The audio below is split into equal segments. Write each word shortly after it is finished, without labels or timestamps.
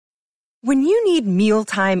When you need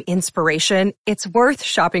mealtime inspiration, it's worth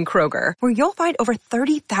shopping Kroger, where you'll find over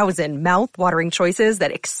 30,000 mouth-watering choices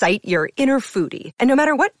that excite your inner foodie. And no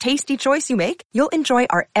matter what tasty choice you make, you'll enjoy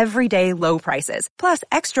our everyday low prices, plus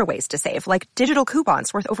extra ways to save, like digital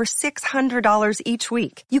coupons worth over $600 each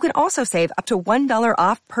week. You can also save up to $1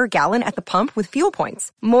 off per gallon at the pump with fuel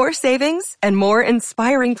points. More savings and more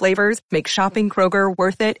inspiring flavors make shopping Kroger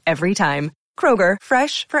worth it every time. Kroger,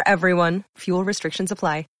 fresh for everyone. Fuel restrictions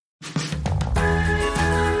apply.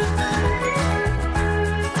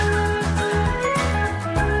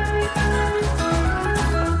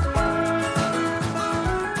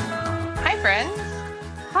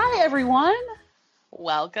 Hi, everyone.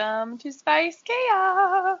 Welcome to Spice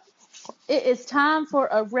Chaos. It is time for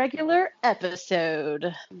a regular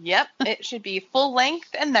episode. Yep, it should be full length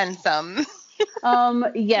and then some.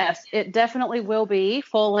 Yes, it definitely will be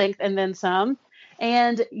full length and then some.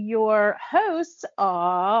 And your hosts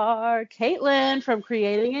are Caitlin from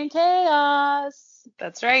Creating in Chaos.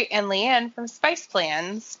 That's right. And Leanne from Spice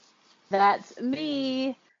Plans. That's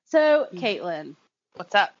me. So, Caitlin.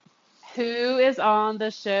 What's up? Who is on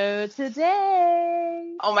the show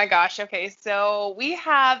today? Oh my gosh. Okay. So we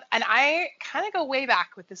have, and I kind of go way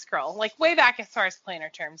back with this girl, like way back as far as planner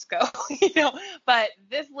terms go, but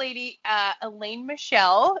this lady, Elaine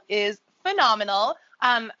Michelle, is phenomenal.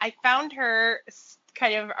 I found her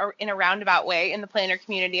kind of in a roundabout way in the planner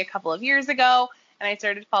community a couple of years ago, and I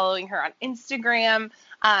started following her on Instagram.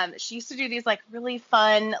 She used to do these like really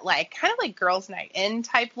fun, like kind of like girls' night in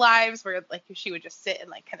type lives where like she would just sit and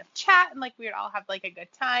like kind of chat and like we would all have like a good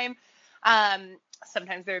time.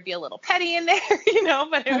 Sometimes there would be a little petty in there,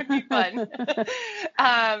 but it would be fun.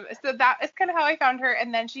 So that is kind of how I found her.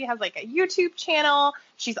 And then she has like a YouTube channel.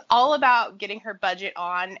 She's all about getting her budget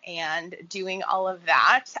on and doing all of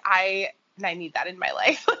that. I need that in my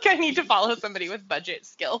life. Like I need to follow somebody with budget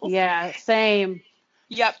skills. Yeah, same.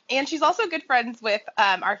 Yep. And she's also good friends with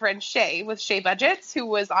our friend Shay with Shay Budgets, who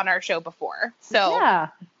was on our show before. So yeah,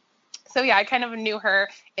 I kind of knew her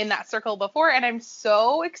in that circle before, and I'm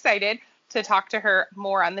so excited to talk to her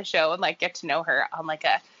more on the show and like get to know her on like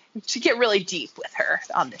to get really deep with her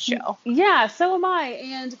on the show. Yeah, so am I.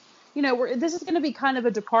 And this is going to be kind of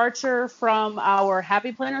a departure from our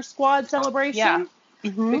Happy Planner Squad celebration. Yeah.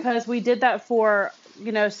 Mm-hmm. Because we did that for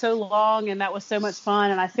so long, and that was so much fun,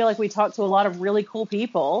 and I feel like we talked to a lot of really cool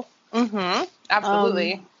people. Mm-hmm.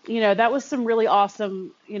 Absolutely. That was some really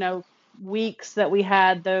awesome weeks that we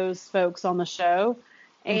had those folks on the show.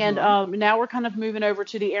 And now we're kind of moving over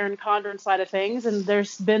to the Erin Condren side of things, and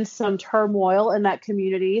there's been some turmoil in that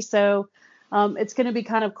community. So it's going to be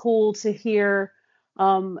kind of cool to hear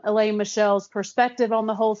Elaine Michelle's perspective on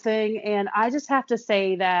the whole thing. And I just have to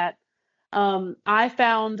say that I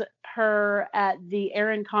found her at the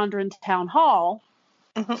Erin Condren Town Hall.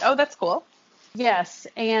 Mm-hmm. Oh, that's cool. Yes.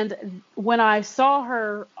 And when I saw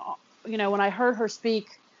her, when I heard her speak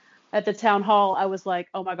at the town hall, I was like,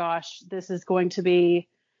 oh my gosh, this is going to be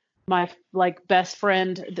my like best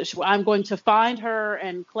friend. I'm going to find her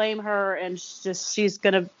and claim her, and she's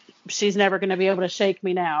never going to be able to shake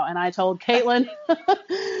me now. And I told Caitlin,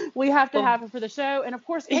 we have to have her for the show. And of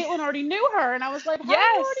course, Caitlin already knew her. And I was like, how do you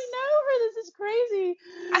already know her? This is crazy.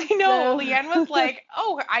 I know. So. Leanne was like,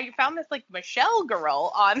 oh, I found this like Michelle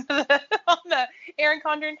girl on the Erin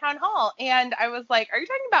Condren Town Hall. And I was like, are you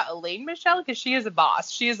talking about Elaine Michelle? Because she is a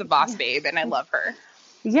boss. She is a boss babe. And I love her.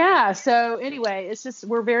 Yeah. So anyway, it's just,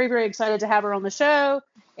 we're very, very excited to have her on the show.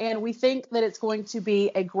 And we think that it's going to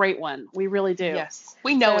be a great one. We really do. Yes.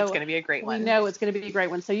 We know it's going to be a great one. We know it's going to be a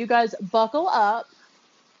great one. So you guys buckle up.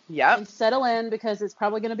 Yep. And settle in, because it's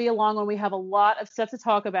probably going to be a long one. We have a lot of stuff to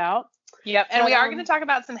talk about. Yep. And we are going to talk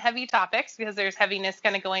about some heavy topics because there's heaviness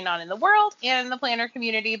kind of going on in the world and in the planner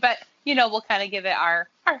community. But, we'll kind of give it our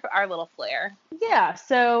little flair. Yeah.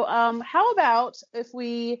 So how about if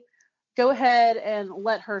we go ahead and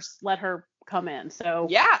let her come in? So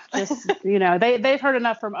yeah, just, they've heard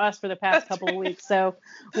enough from us for the past couple of weeks. So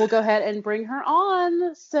we'll go ahead and bring her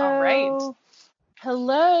on. So all right.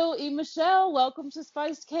 Hello, Michelle. Welcome to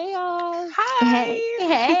Spice Chaos. Hi.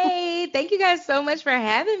 Hey. Thank you guys so much for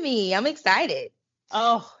having me. I'm excited.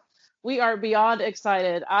 Oh, we are beyond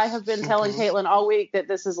excited. I have been telling Caitlin all week that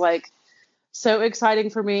this is like so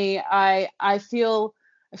exciting for me. I feel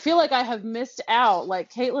like I have missed out.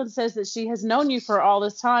 Like Caitlin says that she has known you for all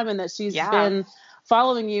this time and that she's been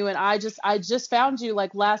following you. And I just found you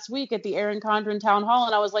like last week at the Erin Condren Town Hall.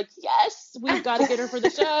 And I was like, yes, we've got to get her for the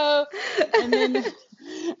show.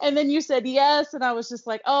 And then you said yes. And I was just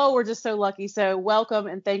like, oh, we're just so lucky. So welcome.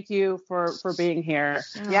 And thank you for being here.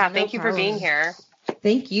 Yeah. Thank you for being here.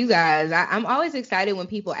 Thank you guys. I'm always excited when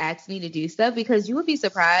people ask me to do stuff because you would be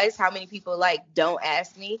surprised how many people like don't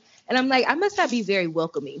ask me. And I'm like, I must not be very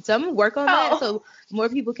welcoming. So I'm gonna work on that Oh, so more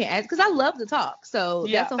people can ask because I love to talk. So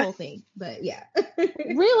yeah. that's a whole thing. But yeah.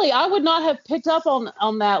 Really, I would not have picked up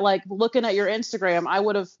on that. Like looking at your Instagram, I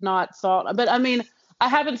would have not thought. But I mean, I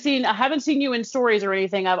haven't seen you in stories or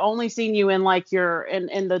anything. I've only seen you in like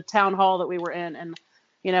in the town hall that we were in, and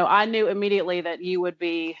I knew immediately that you would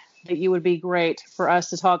be great for us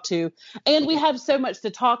to talk to, and we have so much to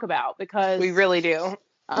talk about because We really do.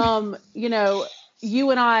 you know, you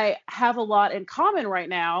and I have a lot in common right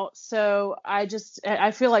now. So I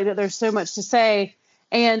feel like that there's so much to say.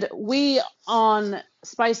 And we on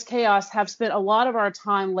Spice Chaos have spent a lot of our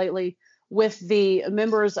time lately with the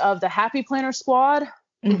members of the Happy Planner Squad.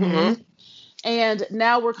 Mm-hmm. And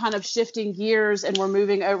now we're kind of shifting gears and we're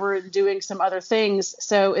moving over and doing some other things.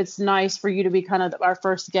 So it's nice for you to be kind of our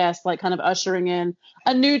first guest, like kind of ushering in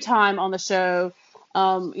a new time on the show,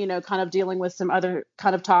 kind of dealing with some other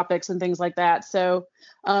kind of topics and things like that. So,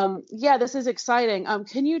 yeah, this is exciting.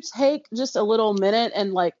 Can you take just a little minute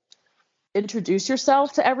and like introduce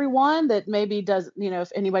yourself to everyone that maybe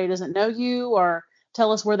if anybody doesn't know you, or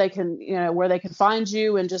tell us where they can find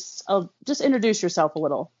you, and just introduce yourself a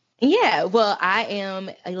little. Yeah, well, I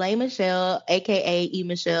am Elaine Michelle, aka E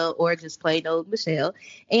Michelle, or just plain old Michelle.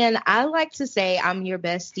 And I like to say I'm your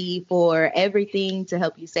bestie for everything to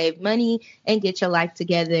help you save money and get your life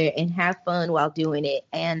together and have fun while doing it.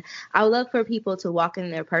 And I love for people to walk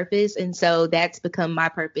in their purpose. And so that's become my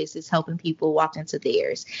purpose, is helping people walk into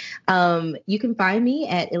theirs. You can find me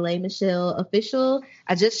at Elaine Michelle Official.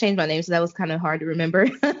 I just changed my name, so that was kind of hard to remember.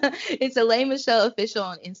 It's Elaine Michelle Official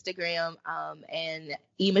on Instagram, and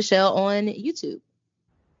E Michelle on YouTube.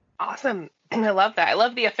 Awesome. I love that. I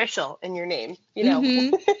love the official in your name.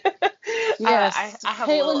 Mm-hmm. Yes, I have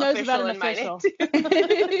Caitlin a knows official about an in my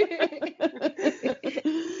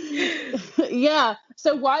official. Yeah.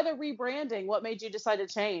 So why the rebranding? What made you decide to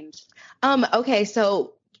change? Okay,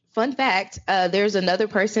 so fun fact, there's another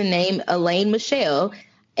person named Elaine Michelle,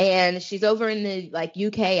 and she's over in the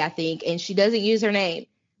UK, I think, and she doesn't use her name.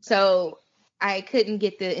 So I couldn't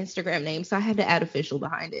get the Instagram name, so I had to add official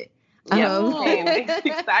behind it. Yeah,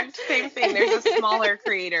 exact same thing. There's a smaller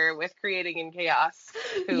creator with Creating in Chaos.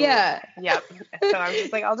 Yep. So I'm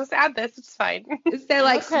just like, I'll just add this. It's fine. It's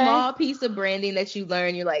that small piece of branding that you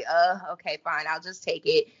learn. You're like, okay, fine. I'll just take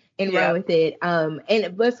it and run with it.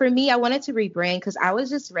 But for me, I wanted to rebrand because I was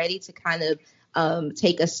just ready to kind of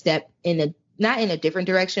take a step not in a different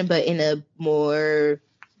direction, but in a more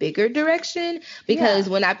bigger direction. Because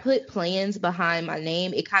when I put plans behind my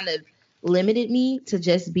name, it kind of limited me to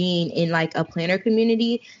just being in a planner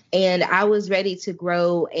community, and I was ready to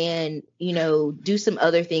grow and do some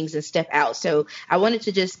other things and step out. So I wanted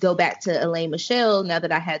to just go back to Elaine Michelle. Now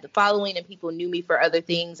that I had the following and people knew me for other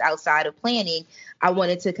things outside of planning, I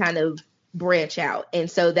wanted to kind of branch out, and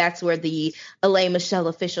so that's where the Elaine Michelle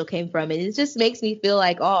Official came from. And it just makes me feel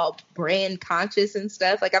all brand conscious and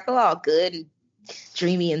stuff. I feel all good and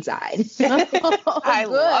dreamy inside. I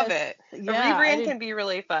love it. The rebrand can be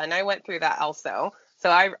really fun. I went through that also. So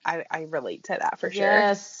I relate to that for sure.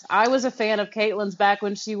 Yes, I was a fan of Caitlin's back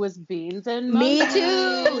when she was Beans and Monkeys. Me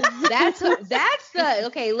too. That's the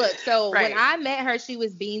okay. Look, so when I met her, she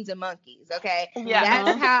was Beans and Monkeys. Okay,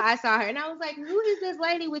 that's how I saw her, and I was like, "Who is this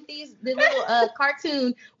lady with the little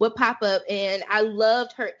cartoon would pop up?" And I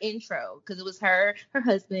loved her intro because it was her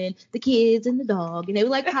husband, the kids, and the dog, and they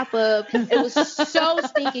would pop up. It was so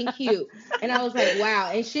stinking cute, and I was like, "Wow!"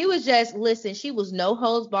 And she was just she was no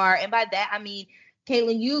holds bar, and by that I mean,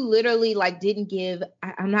 Caitlin, you literally didn't give,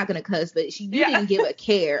 I'm not going to cuss, but you didn't give a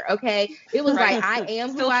care. Okay. It was I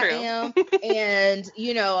am who I am. And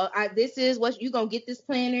this is what you're going to get, this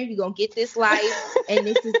planner, you're going to get this life, and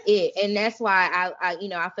this is it. And that's why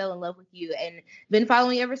I fell in love with you and been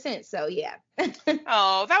following you ever since. So yeah.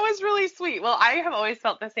 Oh, that was really sweet. Well, I have always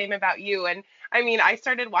felt the same about you. And I mean, I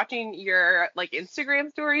started watching your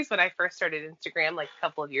Instagram stories when I first started Instagram a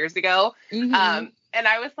couple of years ago. Mm-hmm. And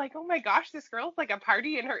I was like, oh my gosh, this girl's a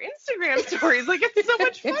party in her Instagram stories. It's so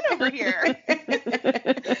much fun over here.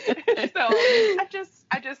 So I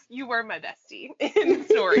just, you were my bestie in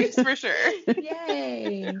stories for sure.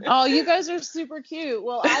 Yay. Oh, you guys are super cute.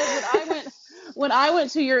 Well, when I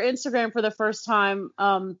went to your Instagram for the first time,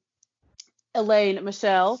 Elaine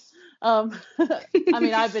Michelle, I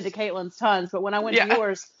mean, I've been to Caitlin's tons, but when I went to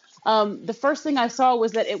yours, the first thing I saw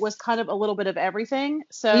was that it was kind of a little bit of everything.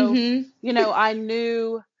 So, I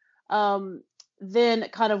knew then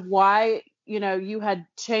kind of why, you had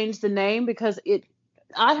changed the name, because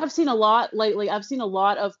I have seen a lot lately. I've seen a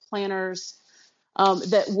lot of planners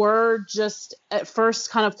that were just at first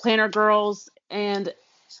kind of planner girls. And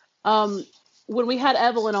when we had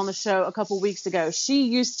Evelyn on the show a couple weeks ago, she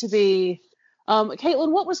used to be,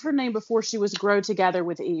 Caitlin, what was her name before she was Grow Together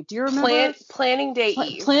with Eve? Do you remember? Planning Day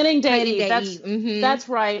Eve. Planning Day Planning Eve. Day That's Eve. Mhm. that's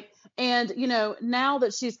right. And now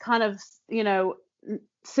that she's kind of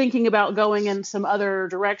thinking about going in some other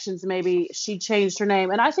directions, maybe she changed her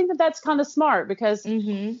name. And I think that that's kind of smart because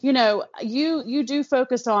Mhm. you do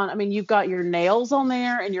focus on, I mean, you've got your nails on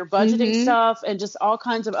there and your budgeting Mhm. stuff and just all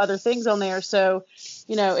kinds of other things on there. So,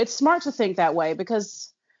 it's smart to think that way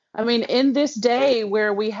because, I mean, in this day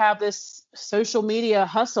where we have this social media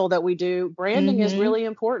hustle that we do, branding is Mhm. really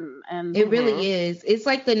important. And It really is. It's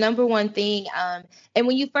like the number one thing. And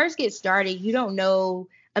when you first get started, you don't know.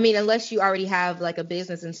 I mean, unless you already have like a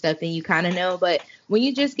business and stuff, then you kind of know. But when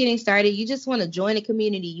you're just getting started, you just want to join a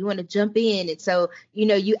community. You want to jump in. And so,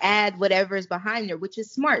 you add whatever is behind there, which is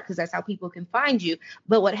smart because that's how people can find you.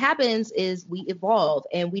 But what happens is we evolve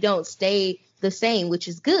and we don't stay the same, which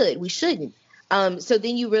is good. We shouldn't. So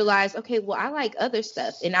then you realize, okay, well, I like other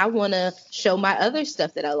stuff and I want to show my other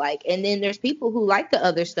stuff that I like. And then there's people who like the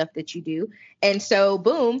other stuff that you do. And so,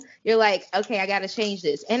 boom, you're like, okay, I got to change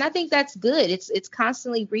this. And I think that's good. It's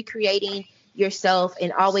constantly recreating yourself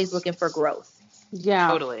and always looking for growth. yeah,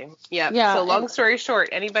 Totally. Yeah. Yeah, So long and- story short,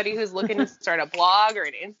 anybody who's looking to start a blog or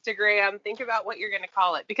an Instagram, think about what you're going to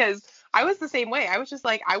call it, because I was the same way. I was just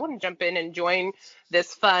like, I want to jump in and join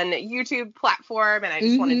this fun YouTube platform and I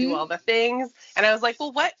just want to do all the things. And I was like,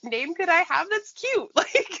 well, what name could I have that's cute?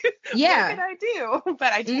 Like, Yeah. what could I do?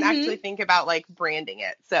 But I didn't actually think about like branding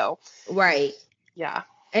it. So, Right. yeah.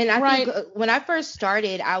 And I Right. think when I first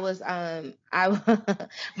started, I was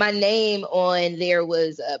my name on there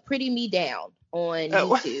was Pretty Me Down on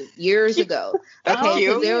YouTube years ago. Okay,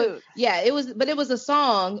 Oh, because it was a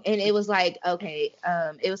song and it was like, okay,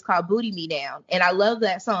 it was called Booty Me Down, and I love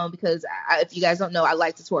that song because if you guys don't know, I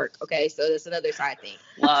like to twerk. Okay, so that's another side thing.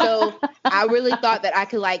 So I really thought that I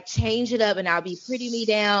could like change it up and I'll be Pretty Me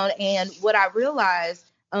Down. And what I realized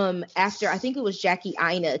after, I think it was Jackie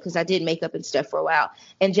Aina, because I did makeup and stuff for a while,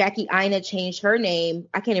 and Jackie Aina changed her name.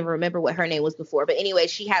 I can't even remember what her name was before, but anyway,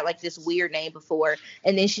 she had like this weird name before,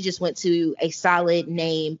 and then she just went to a solid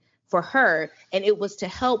name for her, and it was to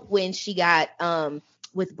help when she got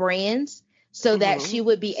with brands, so that she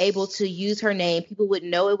would be able to use her name. People would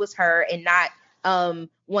know it was her and not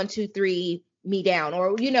 1, 2, 3 me down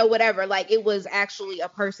or whatever. Like it was actually a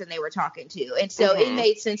person they were talking to, and so it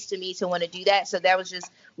made sense to me to want to do that. So that was just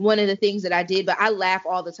one of the things that I did. But I laugh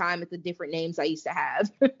all the time at the different names I used to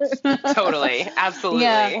have. Totally. Absolutely.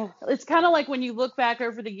 Yeah, it's kind of like when you look back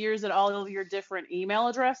over the years at all of your different email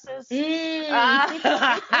addresses. Yes.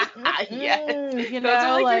 Those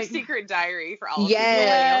are like your secret diary for all of the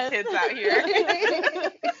millennial kids out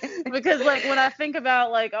here. Because like when I think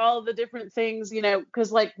about like all the different things,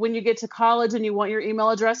 because like when you get to college and you want your email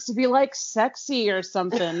address to be like sexy or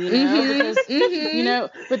something, because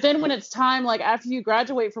but then when it's time, like after you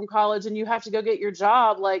graduate from college and you have to go get your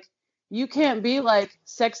job, like you can't be like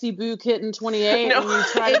sexy boo kitten 28 and you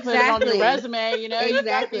try to put it on your resume, you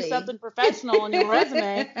got to be something professional on your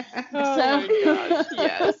resume. My gosh,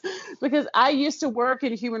 yes. Because I used to work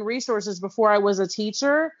in human resources before I was a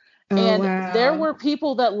teacher. And there were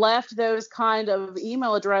people that left those kind of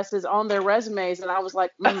email addresses on their resumes. And I was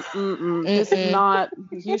like, this is not,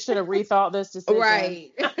 you should have rethought this decision.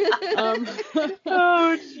 Right.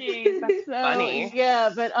 Oh, geez. That's funny.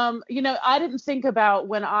 Yeah. But, I didn't think about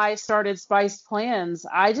when I started Spiced Plans,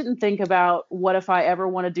 I didn't think about what if I ever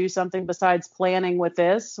want to do something besides planning with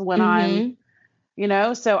this when I'm,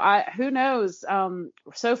 so who knows?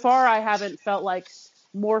 So far, I haven't felt like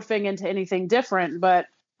morphing into anything different, but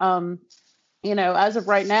as of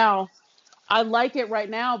right now, I like it right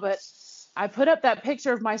now, but I put up that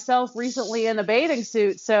picture of myself recently in a bathing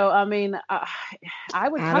suit. So, I mean, I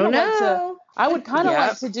would kind of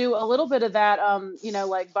like to do a little bit of that,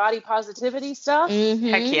 like body positivity stuff.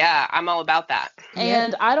 Heck yeah. I'm all about that.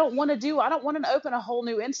 And I don't want to open a whole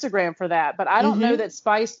new Instagram for that, but I don't know that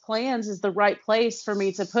Spiced Plans is the right place for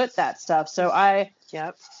me to put that stuff. So I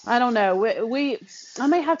don't know. I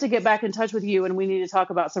may have to get back in touch with you and we need to talk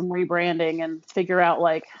about some rebranding and figure out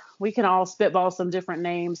like, we can all spitball some different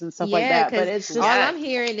names and stuff like that. But it's just all I'm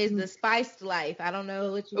hearing is the spiced life. I don't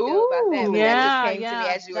know what you know about that. But that just came to me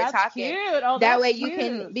as you were talking. Cute. Oh, that way you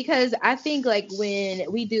can, because I think like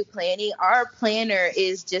when we do planning, our planner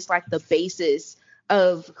is just like the basis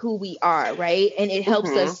of who we are, right? And it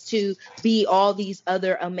helps us to be all these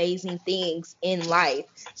other amazing things in life.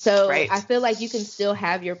 So I feel like you can still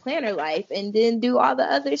have your planner life and then do all the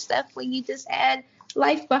other stuff when you just add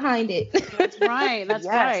life behind it. That's right. That's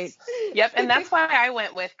right. Yep. And that's why I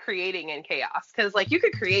went with creating in chaos. Because like you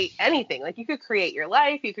could create anything. Like you could create your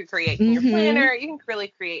life. You could create your planner. You can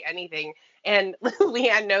really create anything. And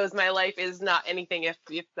Leanne knows my life is not anything if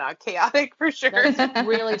not chaotic for sure. That's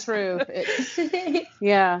really true.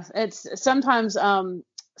 Yeah. It's sometimes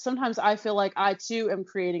I feel like I too am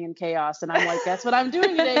creating in chaos, and I'm like, that's what I'm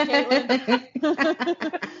doing today, Caitlin.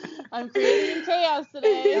 I'm creating in chaos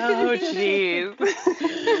today. Oh, jeez.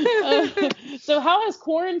 So how has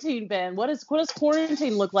quarantine been? What does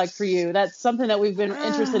quarantine look like for you? That's something that we've been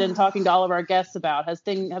interested in talking to all of our guests about. Have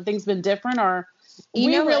things been different, or we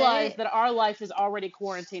realize that our life is already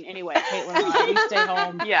quarantined anyway? Caitlin and I, we stay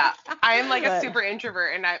home. Yeah, I am like a super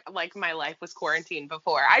introvert, and I like my life was quarantined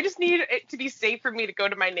before. I just need it to be safe for me to go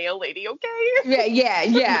to my nail lady. Okay.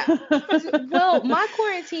 Yeah. Well, my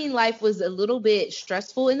quarantine life was a little bit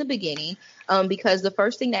stressful in the beginning, because the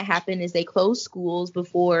first thing that happened is they closed schools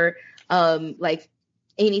before like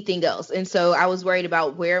anything else, and so I was worried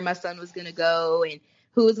about where my son was going to go and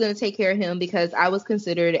who was going to take care of him, because I was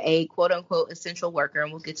considered a quote unquote essential worker.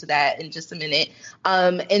 And we'll get to that in just a minute.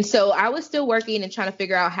 And so I was still working and trying to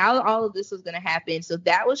figure out how all of this was going to happen. So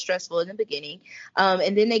that was stressful in the beginning.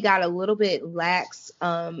 And then they got a little bit lax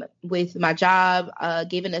with my job,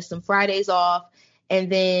 giving us some Fridays off.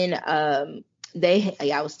 And then I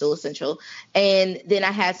was still essential. And then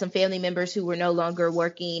I had some family members who were no longer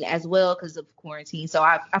working as well because of quarantine. So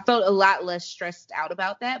I felt a lot less stressed out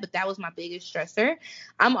about that, but that was my biggest stressor.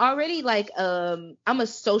 I'm already like, I'm a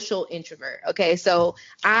social introvert. Okay. So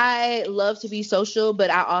I love to be social,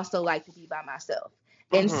 but I also like to be by myself.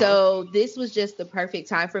 And so this was just the perfect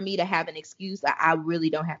time for me to have an excuse that I really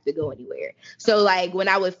don't have to go anywhere. So like when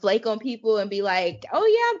I would flake on people and be like, oh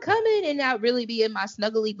yeah, I'm coming, and not really be in my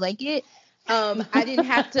snuggly blanket, I didn't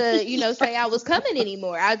have to, say I was coming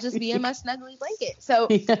anymore. I'd just be in my snuggly blanket. So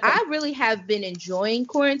I really have been enjoying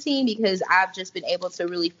quarantine because I've just been able to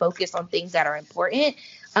really focus on things that are important.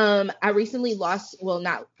 I recently I'm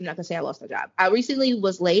not gonna say I lost my job. I recently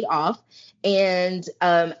was laid off, and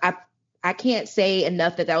I can't say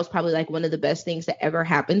enough that was probably like one of the best things that ever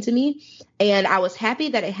happened to me. And I was happy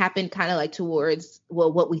that it happened kind of like towards,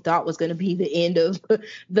 what we thought was going to be the end of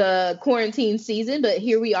the quarantine season. But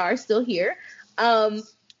here we are, still here.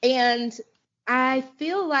 And I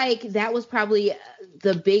feel like that was probably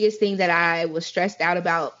the biggest thing that I was stressed out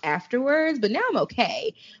about afterwards. But now I'm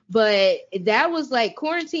okay. But that was like,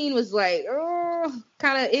 quarantine was like,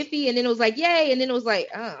 kind of iffy. And then it was like, yay. And then it was like,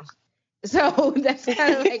 oh. So that's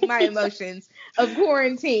kind of like my emotions of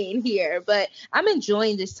quarantine here. But I'm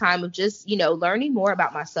enjoying this time of just, learning more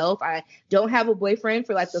about myself. I don't have a boyfriend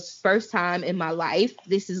for like the first time in my life.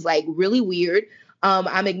 This is like really weird.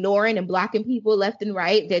 I'm ignoring and blocking people left and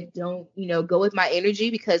right that don't, go with my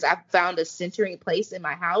energy, because I've found a centering place in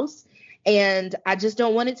my house and I just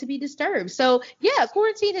don't want it to be disturbed. So yeah,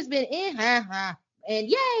 quarantine has been and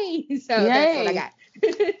yay. So that's what I got.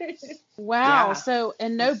 Wow. Yeah. So,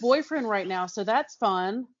 and no boyfriend right now. So that's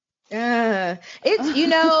fun. It's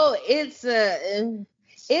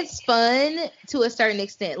fun to a certain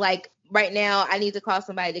extent. Like right now I need to call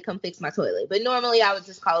somebody to come fix my toilet, but normally I would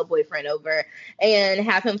just call a boyfriend over and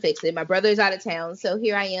have him fix it. My brother's out of town. So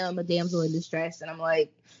here I am, a damsel in distress. And I'm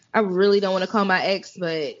like, I really don't want to call my ex,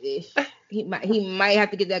 but he might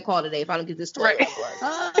have to get that call today if I don't get this toilet. Right.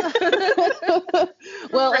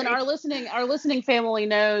 Well, and our listening family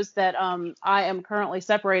knows that I am currently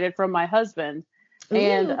separated from my husband. Ooh,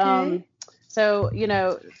 and okay. So,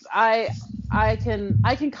 I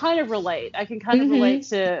can kind of relate. I can kind of relate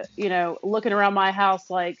to, looking around my house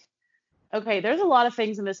like, okay, there's a lot of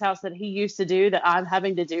things in this house that he used to do that I'm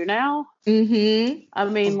having to do now. I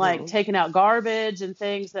mean, like taking out garbage and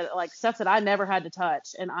things that like stuff that I never had to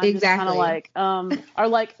touch. And I'm just kind of like, or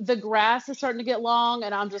like the grass is starting to get long.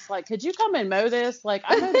 And I'm just like, could you come and mow this? Like,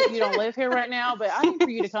 I know that you don't live here right now, but I need for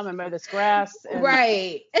you to come and mow this grass. And,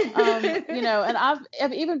 right. And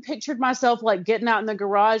I've even pictured myself like getting out in the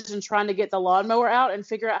garage and trying to get the lawnmower out and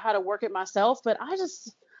figure out how to work it myself. But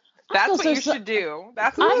that's what you should do.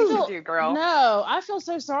 That's what you should do, girl. No, I feel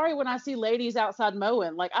so sorry when I see ladies outside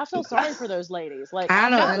mowing. Like, I feel sorry for those ladies. Like, I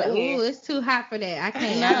don't know. Ooh, it's too hot for that. I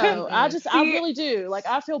can't. No, I really do. Like,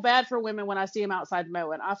 I feel bad for women when I see them outside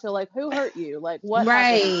mowing. I feel like, who hurt you? Like, what?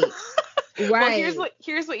 Right. Right. Well,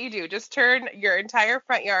 here's what you do. Just turn your entire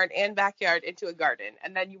front yard and backyard into a garden,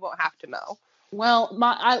 and then you won't have to mow. Well,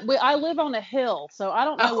 I live on a hill, so I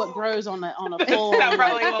don't know what grows on a full. That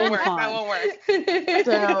probably won't work. That won't work.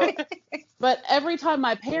 So, but every time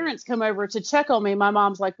my parents come over to check on me, my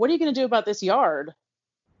mom's like, "What are you going to do about this yard?"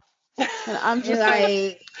 And I'm just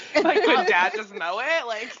like, could Dad just mow it?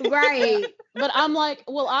 Like, right. But I'm like,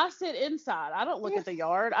 well, I sit inside. I don't look at the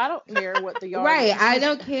yard. I don't care what the yard Right. is. I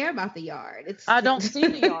don't care about the yard. I don't see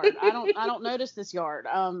the yard. I don't notice this yard.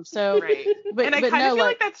 So Right. And I kind of feel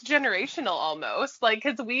like that's generational almost. Like,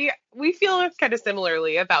 because we feel kind of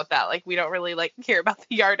similarly about that. Like, we don't really like care about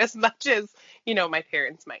the yard as much as, you know, my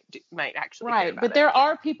parents might actually care about but it. there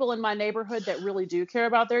are people in my neighborhood that really do care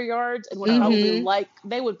about their yards and would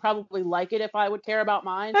probably like it if I would care about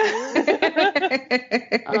mine too.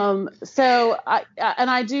 So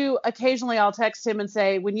I do occasionally I'll text him and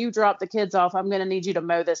say, when you drop the kids off, I'm going to need you to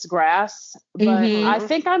mow this grass. But I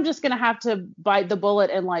think I'm just going to have to bite the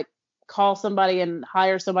bullet and like call somebody and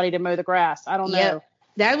hire somebody to mow the grass. I don't know.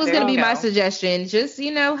 That was going to be my suggestion. Just,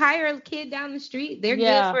 you know, hire a kid down the street. They're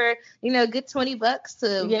good for, you know, good $20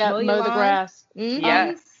 to mow the grass.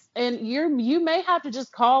 Yes. And you may have to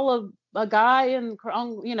just call a guy and,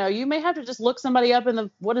 you know, you may have to just look somebody up in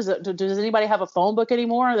the, what is it? Does anybody have a phone book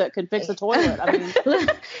anymore that can fix a toilet? I mean,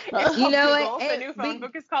 you know Google, the new phone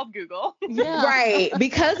book is called Google. Yeah. Right.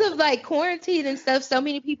 Because of like quarantine and stuff, so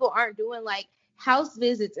many people aren't doing like house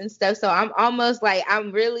visits and stuff. So I'm almost like,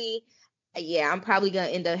 I'm probably going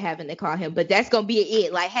to end up having to call him, but that's going to be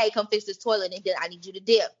it. Like, hey, come fix this toilet and then I need you to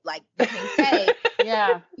dip. Like, you can't say,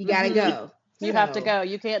 you got to go. You have to go.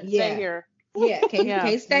 You can't stay here. Yeah,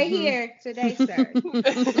 can't stay here today, sir.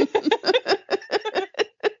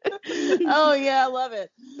 Oh yeah, I love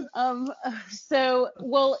it. So,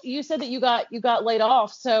 well, you said that you got laid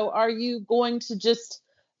off. So, are you going to just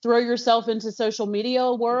throw yourself into social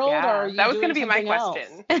media world? Yeah, or are you that was going to be my else?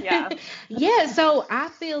 question. Yeah. Yeah. So I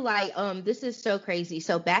feel like this is so crazy.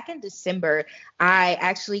 So back in December, I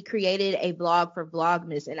actually created a blog for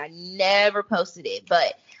Vlogmas, and I never posted it,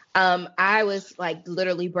 but I was like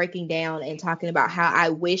literally breaking down and talking about how I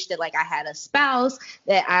wish that like I had a spouse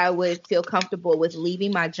that I would feel comfortable with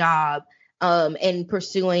leaving my job and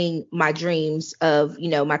pursuing my dreams of, you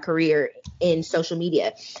know, my career in social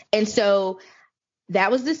media. And so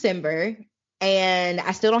that was December, and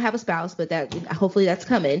I still don't have a spouse, but hopefully that's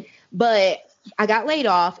coming. But I got laid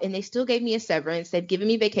off, and they still gave me a severance. They've given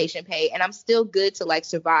me vacation pay, and I'm still good to like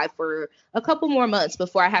survive for a couple more months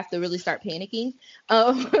before I have to really start panicking.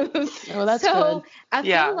 That's so good. I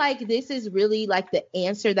feel like this is really like the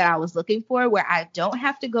answer that I was looking for, where I don't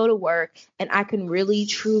have to go to work and I can really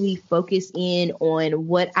truly focus in on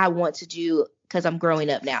what I want to do because I'm growing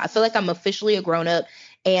up now. I feel like I'm officially a grown up,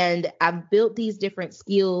 and I've built these different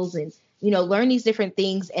skills and, you know, learn these different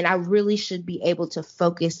things, and I really should be able to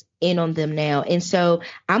focus in on them now. And so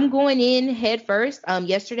I'm going in head first.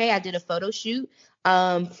 Yesterday I did a photo shoot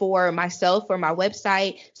for myself, for my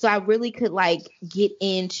website. So I really could like get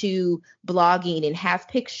into blogging and have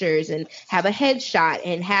pictures and have a headshot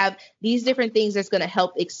and have these different things that's going to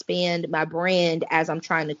help expand my brand as I'm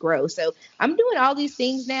trying to grow. So I'm doing all these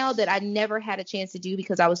things now that I never had a chance to do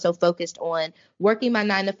because I was so focused on working my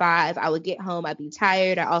 9 to 5. I would get home, I'd be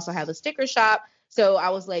tired. I also have a sticker shop. So I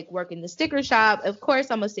was like working the sticker shop. Of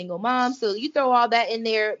course, I'm a single mom. So you throw all that in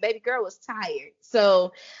there, baby girl was tired.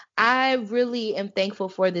 So I really am thankful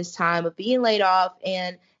for this time of being laid off.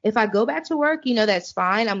 And if I go back to work, you know, that's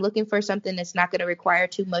fine. I'm looking for something that's not going to require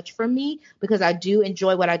too much from me because I do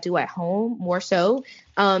enjoy what I do at home more so.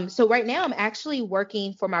 So right now I'm actually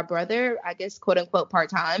working for my brother, I guess, quote unquote,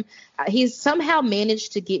 part-time. He's somehow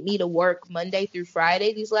managed to get me to work Monday through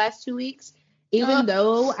Friday these last 2 weeks. Even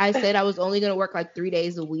though I said I was only going to work like 3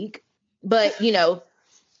 days a week. But, you know,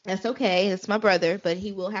 that's okay. It's my brother, but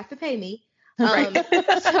he will have to pay me. So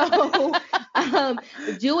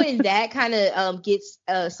doing that kind of gets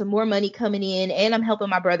some more money coming in, and I'm helping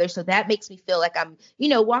my brother. So that makes me feel like I'm, you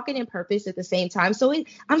know, walking in purpose at the same time. So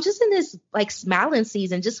I'm just in this like smiling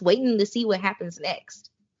season, just waiting to see what happens next.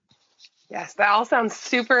 Yes, that all sounds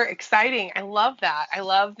super exciting. I love that. I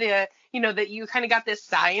love that you kind of got this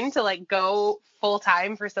sign to like go full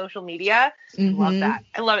time for social media. Mm-hmm. I love that.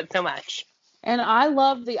 I love it so much. And I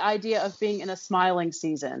love the idea of being in a smiling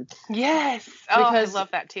season. Yes. Because, I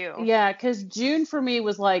love that too. Yeah, because June for me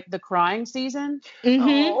was like the crying season.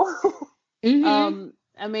 Mm-hmm. Oh. Mm-hmm.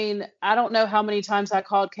 I mean, I don't know how many times I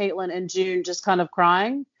called Caitlin in June just kind of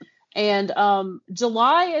crying. And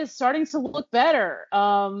July is starting to look better.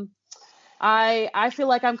 I feel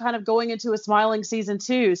like I'm kind of going into a smiling season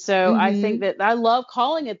too. So I think that I love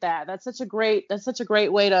calling it that. That's such a great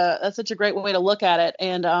way to look at it.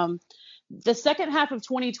 And the second half of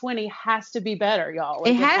 2020 has to be better, y'all.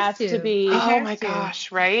 Like, it has to be. Oh my gosh,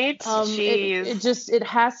 right? Jeez. It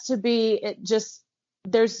has to be.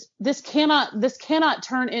 This cannot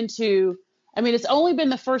turn into. I mean, it's only been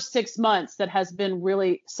the first 6 months that has been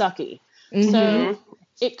really sucky. Mm-hmm. So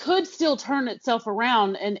it could still turn itself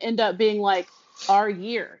around and end up being like our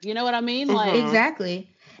year. You know what I mean? Like, exactly.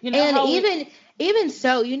 you know, and even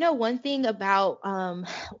so, you know, one thing about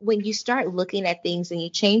when you start looking at things and you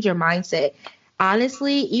change your mindset,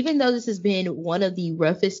 honestly, even though this has been one of the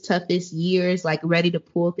roughest, toughest years, like ready to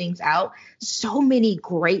pull things out, so many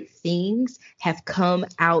great things have come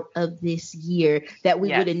out of this year that we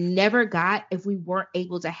would have never got if we weren't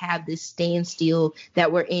able to have this standstill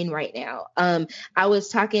that we're in right now. I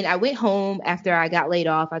went home after I got laid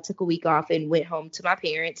off. I took a week off and went home to my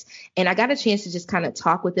parents, and I got a chance to just kind of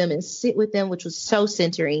talk with them and sit with them, which was so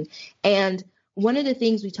centering. And one of the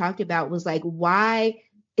things we talked about was like, why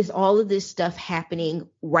is all of this stuff happening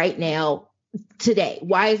right now today?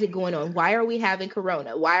 Why is it going on? Why are we having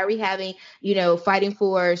corona? Why are we having, you know, fighting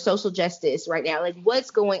for social justice right now? Like, what's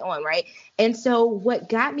going on, right? And so what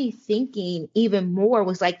got me thinking even more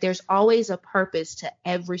was like, there's always a purpose to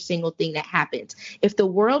every single thing that happens. If the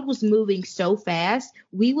world was moving so fast,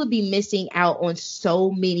 we would be missing out on so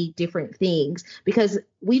many different things because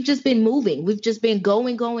we've just been moving. We've just been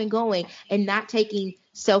going, and not taking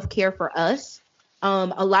self-care for us.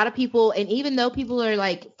 A lot of people, and even though people are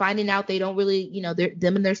like finding out they don't really, you know,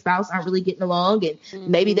 them and their spouse aren't really getting along, and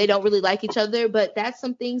maybe they don't really like each other, but that's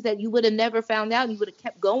some things that you would have never found out, and you would have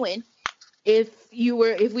kept going if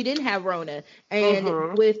we didn't have Rona.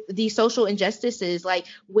 And with the social injustices, like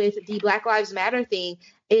with the Black Lives Matter thing,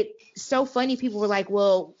 it's so funny. People were like,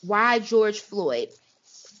 well, why George Floyd?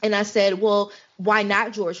 And I said, well, why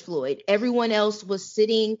not George Floyd? Everyone else was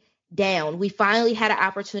sitting down. We finally had an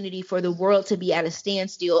opportunity for the world to be at a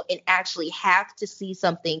standstill and actually have to see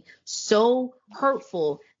something so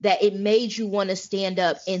hurtful that it made you want to stand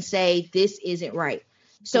up and say, this isn't right.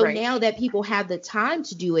 So now that people have the time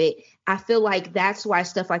to do it, I feel like that's why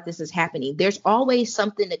stuff like this is happening. There's always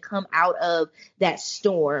something to come out of that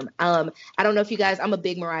storm. I don't know if you guys, I'm a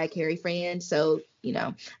big Mariah Carey fan, so, you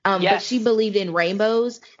know, but she believed in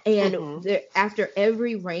rainbows, and after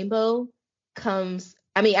every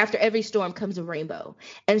storm comes a rainbow.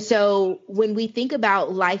 And so when we think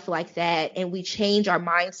about life like that and we change our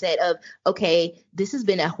mindset of, okay, this has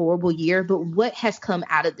been a horrible year, but what has come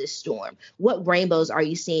out of this storm? What rainbows are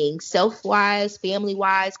you seeing? Self-wise,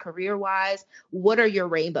 family-wise, career-wise? What are your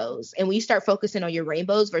rainbows? And when you start focusing on your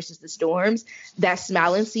rainbows versus the storms, that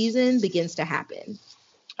smiling season begins to happen.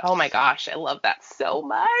 Oh my gosh, I love that so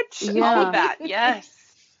much. All of that. Yes.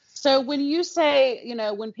 So when you say, you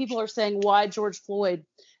know, when people are saying, why George Floyd,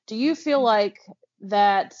 do you feel like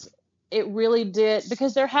that it really did?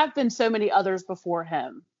 Because there have been so many others before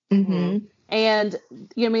him. And,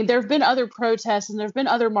 you know, I mean, there have been other protests and there have been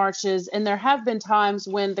other marches, and there have been times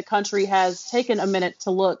when the country has taken a minute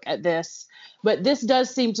to look at this. But this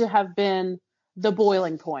does seem to have been the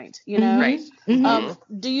boiling point, you know? Right.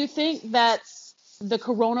 Do you think that the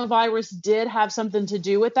coronavirus did have something to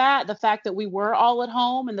do with that? The fact that we were all at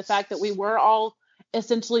home and the fact that we were all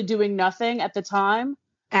essentially doing nothing at the time?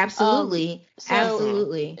 Absolutely.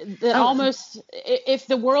 Absolutely. That almost, if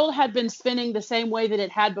the world had been spinning the same way that it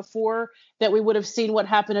had before, that we would have seen what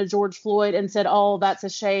happened to George Floyd and said, oh, that's a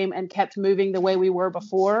shame, and kept moving the way we were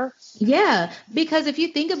before. Yeah, because if you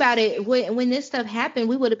think about it, when this stuff happened,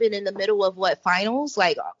 we would have been in the middle of finals,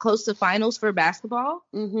 like close to finals for basketball.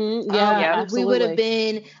 Yeah, we would have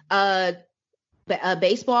been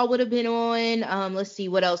baseball would have been on. Let's see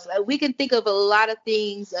what else. We can think of a lot of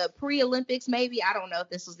things. Pre-Olympics, maybe. I don't know if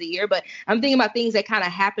this was the year, but I'm thinking about things that kind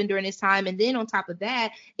of happened during this time. And then on top of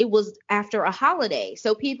that, it was after a holiday.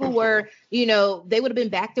 So people were, you know, they would have been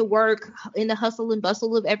back to work in the hustle and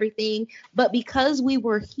bustle of everything. But because we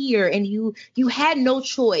were here and you had no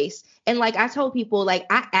choice. And like I told people, like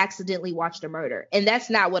I accidentally watched a murder, and that's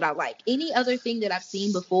not what I like. Any other thing that I've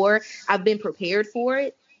seen before, I've been prepared for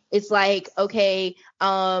it. It's like, okay,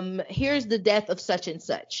 here's the death of such and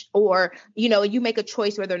such, or, you know, you make a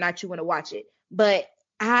choice whether or not you want to watch it. But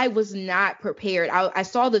I was not prepared. I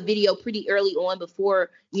saw the video pretty early on before,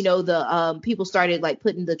 you know, the people started like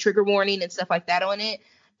putting the trigger warning and stuff like that on it.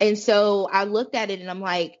 And so I looked at it and I'm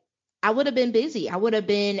like, I would have been busy. I would have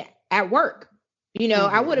been at work. You know,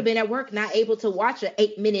 I would have been at work, not able to watch an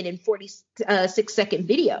 8-minute and 46-second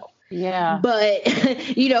video. Yeah.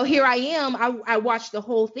 But, you know, here I am. I watched the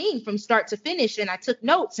whole thing from start to finish, and I took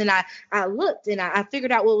notes, and I looked, and I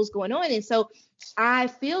figured out what was going on. And so I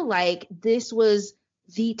feel like this was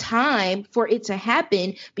the time for it to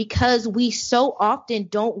happen, because we so often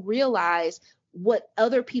don't realize what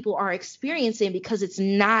other people are experiencing because it's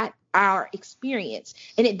not our experience,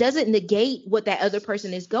 and it doesn't negate what that other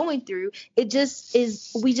person is going through. It just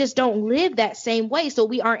is, we just don't live that same way, so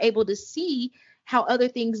we aren't able to see how other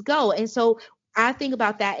things go. And so I think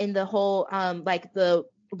about that in the whole like the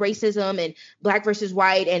racism and black versus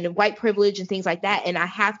white and white privilege and things like that. And I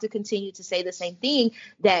have to continue to say the same thing,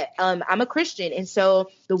 that I'm a Christian. And so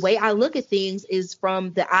the way I look at things is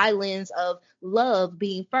from the eye lens of love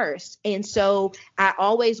being first. And so I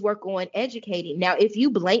always work on educating. Now, if you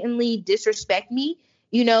blatantly disrespect me,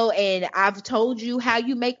 you know, and I've told you how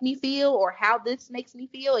you make me feel or how this makes me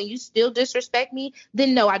feel, and you still disrespect me,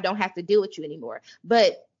 then no, I don't have to deal with you anymore.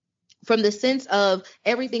 But from the sense of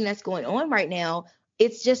everything that's going on right now,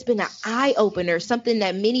 it's just been an eye opener, something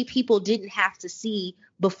that many people didn't have to see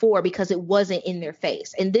before because it wasn't in their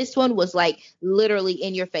face. And this one was like literally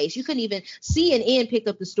in your face. You couldn't even, CNN picked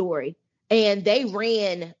up the story and they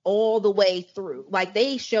ran all the way through. Like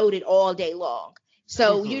they showed it all day long.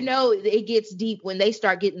 So, you know, it gets deep when they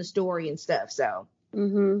start getting the story and stuff. So.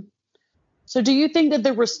 So do you think that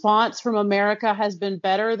the response from America has been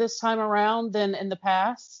better this time around than in the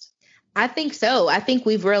past? I think so. I think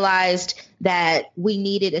we've realized that we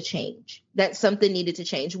needed a change, that something needed to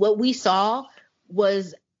change. What we saw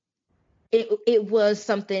was it was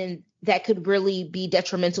something that could really be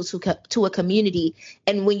detrimental to a community.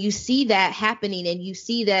 And when you see that happening and you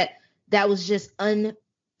see that that was just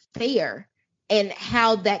unfair and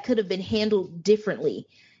how that could have been handled differently,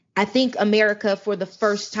 I think America for the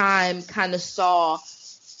first time kind of saw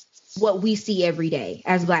what we see every day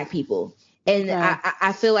as Black people. And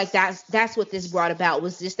I feel like that's what this brought about,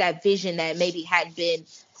 was just that vision that maybe hadn't been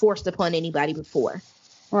forced upon anybody before.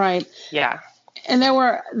 Right. Yeah. And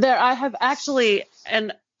I have actually,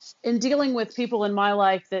 and in dealing with people in my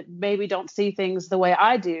life that maybe don't see things the way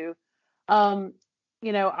I do, you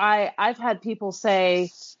know, I've had people say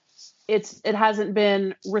it hasn't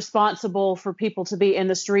been responsible for people to be in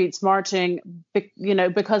the streets marching, you know,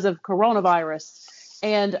 because of coronavirus.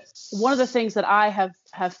 And one of the things that I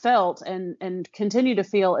have felt and continue to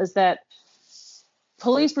feel is that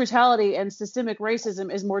police brutality and systemic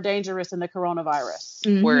racism is more dangerous than the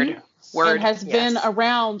coronavirus. Word. And has been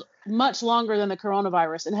around much longer than the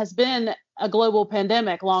coronavirus, and has been a global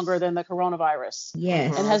pandemic longer than the coronavirus.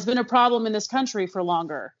 Yes. And has been a problem in this country for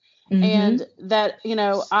longer. And that, you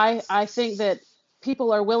know, I think that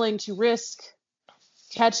people are willing to risk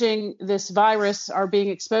catching this virus or being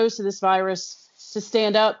exposed to this virus to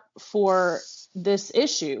stand up for this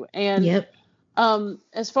issue. And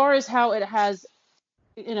as far as how it has,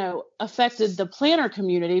 you know, affected the planner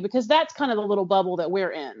community, because that's kind of the little bubble that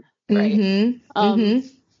we're in, right?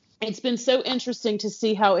 It's been so interesting to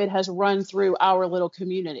see how it has run through our little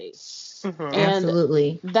community. And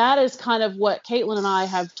absolutely. That is kind of what Caitlin and I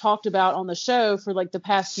have talked about on the show for like the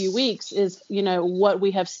past few weeks, is, you know, what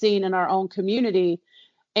we have seen in our own community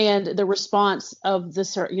and the response of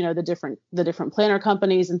this, you know, the different planner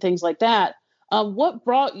companies and things like that. What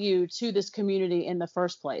brought you to this community in the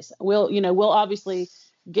first place? We'll obviously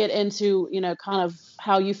get into, you know, kind of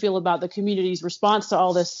how you feel about the community's response to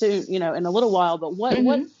all this soon, you know, in a little while. But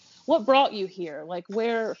what brought you here? Like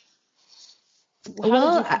how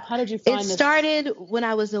did you find this? It started when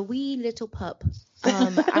I was a wee little pup.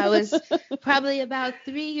 I was probably about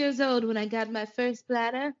 3 years old when I got my first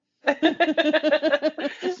bladder. Once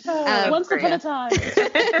upon a time.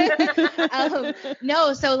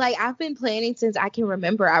 No, so like I've been planning since I can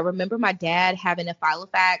remember. I remember my dad having a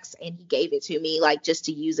Filofax and he gave it to me like just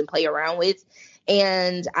to use and play around with.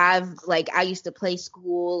 And I used to play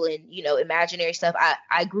school and, you know, imaginary stuff.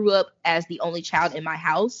 I grew up as the only child in my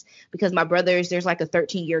house because my brothers, there's like a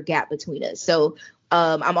 13-year gap between us. So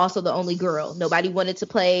I'm also the only girl. Nobody wanted to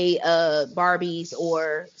play Barbies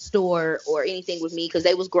or store or anything with me because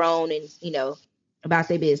they was grown and, you know, about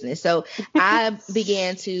their business. So I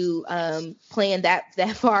began to plan that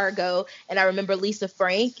far ago. And I remember Lisa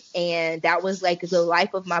Frank, and that was like the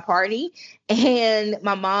life of my party. And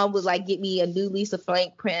my mom would like get me a new Lisa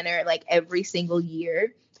Frank planner like every single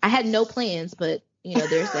year. I had no plans, but you know,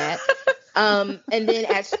 there's that. And then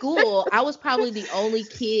at school, I was probably the only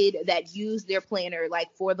kid that used their planner like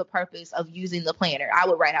for the purpose of using the planner. I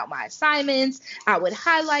would write out my assignments. I would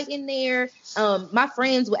highlight in there. My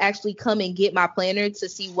friends would actually come and get my planner to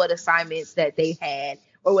see what assignments that they had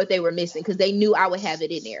or what they were missing because they knew I would have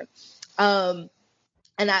it in there.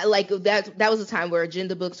 And I like that was a time where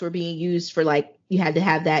agenda books were being used for like, you had to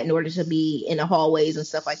have that in order to be in the hallways and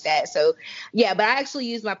stuff like that. So yeah, but I actually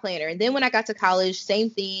used my planner. And then when I got to college, same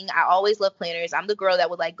thing. I always loved planners. I'm the girl that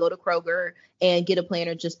would like go to Kroger and get a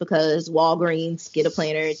planner just because, Walgreens, get a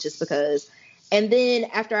planner just because. And then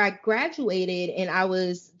after I graduated and I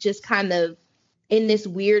was just kind of in this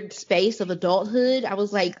weird space of adulthood, I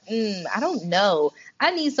was like, I don't know.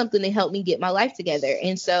 I need something to help me get my life together.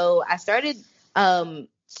 And so I started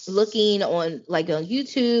looking on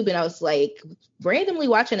YouTube, and I was like randomly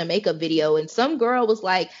watching a makeup video, and some girl was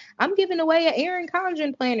like, I'm giving away an Erin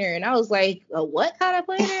Condren planner. And I was like, a what kind of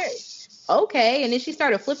planner? Okay. And then she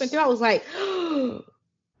started flipping through. I was like, oh,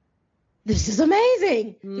 this is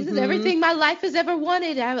amazing. This is everything my life has ever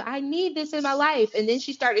wanted. I need this in my life. And then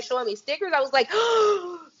she started showing me stickers. I was like,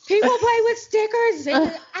 oh, people play with stickers,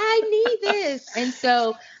 and I need this. And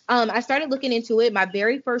so I started looking into it. My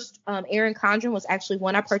very first Erin Condren was actually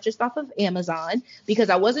one I purchased off of Amazon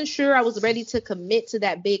because I wasn't sure I was ready to commit to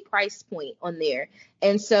that big price point on there.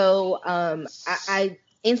 And so I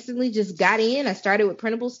instantly just got in. I started with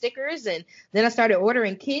printable stickers, and then I started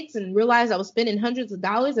ordering kits and realized I was spending hundreds of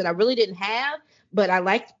dollars that I really didn't have, but I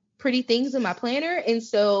liked pretty things in my planner. And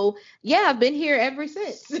so, yeah, I've been here ever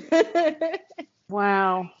since.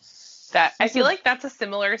 Wow. I feel like that's a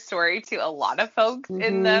similar story to a lot of folks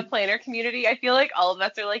in the planner community. I feel like all of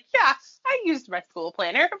us are like, yeah, I used my school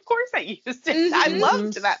planner. Of course I used it. I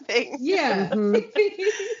loved that thing. Yeah.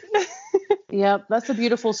 Yep. That's a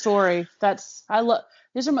beautiful story. Those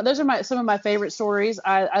are some of my favorite stories.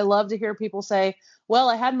 I love to hear people say, well,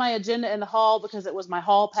 I had my agenda in the hall because it was my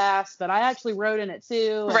hall pass, but I actually wrote in it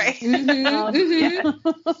too. Right.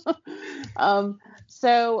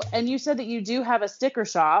 So, and you said that you do have a sticker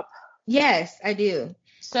shop. Yes, I do.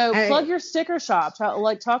 So plug your sticker shop.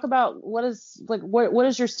 Talk about what is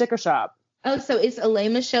your sticker shop? Oh, so it's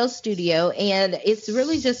Elaine Michelle Studio, and it's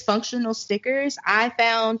really just functional stickers. I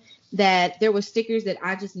found that there were stickers that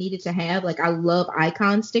I just needed to have. Like, I love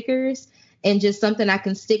icon stickers and just something I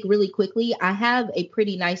can stick really quickly. I have a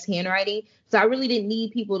pretty nice handwriting, so I really didn't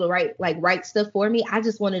need people to write stuff for me. I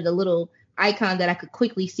just wanted a little icon that I could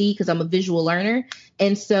quickly see because I'm a visual learner.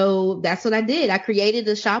 And so that's what I did. I created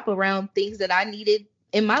a shop around things that I needed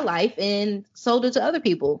in my life and sold it to other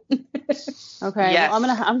people. Okay. Yes. Well,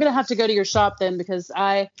 I'm gonna have to go to your shop then, because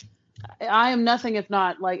I am nothing if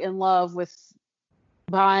not like in love with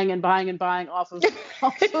buying off of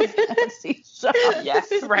Etsy shop.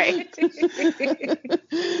 Yes, right.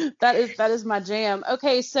 That is my jam.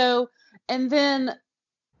 Okay, so and then,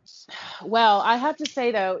 well, I have to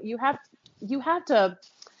say though, you have to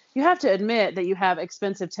admit that you have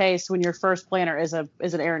expensive taste when your first planner is an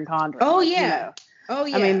Erin Condren. Oh yeah. Oh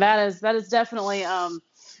yeah. I mean, that is definitely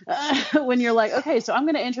when you're like, okay, so I'm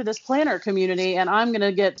going to enter this planner community and I'm going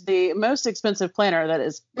to get the most expensive planner that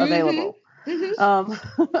is available.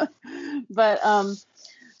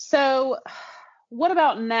 So what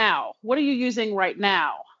about now? What are you using right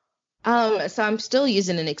now? So I'm still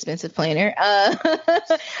using an expensive planner.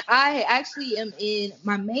 I actually am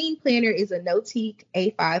my main planner is a Notique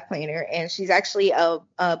A5 planner, and she's actually a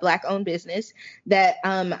Black owned business that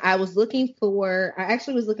I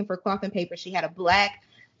actually was looking for cloth and paper. She had a Black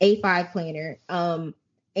A5 planner.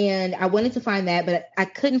 And I wanted to find that, but I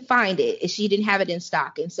couldn't find it. She didn't have it in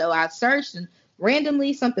stock. And so I searched, and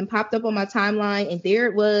randomly something popped up on my timeline, and there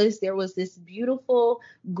it was. There was this beautiful,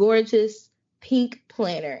 gorgeous pink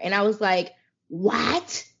planner. And I was like,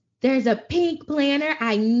 what? There's a pink planner.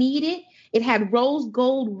 I need it. It had rose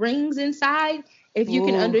gold rings inside. If you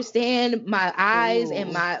can understand my eyes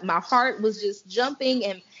and my heart was just jumping,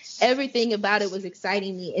 and everything about it was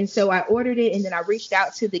exciting me. And so I ordered it, and then I reached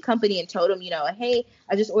out to the company and told them, hey,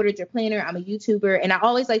 I just ordered your planner. I'm a YouTuber. And I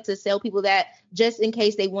always like to tell people that just in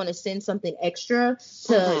case they want to send something extra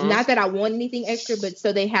to, not that I want anything extra, but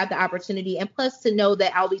so they have the opportunity. And plus to know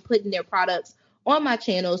that I'll be putting their products on my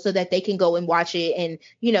channel so that they can go and watch it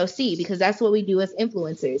and, see, because that's what we do as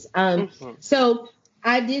influencers. So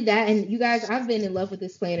I did that. And you guys, I've been in love with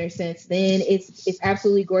this planner since then. It's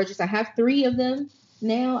absolutely gorgeous. I have 3 of them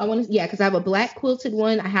now. Because I have a black quilted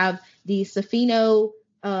one. I have the Safino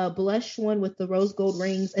blush one with the rose gold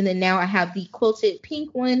rings. And then now I have the quilted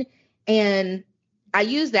pink one. And I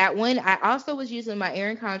use that one. I also was using my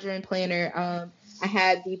Erin Condren planner. I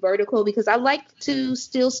had the vertical because I like to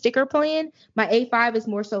still sticker plan. My A5 is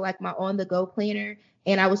more so like my on the go planner.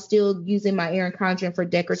 And I was still using my Erin Condren for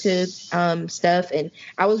decorative stuff. And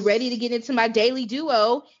I was ready to get into my daily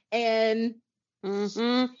duo, and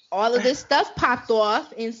all of this stuff popped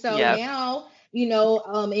off. And so now,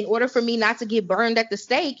 in order for me not to get burned at the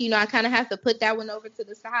stake, I kind of have to put that one over to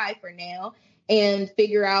the side for now and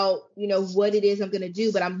figure out, what it is I'm going to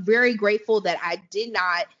do. But I'm very grateful that I did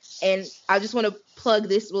not. And I just want to plug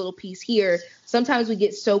this little piece here. Sometimes we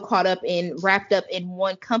get so caught up and wrapped up in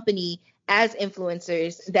one company as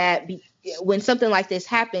influencers that when something like this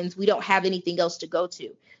happens, we don't have anything else to go to.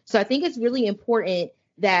 So I think it's really important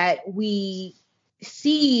that we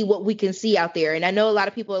see what we can see out there. And I know a lot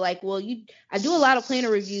of people are like, well, I do a lot of planner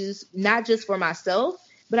reviews, not just for myself,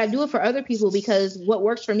 but I do it for other people because what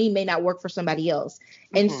works for me may not work for somebody else.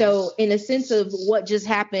 And so in a sense of what just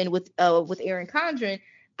happened with Erin Condren,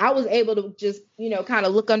 I was able to just, kind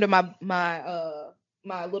of look under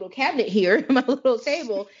my little cabinet here, my little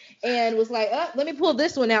table, and was like, let me pull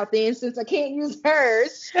this one out then, since I can't use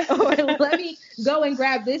hers, or let me go and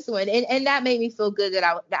grab this one. And that made me feel good that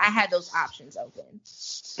I had those options open.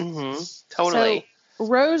 Totally. So,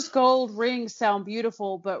 rose gold rings sound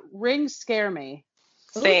beautiful, but rings scare me.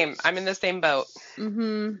 Same. I'm in the same boat.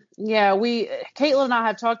 Yeah, Caitlin and I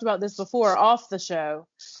have talked about this before off the show,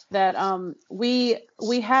 that we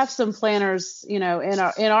have some planners, in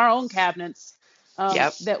our own cabinets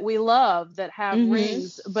that we love, that have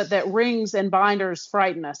rings, but that rings and binders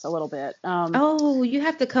frighten us a little bit. You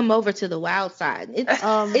have to come over to the wild side.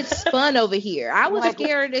 It's fun over here. I was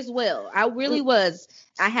scared as well. I really was.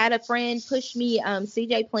 I had a friend push me,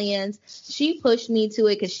 CJ Plans. She pushed me to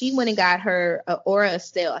it because she went and got her Aura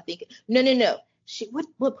Estelle, I think. No.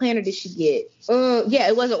 What planner did she get? Yeah,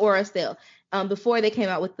 it was an Aura Estelle. Before they came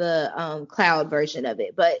out with the cloud version of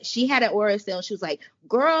it. But she had an Aura Estelle, and she was like,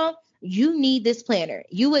 girl, you need this planner.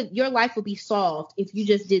 Your life would be solved if you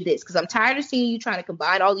just did this, because I'm tired of seeing you trying to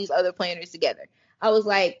combine all these other planners together. I was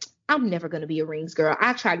like, I'm never going to be a rings girl.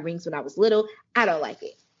 I tried rings when I was little. I don't like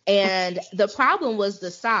it. And the problem was the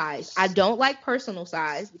size. I don't like personal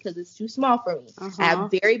size because it's too small for me. I have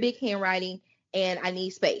very big handwriting and I need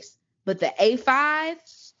space. But the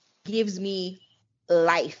A5 gives me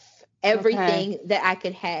life. Everything that I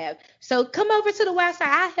could have. So come over to the website.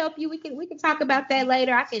 I'll help you. We can talk about that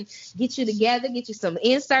later. I can get you together, get you some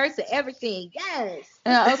inserts and everything. Yes.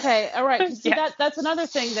 Okay. All right. See, that's another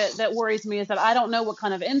thing that worries me, is that I don't know what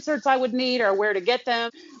kind of inserts I would need or where to get them.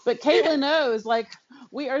 But Caitlin knows,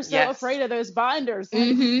 we are so afraid of those binders.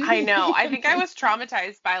 I know. I think I was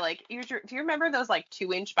traumatized by do you remember those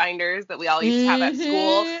 2-inch binders that we all used to have at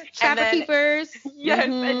school? Trapper keepers. Yes.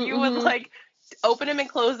 And you would open them and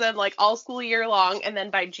close them all school year long, and then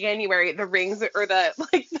by January the rings or the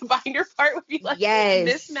binder part would be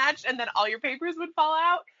mismatched, and then all your papers would fall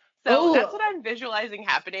out. So that's what I'm visualizing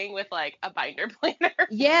happening with a binder planner.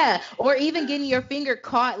 Yeah, or even getting your finger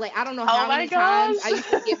caught. I don't know how many times I used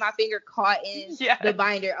to get my finger caught in the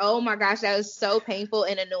binder. Oh my gosh, that was so painful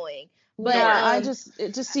and annoying. But I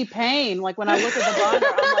just see pain. When I look at the binder,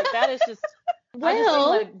 I'm like, that is just.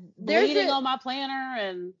 Bleeding on my planner,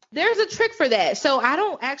 and there's a trick for that. So I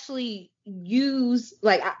don't actually use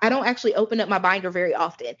I don't actually open up my binder very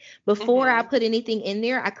often. Before I put anything in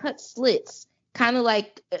there, I cut slits, kind of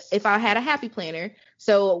like if I had a happy planner.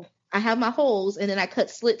 So I have my holes, and then I cut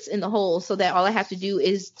slits in the holes so that all I have to do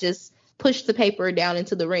is just push the paper down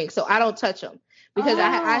into the ring. So I don't touch them because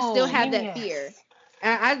I still have that fear.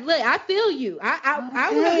 I feel you. I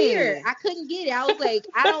was here. I couldn't get it. I was like,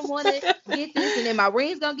 I don't want to get this, and then my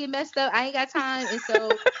ring's gonna get messed up. I ain't got time. And so,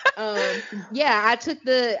 I took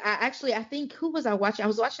I think, who was I watching? I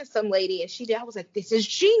was watching some lady, and I was like, this is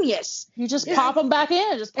genius. You just pop them back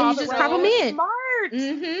in. Just pop them in. Smart.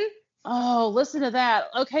 Oh, listen to that.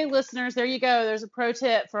 Okay, listeners, there you go. There's a pro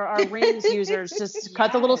tip for our rings users. Just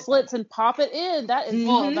cut the little slits and pop it in. That is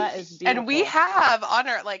that is beautiful. And we have on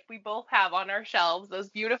our we both have on our shelves those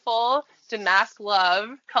beautiful Damask Love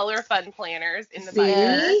Color Fun planners in the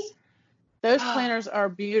binder. Those planners are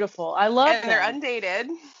beautiful. I love them. And they're undated.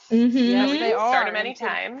 Yeah, they are. Start them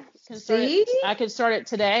anytime. I could start it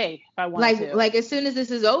today if I want to. As soon as this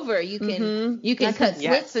is over, you can cut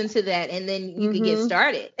slits into that, and then you can get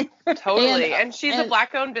started. Totally. And she's a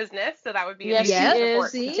Black-owned business, so that would be a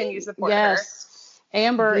continued support her.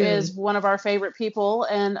 Amber is one of our favorite people,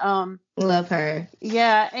 and love her.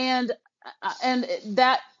 Yeah, and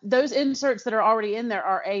those inserts that are already in there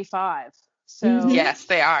are A5. So yes,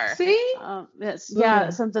 they are. See,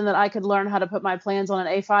 it's something that I could learn how to put my plans on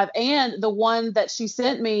an A5. And the one that she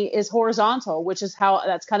sent me is horizontal, which is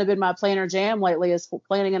that's kind of been my planner jam lately, is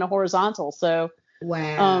planning in a horizontal. So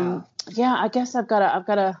wow. I guess I've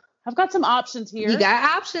got some options here. You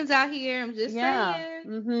got options out here. I'm just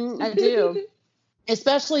saying. I do.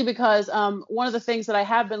 Especially because one of the things that I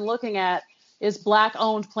have been looking at is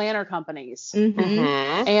Black-owned planner companies. And,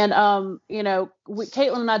 Caitlin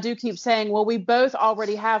and I do keep saying, well, we both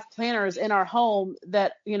already have planners in our home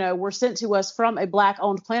that, were sent to us from a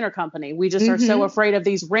Black-owned planner company. We just are so afraid of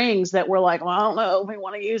these rings that we're like, well, I don't know if we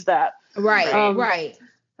want to use that. Right.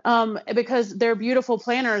 Because they're beautiful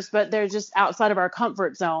planners, but they're just outside of our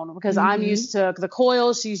comfort zone, because I'm used to the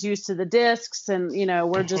coils, she's used to the discs, and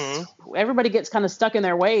we're just, everybody gets kind of stuck in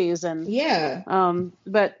their ways. And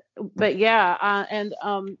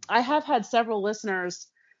I have had several listeners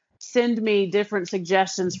send me different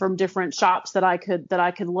suggestions from different shops that I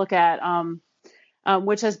could look at.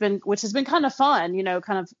 which has been kind of fun,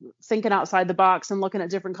 kind of thinking outside the box and looking at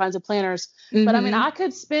different kinds of planners. But I mean, I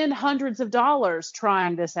could spend hundreds of dollars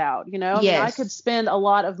trying this out, I mean, I could spend a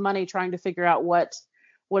lot of money trying to figure out what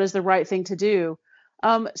is the right thing to do.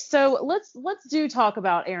 So let's talk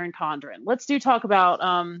about Erin Condren. Let's talk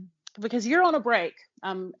about, because you're on a break,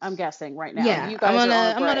 I'm guessing right now. Yeah, you guys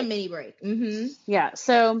I'm on a mini break. Yeah.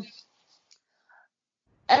 So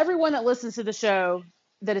everyone that listens to the show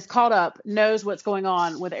that is caught up knows what's going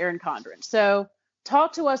on with Erin Condren. So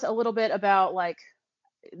talk to us a little bit about like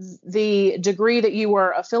the degree that you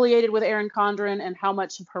were affiliated with Erin Condren and how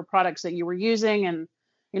much of her products that you were using and,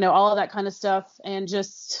 all of that kind of stuff. And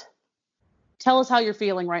just tell us how you're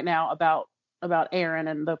feeling right now about Erin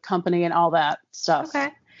and the company and all that stuff. Okay.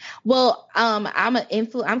 Well,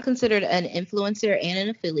 I'm considered an influencer and an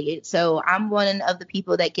affiliate. So I'm one of the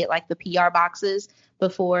people that get like the PR boxes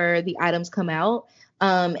before the items come out.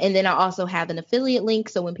 And then I also have an affiliate link.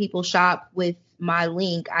 So when people shop with my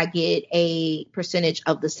link, I get a percentage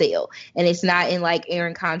of the sale. And it's not in like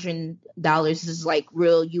Erin Condren dollars. This is like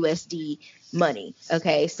real USD money.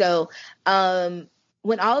 Okay. So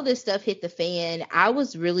when all of this stuff hit the fan, I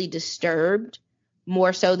was really disturbed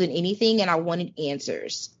more so than anything. And I wanted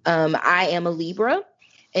answers. I am a Libra.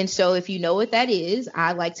 And so if you know what that is,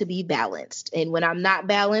 I like to be balanced. And when I'm not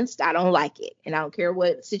balanced, I don't like it. And I don't care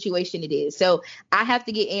what situation it is. So I have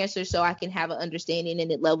to get answers so I can have an understanding and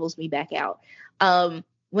it levels me back out.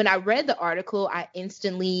 When I read the article, I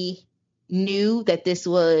instantly knew that this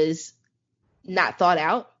was not thought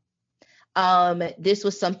out. This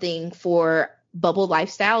was something for bubble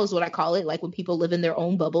lifestyle is what I call it. Like when people live in their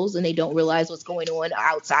own bubbles and they don't realize what's going on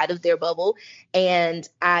outside of their bubble. And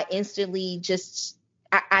I instantly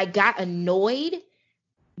I got annoyed,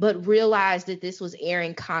 but realized that this was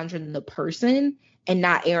Erin Condren, the person, and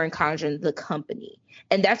not Erin Condren, the company.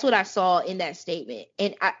 And that's what I saw in that statement.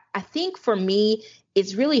 And I think for me,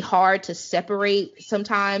 it's really hard to separate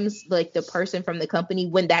sometimes like the person from the company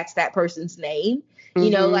when that's that person's name.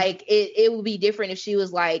 Like it would be different if she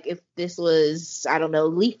was like, if this was, I don't know,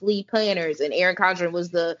 Leafly Planners and Erin Condren was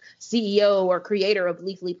the CEO or creator of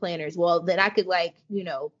Leafly Planners. Well, then I could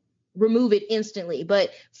remove it instantly.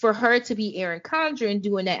 But for her to be Erin Condren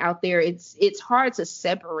doing that out there, it's hard to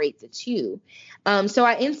separate the two. So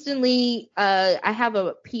I instantly, I have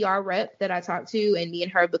a PR rep that I talk to, and me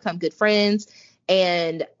and her become good friends.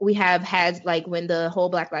 And we have had like when the whole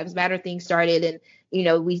Black Lives Matter thing started and,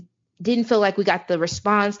 we didn't feel like we got the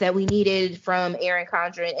response that we needed from Erin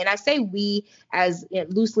Condren. And I say we as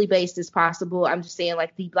loosely based as possible. I'm just saying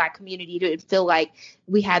like the Black community didn't feel like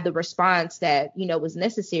we had the response that, was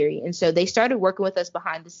necessary. And so they started working with us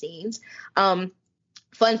behind the scenes. Fun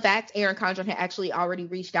fact, Erin Condren had actually already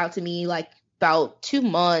reached out to me like about 2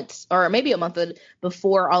 months or maybe a month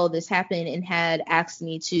before all of this happened and had asked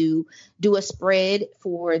me to do a spread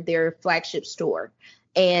for their flagship store.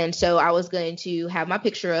 And so I was going to have my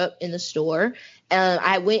picture up in the store.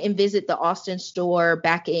 I went and visited the Austin store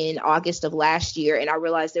back in August of last year, and I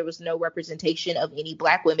realized there was no representation of any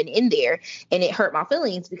Black women in there. And it hurt my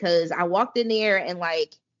feelings because I walked in there and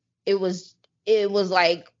like, it was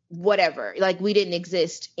like, whatever, like we didn't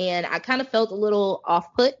exist. And I kind of felt a little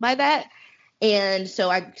off put by that. And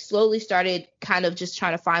so I slowly started kind of just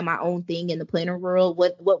trying to find my own thing in the planner world,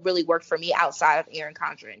 what really worked for me outside of Erin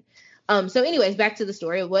Condren. So anyways, back to the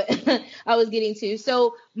story of what I was getting to.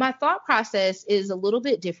 So my thought process is a little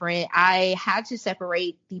bit different. I had to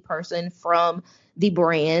separate the person from the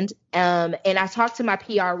brand. And I talked to my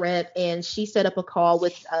PR rep and she set up a call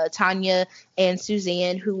with Tanya and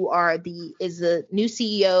Suzanne, who is the new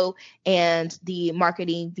CEO and the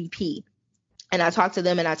marketing VP. And I talked to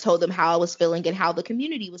them and I told them how I was feeling and how the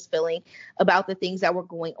community was feeling about the things that were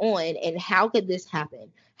going on and how could this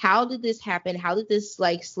happen? How did this happen? How did this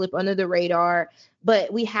like slip under the radar?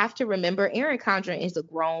 But we have to remember Erin Condren is a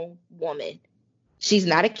grown woman. She's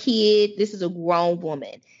not a kid. This is a grown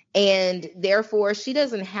woman. And therefore she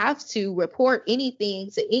doesn't have to report anything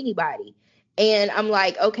to anybody. And I'm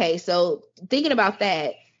like, okay, so thinking about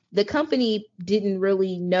that, the company didn't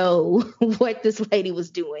really know what this lady was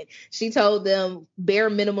doing. She told them bare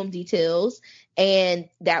minimum details, and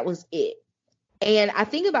that was it. And I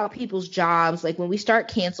think about people's jobs, like when we start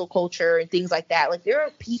cancel culture and things like that, like there are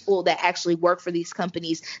people that actually work for these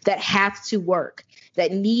companies that have to work,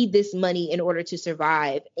 that need this money in order to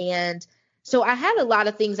survive. And so I had a lot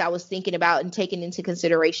of things I was thinking about and taking into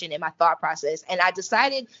consideration in my thought process. And I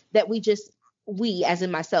decided that we, as in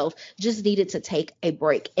myself, just needed to take a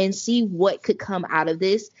break and see what could come out of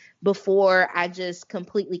this before I just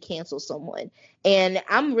completely cancel someone. And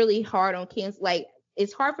I'm really hard on cancel. Like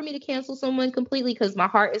it's hard for me to cancel someone completely because my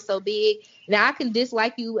heart is so big. Now I can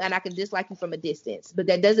dislike you and I can dislike you from a distance, but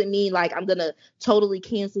that doesn't mean like I'm gonna totally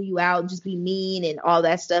cancel you out and just be mean and all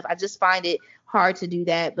that stuff. I just find it hard to do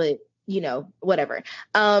that, but whatever.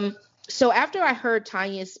 So after I heard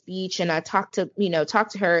Tanya's speech and I talked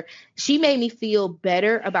to her, she made me feel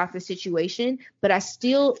better about the situation, but I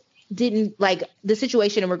still didn't like the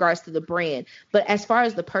situation in regards to the brand. But as far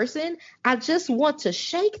as the person, I just want to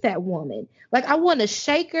shake that woman. Like, I want to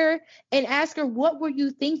shake her and ask her, what were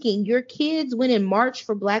you thinking? Your kids went and marched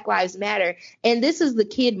for Black Lives Matter. And this is the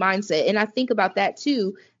kid mindset. And I think about that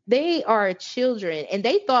too. They are children and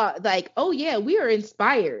they thought like, oh yeah, we are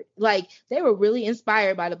inspired. Like, they were really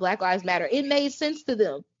inspired by the Black Lives Matter. It made sense to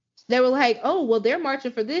them. They were like, oh, well, they're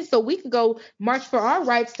marching for this, so we can go march for our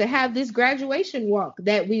rights to have this graduation walk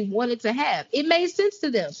that we wanted to have. It made sense to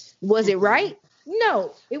them. Was it right?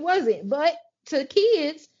 No, it wasn't. But to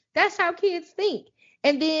kids, that's how kids think.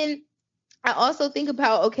 And then I also think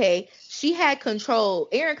about, okay, she had control.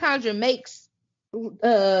 Erin Condren makes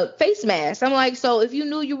face masks. I'm like, so if you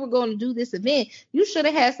knew you were going to do this event, you should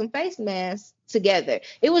have had some face masks together.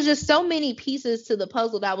 It was just so many pieces to the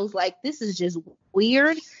puzzle that I was like, this is just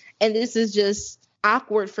weird. And this is just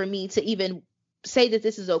awkward for me to even say that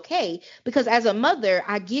this is okay, because as a mother,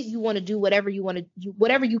 I get you want to do whatever you want to do,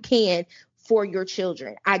 whatever you can for your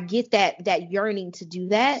children. I get that yearning to do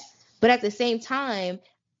that. But at the same time,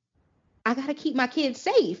 I got to keep my kids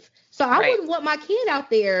safe. So I wouldn't want my kid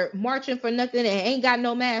out there marching for nothing and ain't got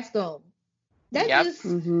no mask on. That just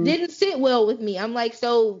didn't sit well with me. I'm like,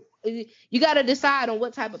 so you got to decide on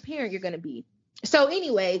what type of parent you're going to be. So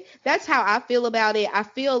anyway, that's how I feel about it. I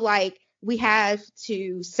feel like we have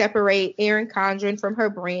to separate Erin Condren from her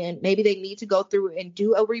brand. Maybe they need to go through and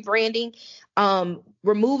do a rebranding,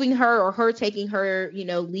 removing her or her taking her,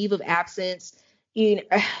 leave of absence. It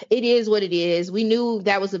is what it is. We knew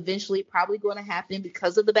that was eventually probably going to happen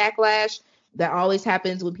because of the backlash that always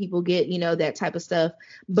happens when people get, that type of stuff.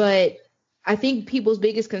 But I think people's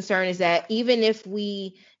biggest concern is that even if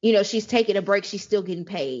we, she's taking a break, she's still getting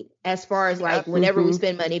paid as far as like whenever we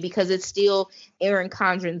spend money, because it's still Erin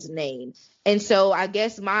Condren's name. And so I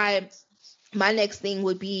guess my next thing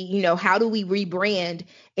would be, how do we rebrand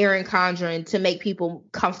Erin Condren to make people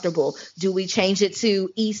comfortable? Do we change it to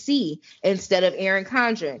EC instead of Erin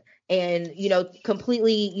Condren? And,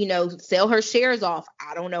 completely, sell her shares off.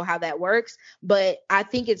 I don't know how that works, but I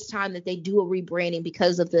think it's time that they do a rebranding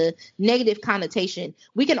because of the negative connotation.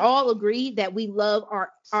 We can all agree that we love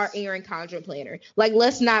our Erin Condren planner. Like,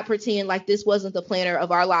 let's not pretend like this wasn't the planner of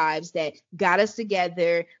our lives that got us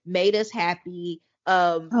together, made us happy,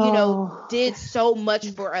 did so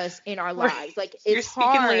much for us in our lives. Like, it's You're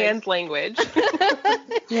speaking hard. Leanne's language.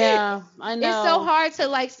 Yeah, I know. It's so hard to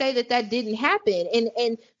like say that didn't happen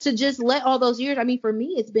and to just let all those years. I mean, for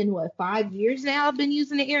me, it's been 5 years now I've been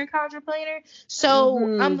using the Erin Condren planner. So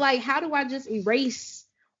I'm like, how do I just erase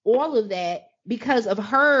all of that because of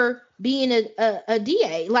her being a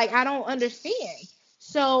DA? Like, I don't understand.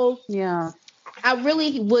 So yeah. I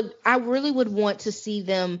really would want to see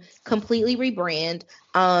them completely rebrand,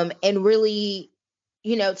 and really,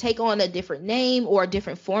 take on a different name or a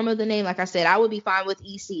different form of the name. Like I said, I would be fine with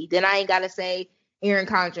EC. Then I ain't got to say Erin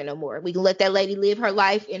Condren no more. We can let that lady live her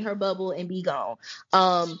life in her bubble and be gone.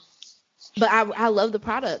 But I love the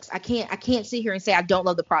products. I can't sit here and say I don't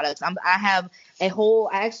love the products. I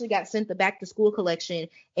actually got sent the back to school collection,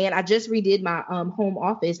 and I just redid my home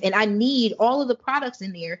office, and I need all of the products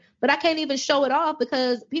in there, but I can't even show it off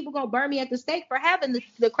because people gonna burn me at the stake for having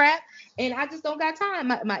the crap, and I just don't got time.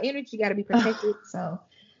 My energy got to be protected. So.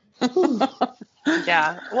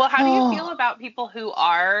 Yeah. Well, how do you feel about people who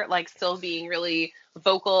are like still being really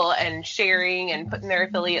vocal and sharing and putting their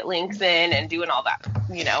affiliate links in and doing all that? How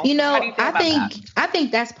do you feel about that? I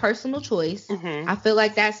think that's personal choice. I feel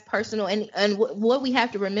like that's personal, and what we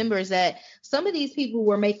have to remember is that some of these people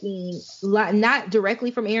were making not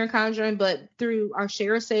directly from Erin Condren, but through our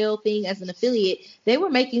share a sale thing as an affiliate, they were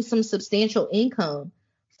making some substantial income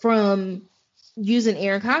from using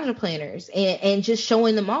Erin Condren planners and just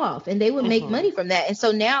showing them off, and they would make money from that. And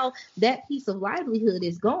so now that piece of livelihood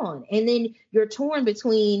is gone, and then you're torn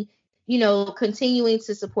between continuing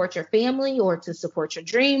to support your family or to support your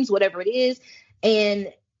dreams, whatever it is,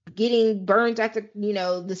 and getting burned at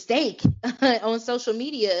the stake on social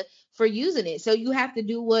media for using it. So you have to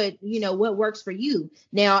do what works for you.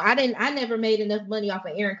 Now I never made enough money off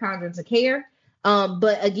of Erin Condren to care.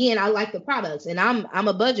 But again, I like the products, and I'm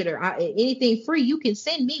a budgeter. Anything free you can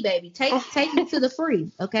send me, baby. Take me to the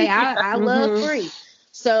free. Okay. I love free.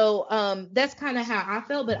 So, that's kind of how I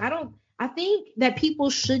felt, but I think that people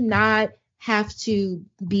should not have to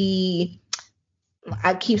be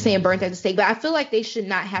I keep saying burnt at the stake, but I feel like they should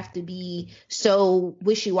not have to be so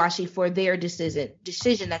wishy-washy for their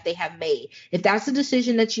decision that they have made. If that's the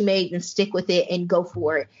decision that you made, then stick with it and go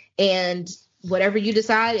for it. And whatever you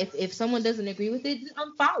decide, if someone doesn't agree with it, then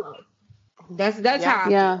unfollow. That's how I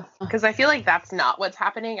feel. Because I feel like that's not what's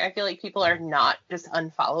happening. I feel like people are not just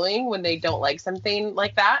unfollowing when they don't like something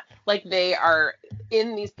like that. Like they are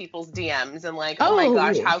in these people's DMs and like, oh my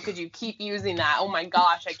gosh, how could you keep using that? Oh my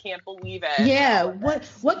gosh, I can't believe it. Yeah,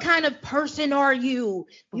 what kind of person are you?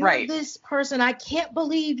 You're this person. I can't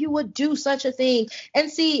believe you would do such a thing.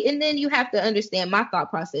 And then you have to understand my thought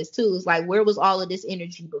process too. Is like, where was all of this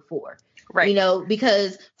energy before? Right. You know,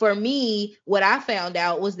 because for me, what I found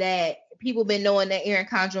out was that people been knowing that Erin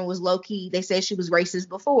Condren was low key. They said she was racist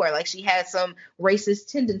before, like she had some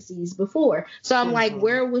racist tendencies before. So I'm like,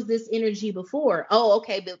 where was this energy before? Oh,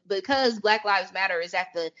 okay, but because Black Lives Matter is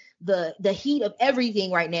at the heat of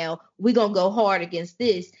everything right now, we're gonna go hard against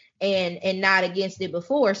this and not against it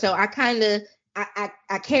before. So I kind of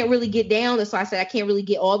I can't really get down. That's why I said I can't really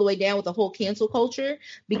get all the way down with the whole cancel culture,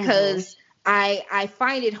 because I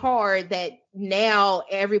find it hard that now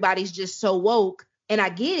everybody's just so woke. And I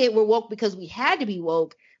get it, we're woke because we had to be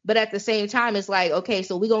woke, but at the same time, it's like, okay,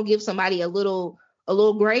 so we're gonna give somebody a little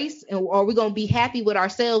grace, or we're gonna be happy with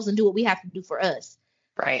ourselves and do what we have to do for us.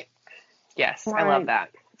 Right. Yes, I love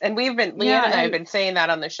that. And we've been, Leanne and I have been saying that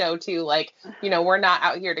on the show too. Like, you know, we're not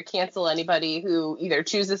out here to cancel anybody who either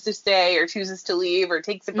chooses to stay or chooses to leave or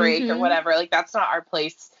takes a break or whatever. Like, that's not our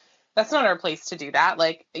place. That's not our place to do that.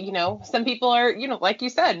 Like, you know, some people are, you know, like you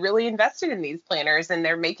said, really invested in these planners and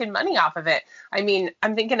they're making money off of it. I mean,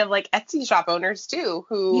 I'm thinking of like Etsy shop owners too,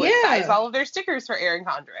 who size all of their stickers for Erin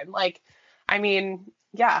Condren. Like, I mean,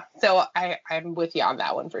 yeah. So I'm with you on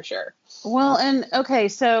that one for sure. Well, and okay.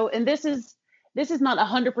 So, and this is not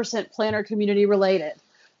 100% planner community related,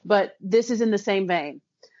 but this is in the same vein.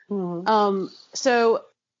 So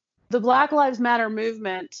the Black Lives Matter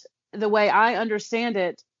movement, the way I understand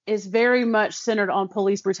it, is very much centered on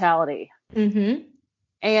police brutality.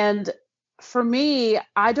 And for me,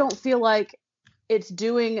 I don't feel like it's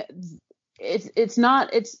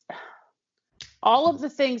all of the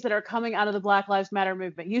things that are coming out of the Black Lives Matter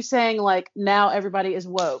movement. You saying like, now everybody is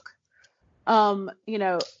woke. You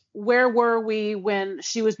know, where were we when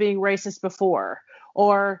she was being racist before?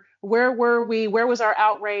 Or where was our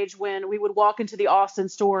outrage when we would walk into the Austin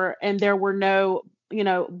store and there were no, you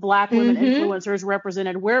know, Black women influencers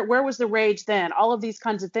represented? Where was the rage then? All of these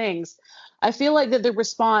kinds of things. I feel like that the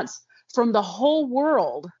response from the whole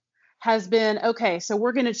world has been, okay, so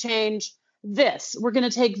we're going to change this. We're going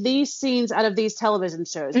to take these scenes out of these television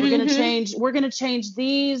shows. We're going to change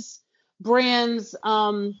these brands,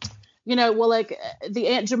 you know, well, like the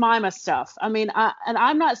Aunt Jemima stuff. I mean,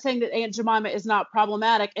 I'm not saying that Aunt Jemima is not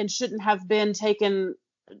problematic and shouldn't have been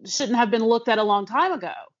looked at a long time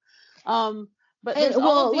ago. But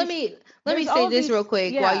let me say this real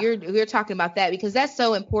quick while you're talking about that, because that's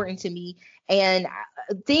so important to me. And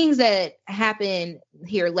things that happen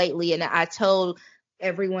here lately, and I told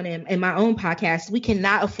everyone in my own podcast, we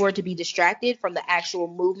cannot afford to be distracted from the actual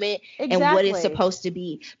movement and what it's supposed to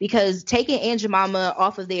be. Because taking Aunt Jemima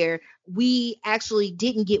off of there, we actually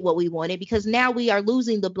didn't get what we wanted, because now we are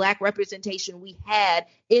losing the Black representation we had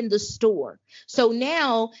in the store. So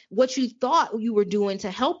now what you thought you were doing to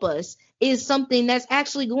help us is something that's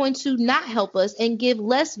actually going to not help us and give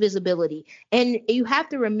less visibility. And you have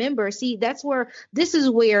to remember, this is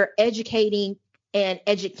where educating and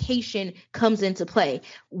education comes into play.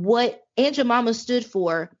 What Aunt Jemima stood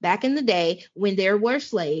for back in the day when there were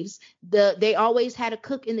slaves, they always had a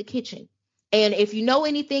cook in the kitchen. And if you know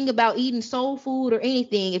anything about eating soul food or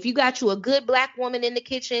anything, if you got you a good Black woman in the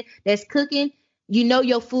kitchen that's cooking, you know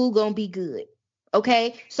your food gonna be good.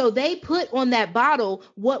 Okay, so they put on that bottle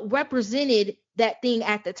what represented that thing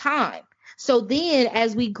at the time. So then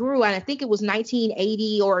as we grew, and I think it was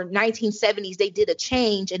 1980 or 1970s, they did a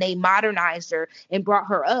change and they modernized her and brought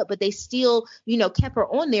her up, but they still, you know, kept her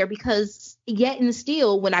on there, because yet and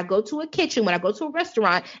still, when I go to a kitchen, when I go to a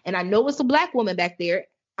restaurant and I know it's a Black woman back there,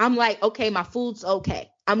 I'm like, okay, my food's okay.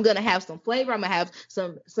 I'm going to have some flavor. I'm going to have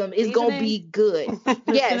some, it's going to be good.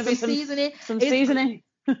 Yes, some seasoning.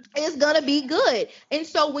 It's going to be good. And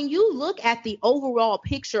so when you look at the overall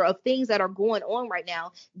picture of things that are going on right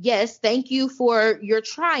now, yes, thank you for what you're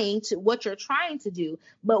trying to do,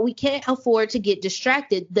 but we can't afford to get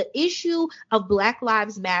distracted. The issue of Black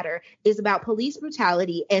Lives Matter is about police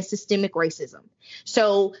brutality and systemic racism.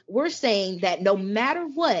 So we're saying that no matter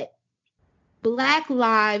what, Black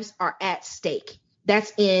lives are at stake.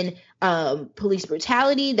 That's in police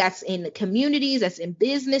brutality. That's in the communities. That's in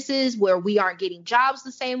businesses where we aren't getting jobs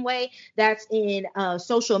the same way. That's in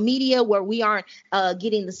social media where we aren't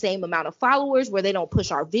getting the same amount of followers, where they don't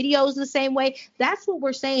push our videos the same way. That's what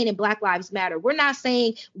we're saying in Black Lives Matter. We're not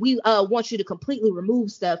saying we want you to completely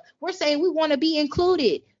remove stuff. We're saying we want to be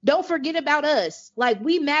included. Don't forget about us. Like,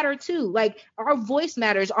 we matter too. Like, our voice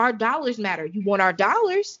matters. Our dollars matter. You want our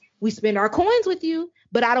dollars? We spend our coins with you,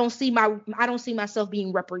 but I don't see myself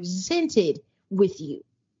being represented with you.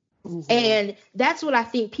 Mm-hmm. And that's what I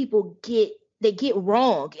think people get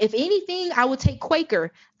wrong. If anything, I would take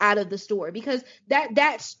Quaker out of the story, because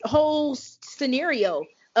that whole scenario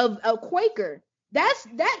of a Quaker,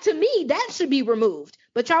 that to me, that should be removed.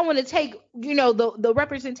 But y'all want to take, the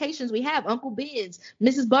representations we have, Uncle Ben's,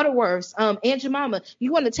 Mrs. Butterworth's, Aunt Jemima,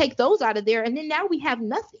 you want to take those out of there, and then now we have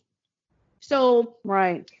nothing. So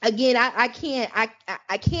right. Again, I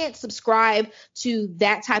can't subscribe to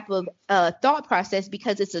that type of thought process,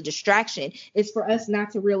 because it's a distraction. It's for us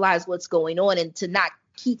not to realize what's going on and to not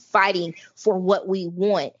keep fighting for what we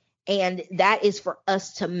want. And that is for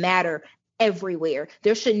us to matter everywhere.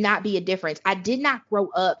 There should not be a difference. I did not grow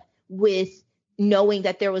up with knowing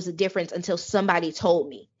that there was a difference until somebody told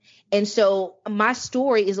me. And so my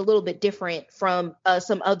story is a little bit different from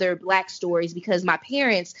some other Black stories, because my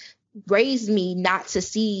parents raised me not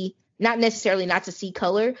necessarily not to see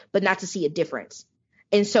color, but not to see a difference.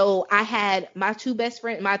 And so I had my three best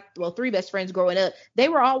friends growing up. They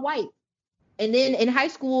were all white. And then in high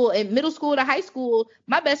school, in middle school to high school,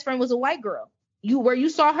 my best friend was a white girl. Where you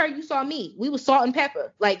saw her, you saw me. We were salt and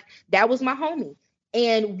pepper. Like, that was my homie.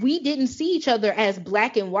 And we didn't see each other as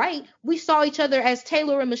Black and white. We saw each other as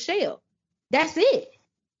Taylor and Michelle. That's it.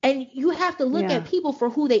 And you have to look at people for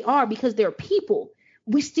who they are, because they're people.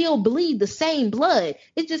 We still bleed the same blood.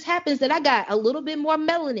 It just happens that I got a little bit more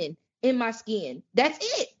melanin in my skin. That's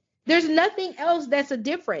it. There's nothing else that's a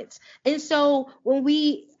difference. And so when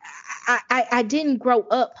I didn't grow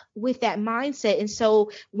up with that mindset. And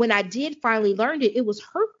so when I did finally learn it, it was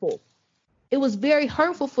hurtful. It was very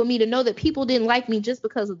hurtful for me to know that people didn't like me just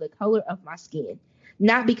because of the color of my skin,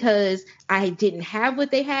 not because I didn't have what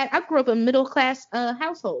they had. I grew up in a middle class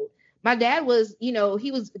household. My dad was, he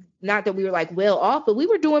was, not that we were like well off, but we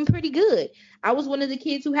were doing pretty good. I was one of the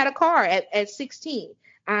kids who had a car at 16.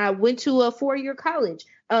 I went to a 4-year college,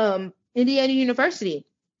 Indiana University.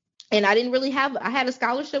 And I didn't really I had a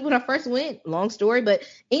scholarship when I first went. Long story. But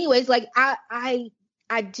anyways, like I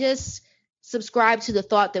just subscribe to the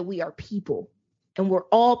thought that we are people. And we're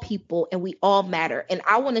all people, and we all matter. And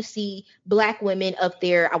I want to see Black women up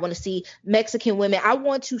there. I want to see Mexican women. I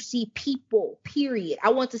want to see people, period. I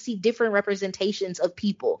want to see different representations of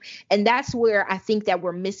people. And that's where I think that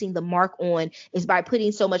we're missing the mark on, is by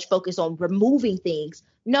putting so much focus on removing things.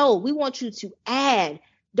 No, we want you to add.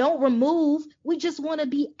 Don't remove. We just want to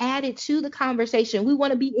be added to the conversation. We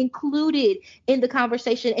want to be included in the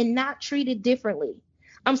conversation and not treated differently.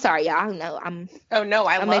 I'm sorry, y'all. No, I'm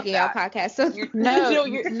making y'all podcast. So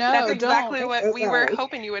that's exactly what we were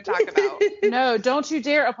hoping you would talk about. No, don't you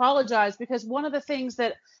dare apologize, because one of the things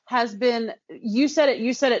that has been, you said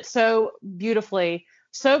it so beautifully,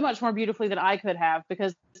 so much more beautifully than I could have,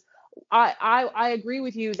 because I agree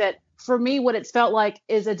with you that for me, what it's felt like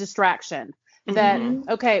is a distraction. That,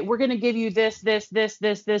 okay, we're going to give you this,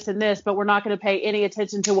 and this, but we're not going to pay any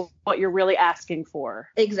attention to what you're really asking for.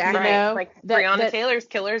 Exactly. Like Breonna Taylor's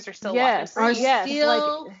killers are still walking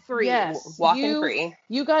free. Walking free.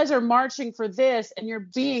 You guys are marching for this, and you're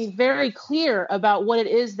being very clear about what it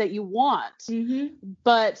is that you want. Mm-hmm.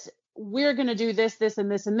 But we're going to do this, and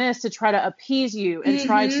this, and this to try to appease you and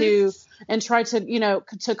try to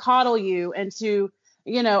to coddle you and to,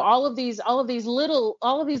 all of these little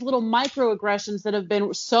microaggressions that have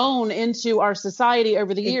been sown into our society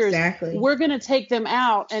over the years. Exactly. We're going to take them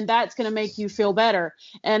out, and that's going to make you feel better.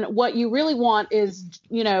 And what you really want is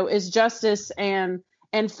justice and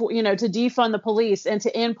for, to defund the police and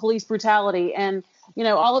to end police brutality and,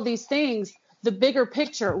 all of these things, the bigger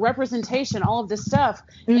picture, representation, all of this stuff.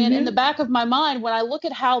 Mm-hmm. And in the back of my mind, when I look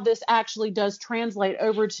at how this actually does translate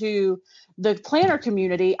over to the planner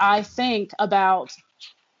community, I think about,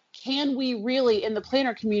 can we really, in the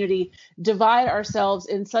planner community, divide ourselves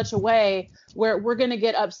in such a way where we're going to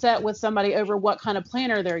get upset with somebody over what kind of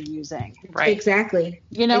planner they're using? Right. Exactly.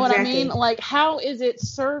 You know what I mean? Like, how is it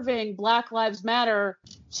serving Black Lives Matter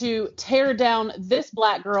to tear down this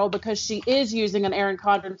Black girl because she is using an Erin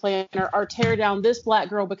Condren planner, or tear down this Black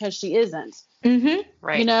girl because she isn't? Mm-hmm.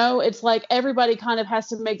 Right. It's like everybody kind of has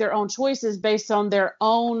to make their own choices based on their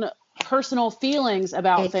own personal feelings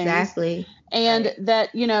about things. Exactly. And Right.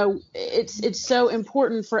 that, you know, it's so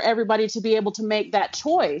important for everybody to be able to make that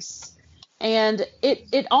choice. And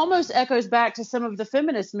it almost echoes back to some of the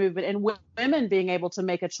feminist movement and women being able to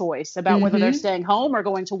make a choice about whether they're staying home or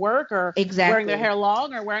going to work or wearing their Exactly. hair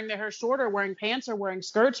long or wearing their hair short or wearing pants or wearing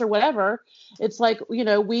skirts or whatever. It's like, you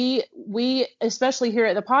know, we especially here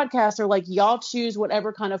at the podcast are like, y'all choose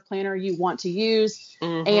whatever kind of planner you want to use.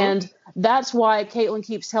 And that's why Caitlin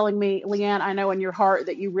keeps telling me, Leanne, I know in your heart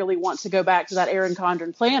that you really want to go back to that Erin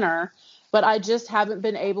Condren planner, but I just haven't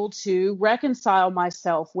been able to reconcile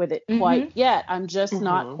myself with it quite yet. I'm just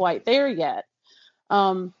not quite there yet.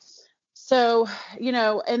 So, you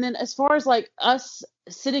know, and then as far as like us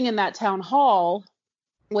sitting in that town hall,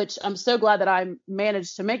 which I'm so glad that I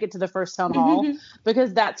managed to make it to the first town hall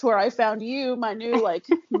because that's where I found you, my new like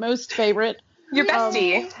most favorite. Your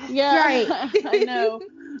bestie. Yeah, Right. I know.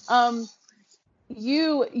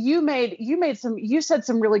 You said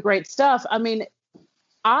some really great stuff. I mean,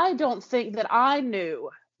 I don't think that I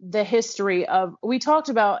knew the history of, we talked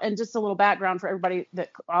about, and just a little background for everybody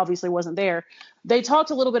that obviously wasn't there. They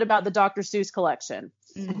talked a little bit about the Dr. Seuss collection,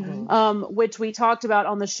 which we talked about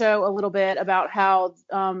on the show a little bit about how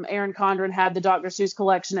Erin Condren had the Dr. Seuss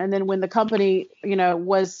collection. And then when the company, you know,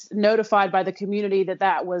 was notified by the community that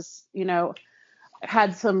that was, you know,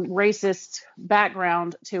 had some racist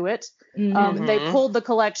background to it, they pulled the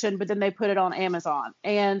collection, but then they put it on Amazon.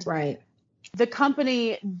 And Right. the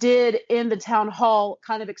company did in the town hall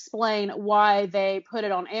kind of explain why they put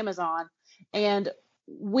it on Amazon. And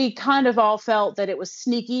we kind of all felt that it was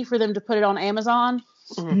sneaky for them to put it on Amazon.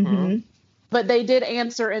 But they did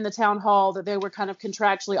answer in the town hall that they were kind of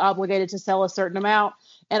contractually obligated to sell a certain amount.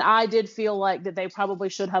 And I did feel like that they probably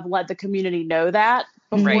should have let the community know that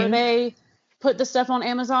before they put the stuff on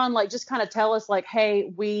Amazon. Like, just kind of tell us like,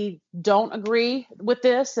 hey, we don't agree with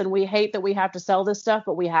this and we hate that we have to sell this stuff,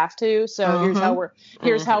 but we have to. So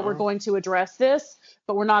here's how we're going to address this,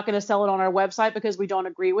 but we're not going to sell it on our website because we don't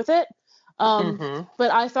agree with it.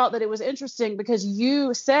 But I thought that it was interesting because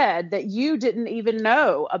you said that you didn't even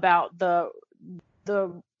know about the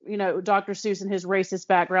you know, Dr. Seuss and his racist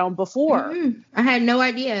background before. I had no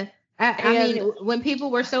idea. I mean, when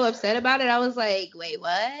people were so upset about it, I was like, wait,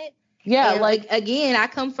 what? Yeah, and like again, I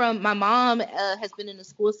come from, my mom has been in the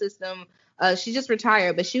school system. She just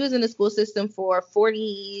retired, but she was in the school system for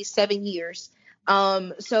 47 years.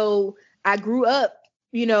 So I grew up,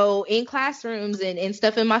 you know, in classrooms and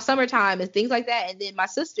stuff in my summertime and things like that. And then my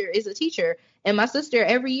sister is a teacher, and my sister,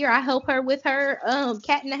 every year I help her with her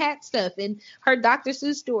Cat in the Hat stuff and her Dr.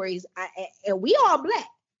 Seuss stories. And we all Black.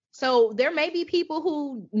 So there may be people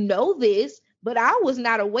who know this, but I was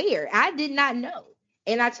not aware. I did not know.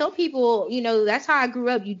 And I tell people, you know, that's how I grew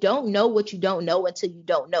up. You don't know what you don't know until you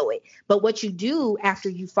don't know it. But what you do after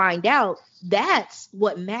you find out, that's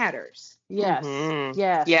what matters. Yes.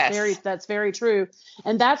 Yes. That's very true.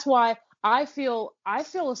 And that's why I feel a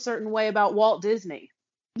certain way about Walt Disney.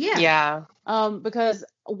 Yeah. Because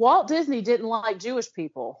Walt Disney didn't like Jewish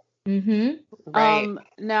people. Right.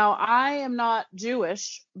 Now I am not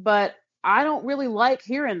Jewish, but I don't really like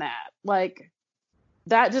hearing that. Like,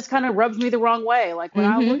 that just kind of rubs me the wrong way. Like when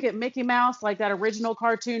I look at Mickey Mouse, like that original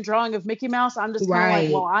cartoon drawing of Mickey Mouse, I'm just kind of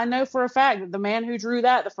like, well, I know for a fact that the man who drew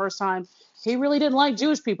that the first time, he really didn't like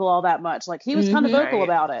Jewish people all that much. Like, he was kind of vocal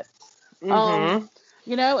about it.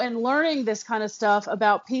 You know, and learning this kind of stuff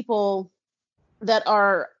about people that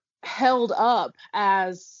are held up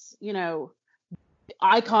as, you know,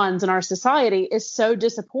 icons in our society is so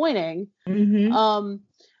disappointing.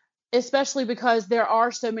 Especially because there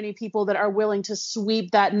are so many people that are willing to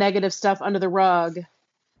sweep that negative stuff under the rug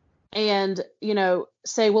and, you know,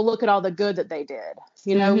 say, well, look at all the good that they did,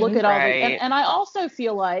 you know, look at all the, and I also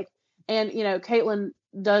feel like, and, you know, Caitlin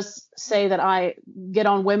does say that I get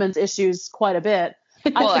on women's issues quite a bit.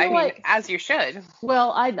 Well, I mean, like, as you should.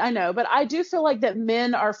 Well, I know, but I do feel like that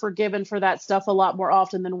men are forgiven for that stuff a lot more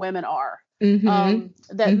often than women are.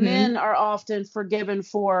 Men are often forgiven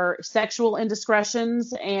for sexual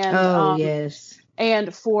indiscretions and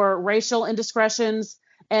and for racial indiscretions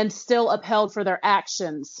and still upheld for their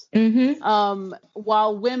actions.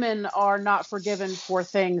 While women are not forgiven for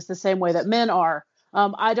things the same way that men are.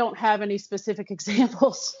 I don't have any specific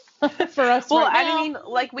examples for us. Well, right now, I mean,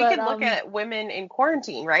 like, we could look at women in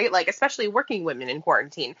quarantine, right? Like, especially working women in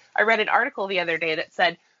quarantine. I read an article the other day that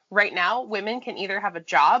said, right now, women can either have a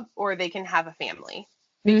job or they can have a family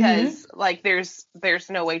because like there's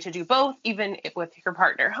no way to do both, even with your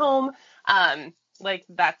partner home. Like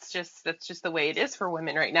that's just the way it is for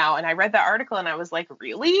women right now. And I read that article and I was like,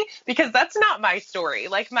 really? Because that's not my story.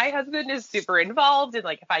 Like my husband is super involved, and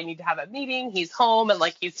like if I need to have a meeting, he's home and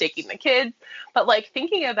like he's taking the kids. But like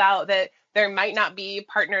thinking about that, there might not be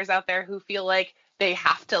partners out there who feel like they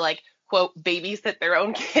have to like quote babysit their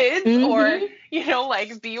own kids or, you know,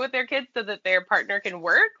 like be with their kids so that their partner can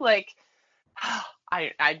work. Like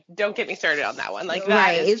I don't get me started on that one. Like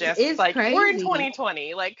that is just like crazy. We're in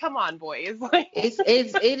 2020. Like, come on, boys. Like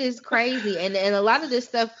it is crazy. And a lot of this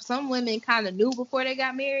stuff, some women kind of knew before they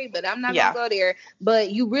got married, but I'm not gonna go there.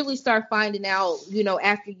 But you really start finding out, you know,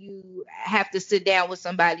 after you have to sit down with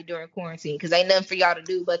somebody during quarantine, because ain't nothing for y'all to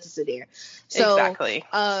do but to sit there. So exactly.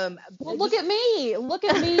 Well, look at me, and look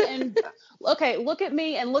at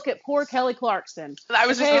me and look at poor Kelly Clarkson. I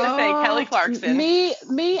was just gonna say Kelly Clarkson.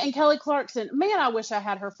 Me and Kelly Clarkson. Man, I wish I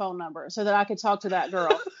had her phone number so that I could talk to that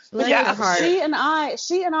girl. She and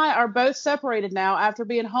I are both separated now after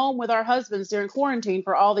being home with our husbands during quarantine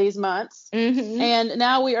for all these months. And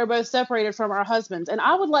now we are both separated from our husbands. And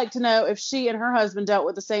I would like to know if she and her husband dealt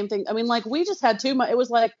with the same thing. I mean, like we just had too much. It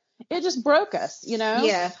was like, it just broke us, you know?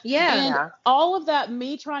 And all of that,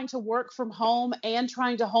 me trying to work from home and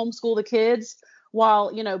trying to homeschool the kids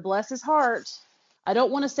while, you know, bless his heart. I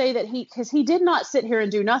don't want to say that because he did not sit here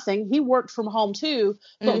and do nothing. He worked from home too.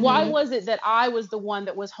 But why was it that I was the one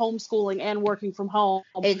that was homeschooling and working from home?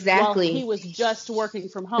 Exactly. While he was just working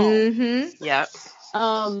from home. Yep.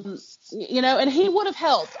 You know, and he would have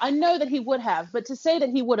helped. I know that he would have. But to say that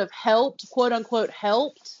he would have helped, quote unquote,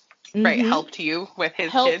 helped. Right. Helped you with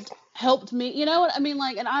his kids. Helped me. You know what I mean?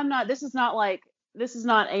 Like, and I'm not, this is not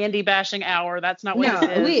Andy bashing hour. That's not what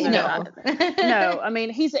it is. No. I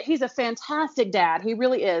mean, he's a fantastic dad. He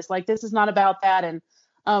really is. Like, this is not about that.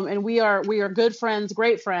 And we are good friends,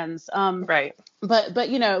 great friends. Right. But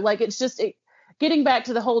you know, like, it's just getting back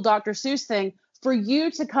to the whole Dr. Seuss thing, for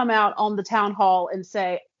you to come out on the town hall and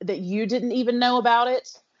say that you didn't even know about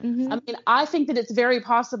it. I mean, I think that it's very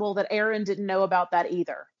possible that Aaron didn't know about that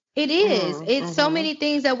either. It is. It's so many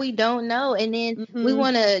things that we don't know. And then we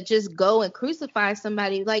want to just go and crucify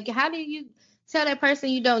somebody. Like, how do you tell that person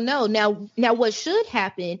you don't know? Now what should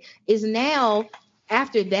happen is now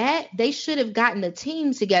after that, they should have gotten a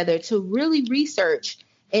team together to really research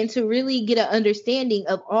and to really get an understanding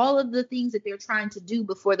of all of the things that they're trying to do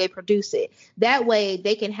before they produce it. That way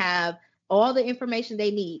they can have all the information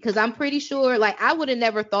they need. Because I'm pretty sure, like, I would have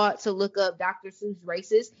never thought to look up Dr. Seuss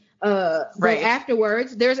racist. But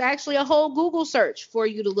afterwards, there's actually a whole Google search for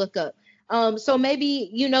you to look up. So maybe,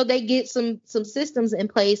 you know, they get some systems in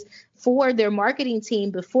place for their marketing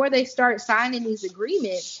team before they start signing these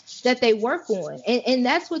agreements that they work on. And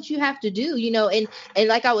that's what you have to do, you know, and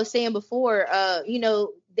like I was saying before, you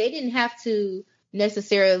know, they didn't have to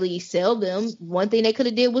necessarily sell them. One thing they could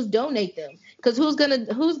have did was donate them, because who's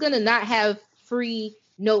gonna not have free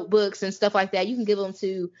notebooks and stuff like that? You can give them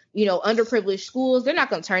to, you know, underprivileged schools. They're not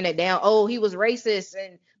going to turn it down. Oh, he was racist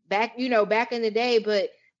and back in the day,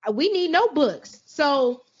 but we need notebooks.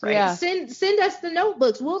 So send us the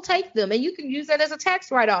notebooks. We'll take them, and you can use that as a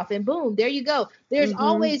tax write-off, and boom, there you go. There's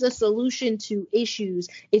always a solution to issues.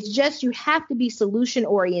 It's just you have to be solution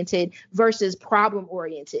oriented versus problem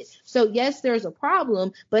oriented. So yes, there's a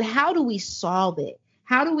problem, but how do we solve it?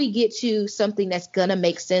 How do we get to something that's going to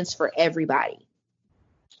make sense for everybody?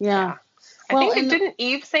 Yeah. I think didn't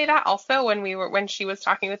Eve say that also when she was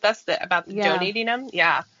talking with us about donating them?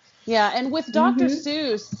 Yeah. Yeah. And with Dr.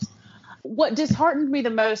 Seuss, what disheartened me the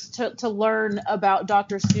most to learn about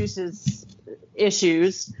Dr. Seuss's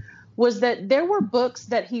issues was that there were books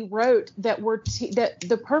that he wrote that were that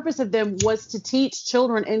the purpose of them was to teach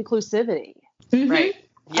children inclusivity. Right.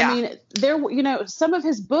 Yeah. I mean, you know, some of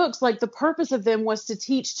his books, like the purpose of them was to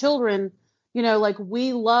teach children, you know, like,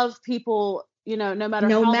 we love people, you know, no matter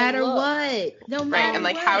what, and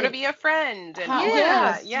like how to be a friend,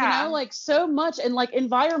 and you know, like so much, and like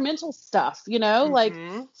environmental stuff, you know, like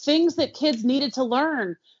things that kids needed to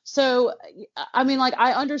learn. So, I mean, like,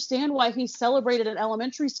 I understand why he celebrated in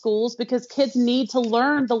elementary schools, because kids need to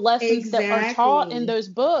learn the lessons that are taught in those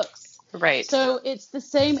books. Right. So it's the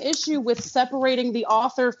same issue with separating the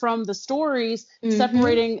author from the stories,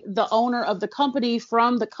 separating the owner of the company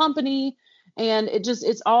from the company. And it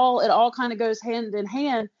all kind of goes hand in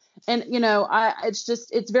hand. And, you know,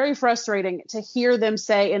 it's very frustrating to hear them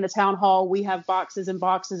say in the town hall, we have boxes and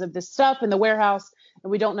boxes of this stuff in the warehouse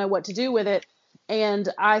and we don't know what to do with it. And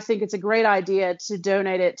I think it's a great idea to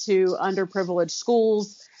donate it to underprivileged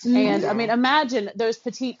schools And I mean, imagine those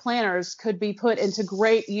petite planners could be put into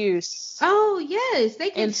great use. Oh yes, they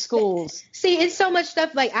can in schools. See, it's so much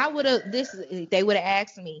stuff. Like they would have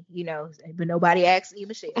asked me, but nobody asked me,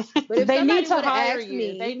 Michelle. But if they need to somebody hire asked you.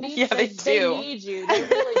 me, They need do. They need you. They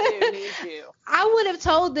really do need you. I would have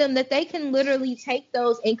told them that they can literally take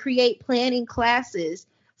those and create planning classes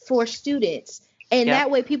for students. And that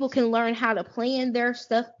way people can learn how to plan their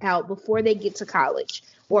stuff out before they get to college,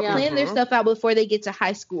 or plan their stuff out before they get to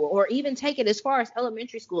high school, or even take it as far as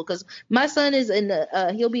elementary school. Because my son is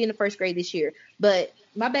he'll be in the 1st grade this year, but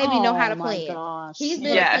my baby know how to plan. Gosh. He's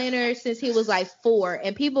been a planner since he was like 4,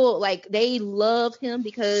 and people they love him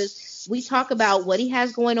because we talk about what he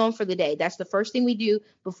has going on for the day. That's the first thing we do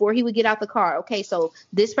before he would get out the car. Okay, so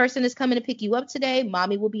this person is coming to pick you up today.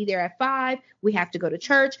 Mommy will be there at 5. We have to go to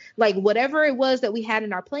church. Like whatever it was that we had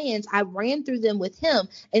in our plans, I ran through them with him.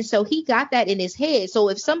 And so he got that in his head. So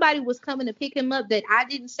if somebody was coming to pick him up that I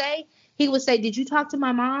didn't say, he would say, "Did you talk to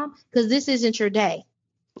my mom? Because this isn't your day."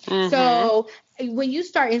 So when you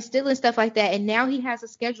start instilling stuff like that, and now he has a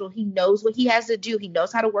schedule, he knows what he has to do. He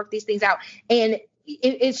knows how to work these things out. And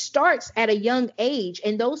it starts at a young age.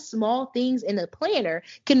 And those small things in a planner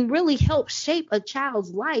can really help shape a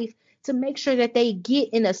child's life to make sure that they get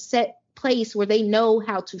in a set place where they know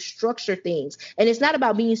how to structure things. And it's not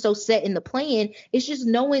about being so set in the plan. It's just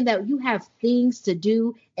knowing that you have things to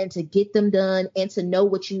do and to get them done and to know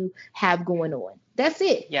what you have going on. That's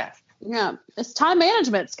it. Yes. Yeah, it's time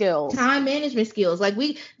management skills.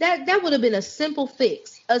 Like that would have been a simple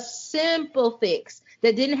fix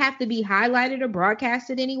that didn't have to be highlighted or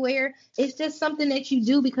broadcasted anywhere. It's just something that you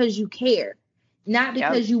do because you care, not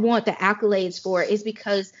because you want the accolades for it. It's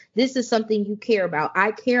because this is something you care about.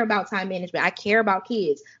 I care about time management. I care about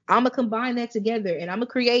kids. I'm gonna combine that together, and I'm gonna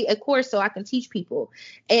create a course so I can teach people.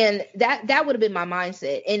 And that would have been my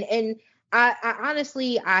mindset. And I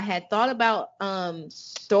honestly, I had thought about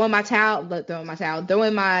throwing my hat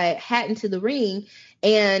into the ring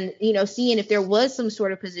and, seeing if there was some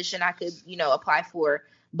sort of position I could, apply for.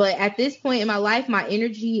 But at this point in my life, my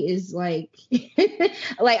energy is like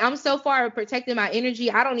I'm so far protecting my energy.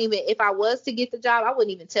 I don't even, if I was to get the job, I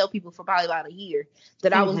wouldn't even tell people for probably about a year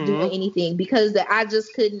that I was doing anything, because I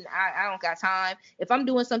just couldn't, I don't got time. If I'm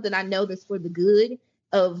doing something I know that's for the good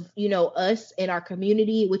of us and our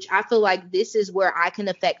community, which I feel like this is where I can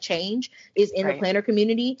affect change, is in the planner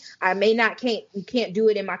community. I can't do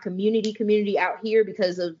it in my community out here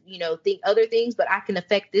because of other things, but I can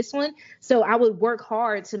affect this one. So I would work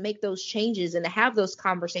hard to make those changes and to have those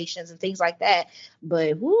conversations and things like that.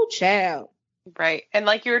 But whoo, child. Right. And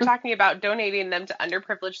like you were talking about donating them to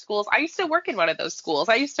underprivileged schools. I used to work in one of those schools.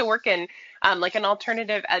 I used to work in like an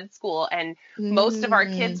alternative ed school, and most of our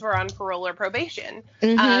kids were on parole or probation.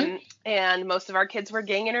 And most of our kids were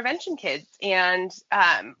gang intervention kids. And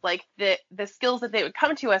like the skills that they would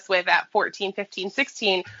come to us with at 14, 15,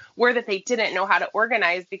 16 were that they didn't know how to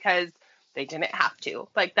organize because they didn't have to.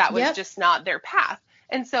 Like that was just not their path.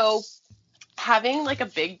 And so having like a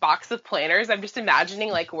big box of planners, I'm just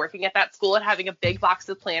imagining like working at that school and having a big box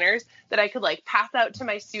of planners that I could like pass out to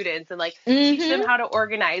my students and like teach them how to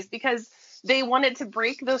organize, because they wanted to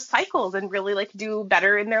break those cycles and really like do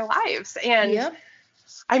better in their lives. And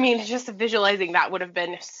I mean, just visualizing that would have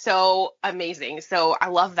been so amazing. So I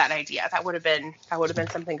love that idea. That would have been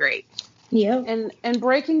something great. Yeah. And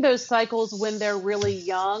breaking those cycles when they're really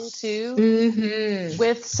young too,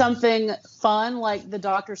 with something fun like the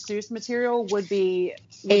Dr. Seuss material would be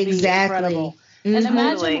incredible. And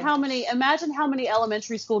imagine how many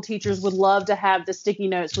elementary school teachers would love to have the sticky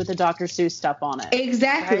notes with the Dr. Seuss stuff on it.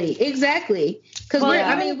 Exactly. Because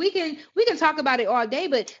we can talk about it all day,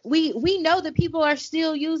 but we know that people are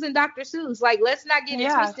still using Dr. Seuss. Like, let's not get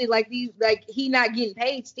it twisted. Like he not getting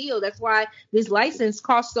paid still. That's why this license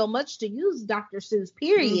costs so much to use Dr. Seuss.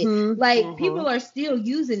 Period. People are still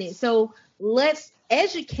using it. So let's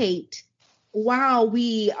educate while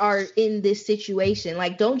we are in this situation.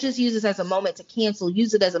 Like, don't just use this as a moment to cancel,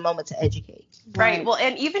 use it as a moment to educate. Right. Well,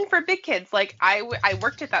 and even for big kids, like I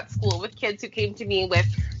worked at that school with kids who came to me with,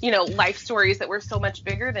 life stories that were so much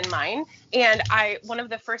bigger than mine. And one of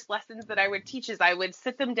the first lessons that I would teach is I would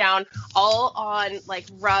sit them down all on like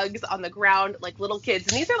rugs on the ground, like little kids.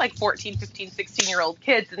 And these are like 14, 15, 16-year-old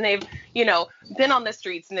kids. And they've, been on the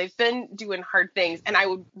streets and they've been doing hard things. And I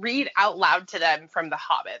would read out loud to them from The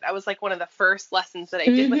Hobbit. That was like one of the first lessons that I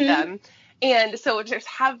did with them. And so just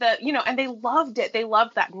have the, and they loved it. They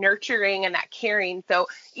loved that nurturing and that caring. So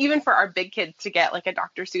even for our big kids to get like a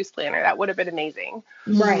Dr. Seuss planner, that would have been amazing.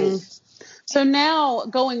 Right. So now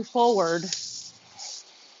going forward,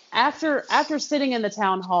 after sitting in the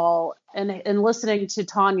town hall and listening to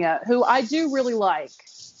Tanya, who I do really like,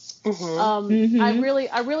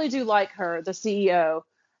 I really do like her, the CEO,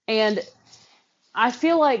 and I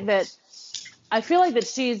feel like that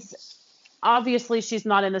she's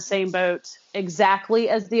not in the same boat exactly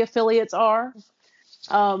as the affiliates are.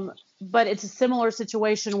 But it's a similar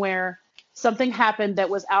situation where something happened that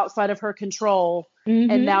was outside of her control,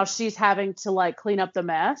 and now she's having to like clean up the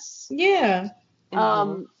mess. Yeah.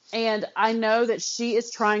 And I know that she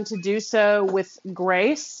is trying to do so with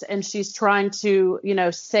grace, and she's trying to,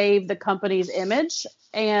 save the company's image.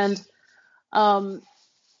 And how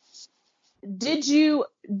did you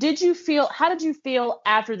feel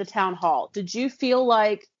after the town hall? Did you feel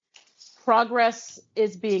like progress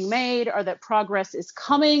is being made, or that progress is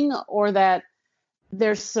coming, or that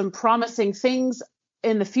there's some promising things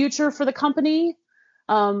in the future for the company?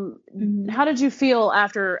 How did you feel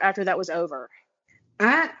after that was over?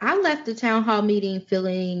 I left the town hall meeting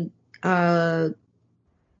feeling, I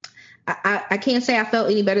can't say I felt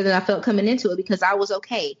any better than I felt coming into it, because I was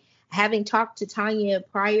okay. Having talked to Tanya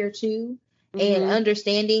prior to and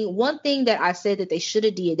understanding, one thing that I said that they should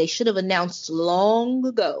have announced long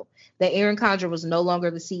ago that Erin Condren was no longer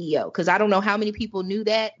the CEO, because I don't know how many people knew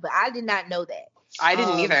that, but I did not know that. I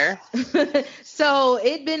didn't either. So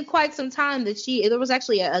it'd been quite some time that there was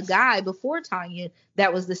actually a guy before Tanya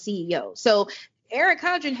that was the CEO. So Erin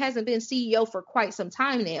Condren hasn't been CEO for quite some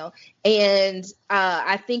time now. And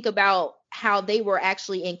I think about how they were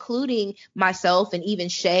actually including myself and even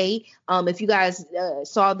Shay. If you guys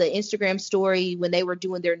saw the Instagram story when they were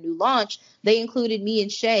doing their new launch, they included me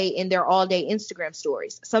and Shay in their all-day Instagram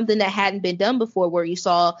stories, something that hadn't been done before, where you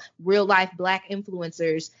saw real-life Black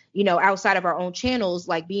influencers, outside of our own channels,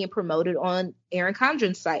 like being promoted on Erin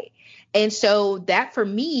Condren's site. And so that, for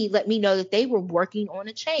me, let me know that they were working on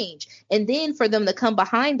a change. And then for them to come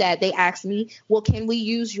behind that, they asked me, well, can we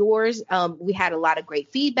use yours? We had a lot of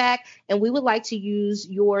great feedback, and we would like to use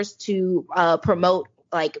yours to promote,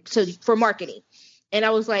 for marketing. And I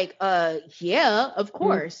was like, yeah, of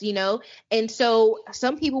course, And so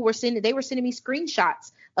some people were sending me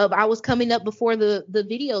screenshots of, I was coming up before the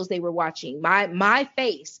videos they were watching. My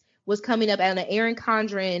face was coming up on an Erin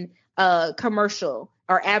Condren commercial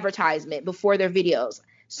or advertisement before their videos.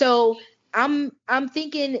 So I'm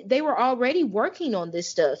thinking they were already working on this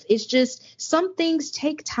stuff. It's just some things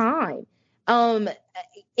take time.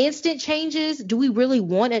 Instant changes. Do we really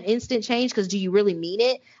want an instant change? Because do you really mean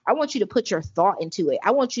it? I want you to put your thought into it.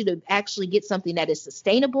 I want you to actually get something that is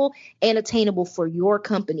sustainable and attainable for your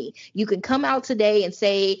company. You can come out today and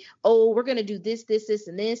say, oh, we're going to do this, this, this,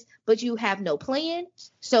 and this, but you have no plan.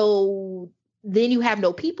 So then you have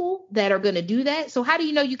no people that are going to do that. So how do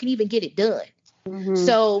you know you can even get it done?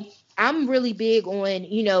 So I'm really big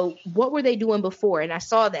on, what were they doing before? And I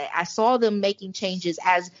saw them making changes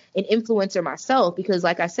as an influencer myself, because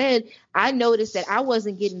like I said, I noticed that I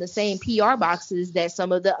wasn't getting the same PR boxes that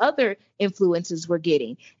some of the other influencers were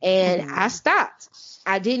getting. And I stopped.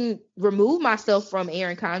 I didn't remove myself from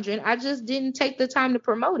Erin Condren. I just didn't take the time to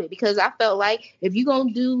promote it, because I felt like, if you're going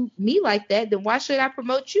to do me like that, then why should I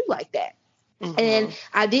promote you like that? And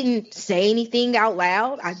I didn't say anything out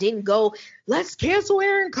loud. I didn't go, let's cancel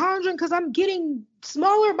Erin Condren because I'm getting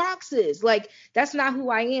smaller boxes. Like, that's not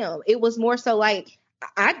who I am. It was more so like,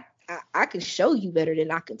 I can show you better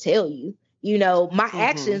than I can tell you. My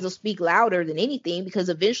actions will speak louder than anything, because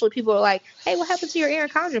eventually people are like, hey, what happened to your Erin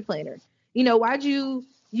Condren planner? Why'd do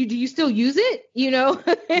you still use it?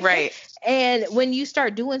 Right. And when you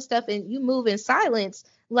start doing stuff and you move in silence,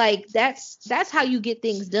 like that's how you get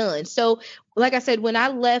things done. So like I said, when I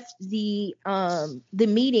left the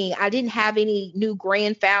meeting, I didn't have any new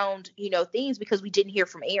grand found, things, because we didn't hear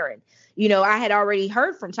from Erin. I had already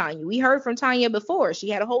heard from Tanya. We heard from Tanya before. She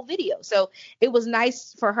had a whole video. So it was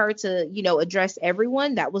nice for her to, address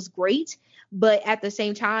everyone. That was great. But at the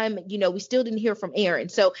same time, we still didn't hear from Erin.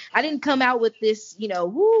 So I didn't come out with this,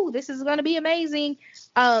 woo, this is going to be amazing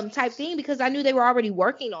type thing, because I knew they were already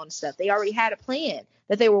working on stuff. They already had a plan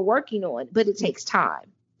that they were working on, but it takes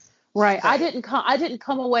time. Right. I didn't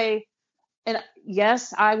come away. And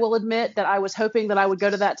yes, I will admit that I was hoping that I would go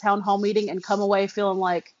to that town hall meeting and come away feeling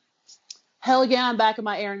like, hell yeah, I'm back in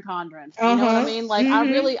my Erin Condren. You know what I mean? Like,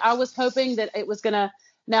 I was hoping that it was going to.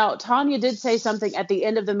 Now, Tanya did say something at the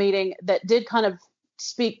end of the meeting that did kind of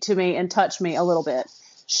speak to me and touch me a little bit.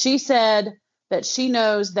 She said that she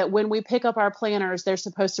knows that when we pick up our planners, they're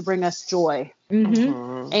supposed to bring us joy.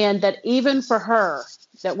 And that even for her,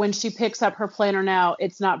 that when she picks up her planner now,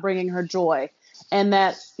 it's not bringing her joy. And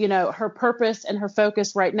that, her purpose and her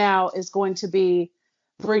focus right now is going to be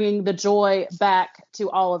bringing the joy back to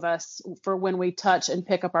all of us for when we touch and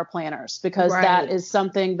pick up our planners, because that is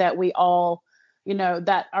something that we all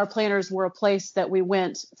that our planners were a place that we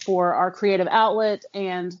went for our creative outlet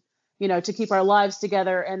and, to keep our lives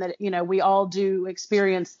together, and that, we all do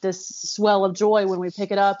experience this swell of joy when we pick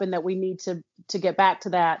it up, and that we need to get back to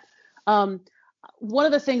that. One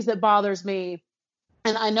of the things that bothers me,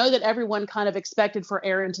 and I know that everyone kind of expected for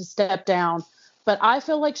Erin to step down, but I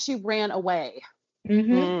feel like she ran away.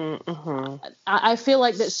 I feel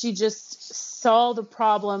like that she just saw the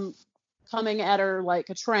problem coming at her like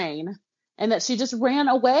a train, and that she just ran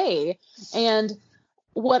away. And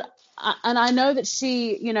I know that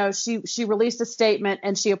she released a statement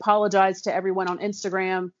and she apologized to everyone on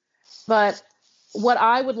Instagram, but what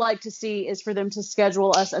I would like to see is for them to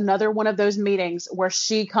schedule us another one of those meetings where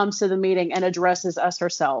she comes to the meeting and addresses us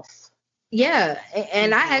herself. Yeah.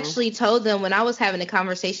 And I actually told them when I was having a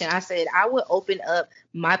conversation, I said, I would open up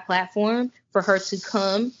my platform for her to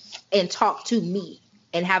come and talk to me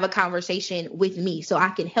and have a conversation with me so I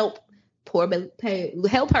can help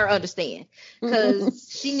her understand, because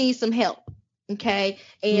she needs some help. Okay.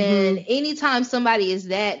 And anytime somebody is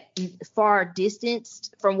that far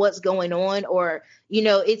distanced from what's going on, or,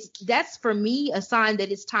 that's for me a sign that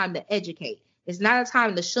it's time to educate. It's not a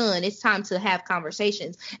time to shun. It's time to have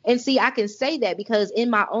conversations. And see, I can say that because in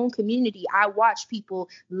my own community, I watch people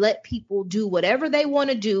let people do whatever they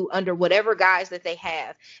want to do under whatever guise that they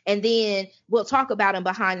have. And then we'll talk about them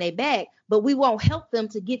behind their back, but we won't help them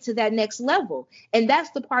to get to that next level. And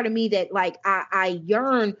that's the part of me that like I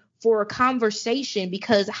yearn for a conversation,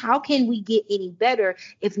 because how can we get any better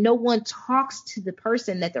if no one talks to the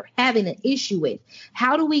person that they're having an issue with?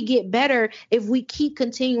 How do we get better if we keep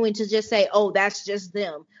continuing to just say, oh, that's just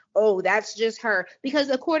them. Oh, that's just her.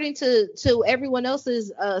 Because according to everyone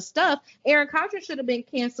else's stuff, Erin Condren should have been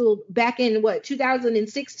canceled back in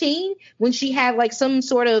 2016, when she had like some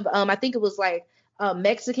sort of, I think it was like,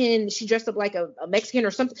 Mexican, she dressed up like a Mexican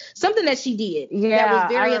or something that she did that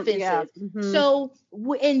was very offensive. Yeah. So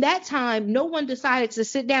in that time, no one decided to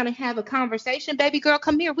sit down and have a conversation. Baby girl,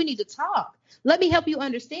 come here. We need to talk. Let me help you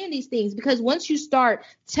understand these things, because once you start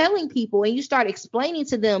telling people and you start explaining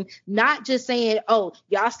to them, not just saying, oh,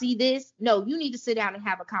 y'all see this. No, you need to sit down and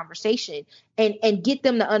have a conversation and get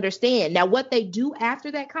them to understand. Now, what they do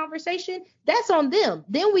after that conversation, that's on them.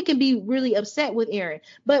 Then we can be really upset with Erin.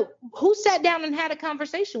 But who sat down and had a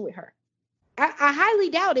conversation with her? I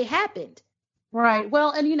highly doubt it happened. Right.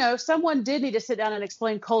 Well, and someone did need to sit down and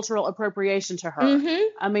explain cultural appropriation to her.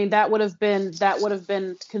 I mean, that would have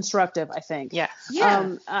been constructive, I think. Yeah.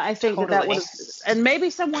 Yeah. I think totally. that would have, and maybe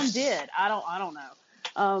someone did. I don't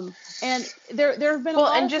know. And there have been a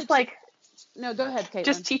lot. And just like, no, go ahead, Caitlin.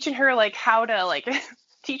 Just teaching her like how to like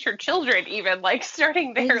teach her children, even like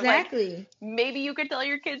starting there. Exactly. Like, maybe you could tell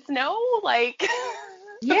your kids no, like.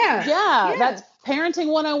 Yeah. That's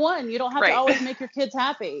parenting 101. You don't have to always make your kids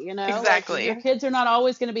happy, Exactly. Like, your kids are not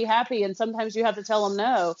always going to be happy, and sometimes you have to tell them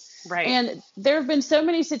no. Right. And there have been so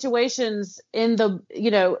many situations in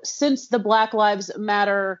the, since the Black Lives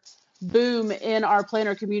Matter boom in our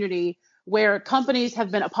planner community, where companies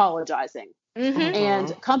have been apologizing.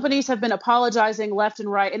 And companies have been apologizing left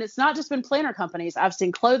and right. And it's not just been planner companies. I've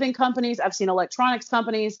seen clothing companies. I've seen electronics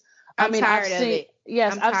companies. I've seen it.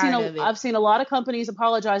 Yes, I've seen a lot of companies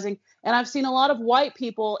apologizing, and I've seen a lot of white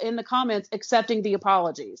people in the comments accepting the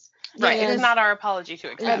apologies. Right. And it's not our apology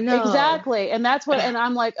to accept. No. Exactly. And that's and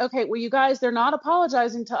I'm like, okay, well, you guys, they're not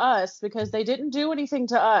apologizing to us because they didn't do anything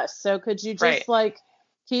to us. So could you just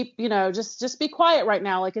keep, just be quiet right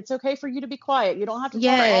now. Like, it's okay for you to be quiet. You don't have to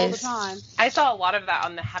talk all the time. I saw a lot of that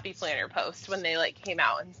on the Happy Planner post when they came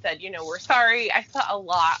out and said, we're sorry. I saw a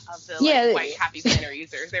lot of the white Happy Planner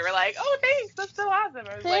users. They were like, oh, thanks. That's so awesome.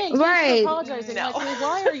 I was thanks. Right. Apologizing. No. Like, well,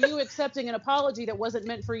 why are you accepting an apology that wasn't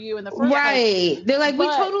meant for you in the first place? Right. They're like, we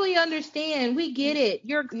totally understand. We get it.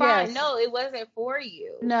 You're fine. Yes. No, it wasn't for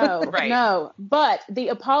you. No, no. But the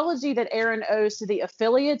apology that Erin owes to the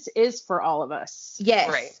affiliates is for all of us. Yes.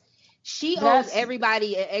 Right. She owes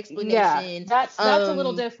everybody an explanation. Yeah, that's a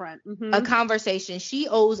little different. A conversation. She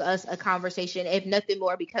owes us a conversation, if nothing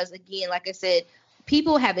more, because again, like I said,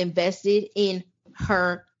 people have invested in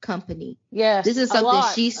her company. Yes, this is something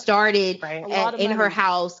she started in her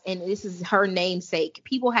house, and this is her namesake.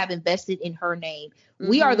 People have invested in her name.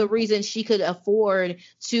 We are the reason she could afford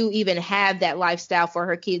to even have that lifestyle for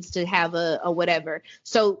her kids to have a whatever.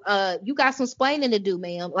 So you got some splaining to do,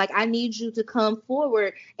 ma'am. Like, I need you to come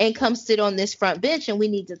forward and come sit on this front bench, and we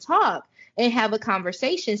need to talk and have a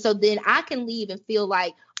conversation. So then I can leave and feel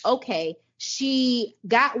like, okay, she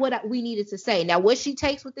got what we needed to say. Now, what she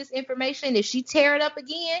takes with this information, if she tear it up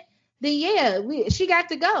again, then yeah, she got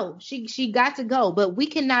to go. She got to go. But we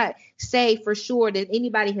cannot say for sure that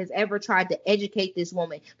anybody has ever tried to educate this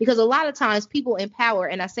woman, because a lot of times people in power,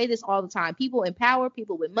 and I say this all the time, people in power,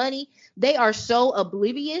 people with money, they are so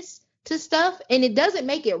oblivious to stuff, and it doesn't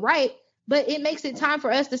make it right, but it makes it time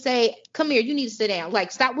for us to say, come here, you need to sit down.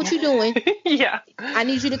 Like, stop what you're doing. Yeah. I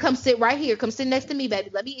need you to come sit right here. Come sit next to me, baby.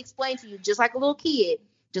 Let me explain to you, just like a little kid.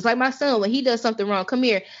 Just like my son, when he does something wrong, come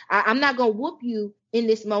here. I'm not going to whoop you in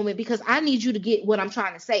this moment, because I need you to get what I'm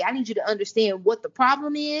trying to say. I need you to understand what the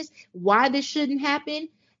problem is, why this shouldn't happen.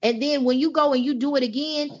 And then when you go and you do it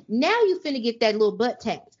again, now you finna get that little butt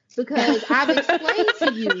tapped, because I've explained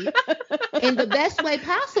to you in the best way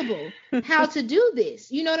possible how to do this.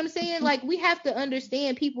 You know what I'm saying? Like, we have to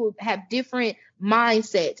understand people have different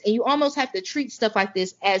mindsets, and you almost have to treat stuff like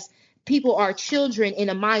this as people are children in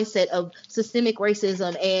a mindset of systemic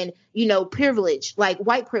racism and, you know, privilege, like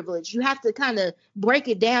white privilege. You have to kind of break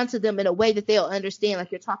it down to them in a way that they'll understand.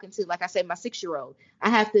 Like, you're talking to, like I said, my 6-year-old. I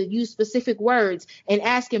have to use specific words and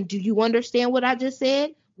ask him, do you understand what I just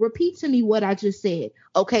said? Repeat to me what I just said.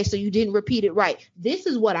 Okay, so you didn't repeat it right. This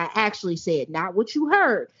is what I actually said, not what you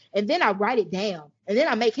heard. And then I write it down, and then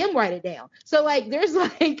I make him write it down. So, like, there's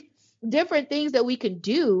like different things that we can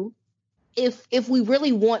do if we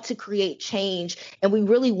really want to create change, and we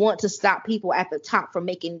really want to stop people at the top from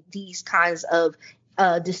making these kinds of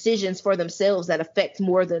decisions for themselves that affect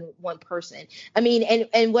more than one person. I mean,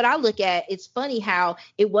 and what I look at, it's funny how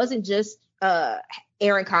it wasn't just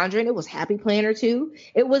Erin Condren, it was Happy Planner too.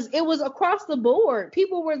 It was across the board.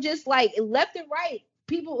 People were just like left and right.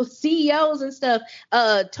 People, CEOs and stuff,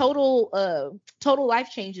 total life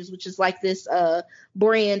changes, which is like this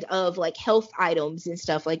brand of like health items and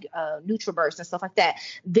stuff, like NutriBurst and stuff like that.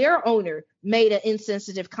 Their owner made an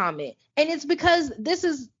insensitive comment, and it's because this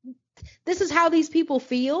is how these people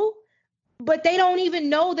feel, but they don't even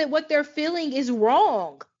know that what they're feeling is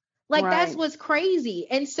wrong. Like, right. That's what's crazy.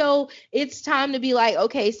 And so it's time to be like,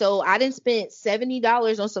 okay, so I didn't spend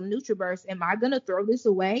 $70 on some NutriBurst. Am I gonna throw this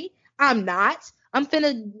away? I'm not. I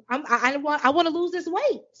want to lose this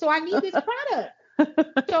weight, so I need this product.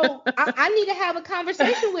 So I need to have a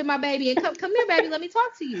conversation with my baby and come here, baby, let me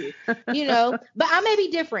talk to you. You know, but I may be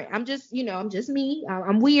different. I'm just me.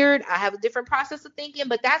 I'm weird. I have a different process of thinking,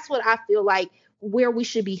 but that's what I feel like where we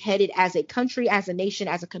should be headed as a country, as a nation,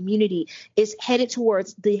 as a community, is headed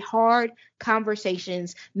towards the hard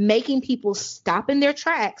conversations, making people stop in their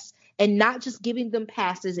tracks and not just giving them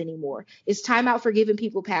passes anymore. It's time out for giving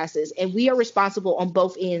people passes, and we are responsible on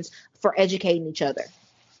both ends for educating each other.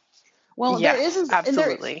 Well, yes,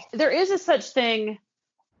 absolutely. There is a such thing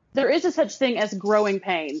as growing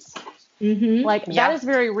pains. Mm-hmm. Like, that is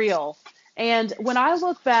very real. And when I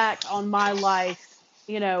look back on my life,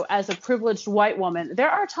 you know, as a privileged white woman, there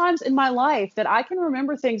are times in my life that I can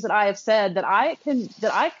remember things that I have said that I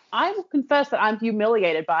will confess that I'm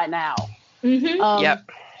humiliated by now. Mm-hmm.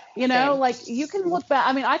 You know, like, you can look back.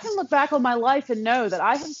 I mean, I can look back on my life and know that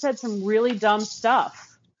I have said some really dumb stuff.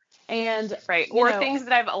 And right. Or things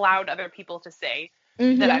that I've allowed other people to say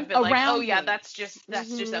that I've been like, oh yeah, that's just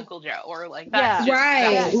Uncle Joe, or like, that's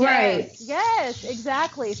just right. Yes,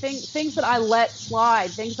 exactly. Things that I let slide,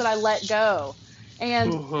 things that I let go.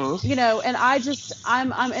 And, you know, and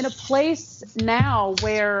I'm in a place now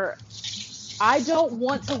where I don't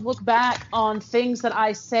want to look back on things that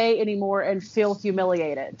I say anymore and feel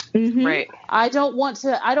humiliated. Mm-hmm. Right. I don't want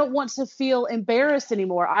to feel embarrassed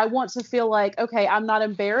anymore. I want to feel like, okay, I'm not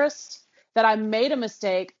embarrassed that I made a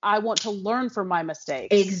mistake. I want to learn from my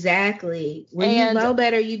mistakes. Exactly. When you know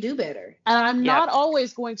better, you do better. And I'm not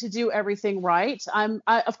always going to do everything right.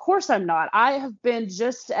 Of course I'm not. I have been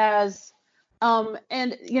just as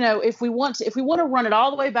and, you know, if we want to run it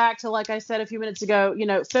all the way back to, like I said a few minutes ago, you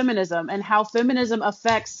know, feminism and how feminism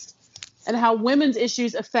affects and how women's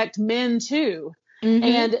issues affect men too. Mm-hmm.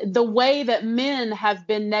 And the way that men have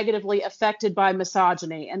been negatively affected by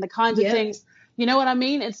misogyny and the kinds of things, you know what I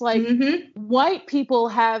mean? It's like white people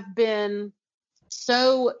have been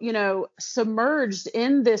so, you know, submerged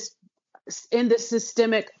in this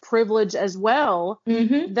systemic privilege as well,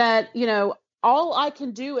 that, you know, all I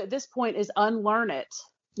can do at this point is unlearn it.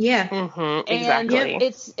 Yeah. Exactly. And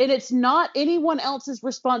it's not anyone else's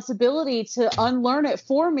responsibility to unlearn it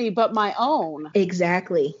for me, but my own.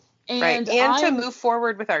 Exactly. And to move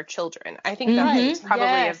forward with our children. I think that's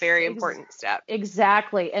probably a very important step.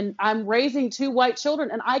 Exactly. And I'm raising 2 white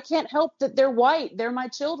children, and I can't help that they're white. They're my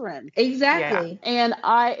children. Exactly. Yeah.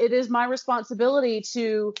 And it is my responsibility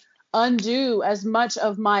to undo as much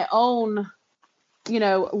of my own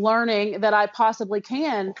learning that I possibly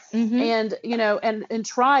can. And, and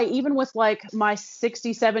try, even with like my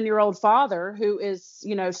 67-year-old father, who is,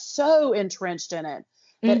 so entrenched in it,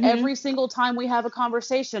 that every single time we have a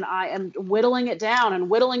conversation, I am whittling it down and,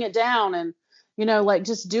 like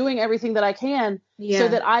just doing everything that I can so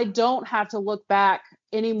that I don't have to look back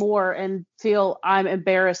anymore and feel I'm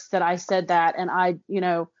embarrassed that I said that. And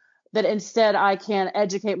that instead I can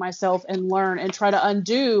educate myself and learn and try to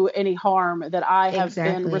undo any harm that I have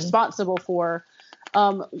been responsible for.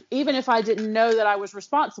 Even if I didn't know that I was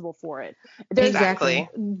responsible for it.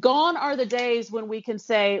 Gone are the days when we can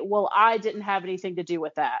say, well, I didn't have anything to do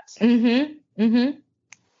with that.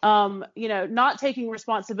 Not taking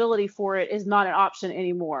responsibility for it is not an option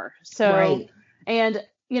anymore. So, and,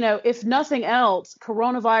 if nothing else,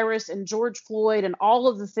 coronavirus and George Floyd and all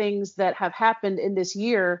of the things that have happened in this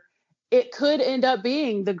year, it could end up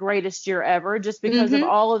being the greatest year ever just because of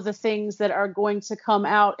all of the things that are going to come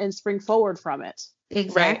out and spring forward from it.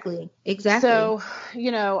 Exactly. So,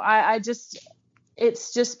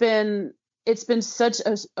 it's been such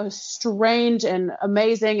a strange and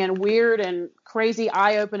amazing and weird and crazy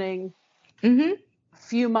eye-opening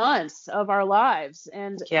few months of our lives.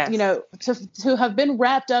 And, to have been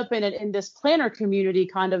wrapped up in it in this planner community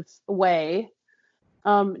kind of way,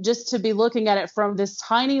 just to be looking at it from this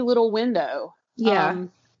tiny little window,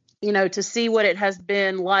 to see what it has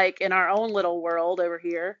been like in our own little world over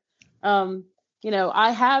here.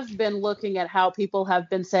 I have been looking at how people have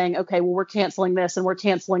been saying, okay, well, we're canceling this and we're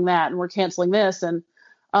canceling that and we're canceling this. And,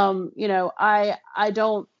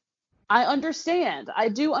 I understand. I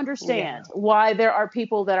do understand why there are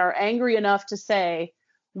people that are angry enough to say,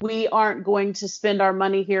 we aren't going to spend our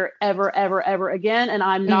money here ever, ever, ever again. And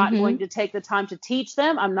I'm not going to take the time to teach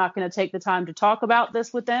them. I'm not going to take the time to talk about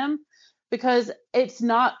this with them because it's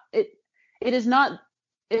not up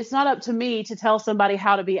to me to tell somebody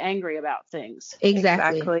how to be angry about things.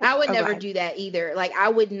 Exactly. I would never do that either. Like I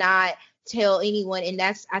would not tell anyone. And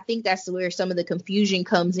I think that's where some of the confusion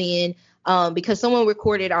comes in. Because someone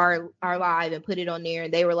recorded our live and put it on there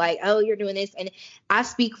and they were like, oh, you're doing this. And I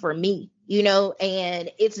speak for me,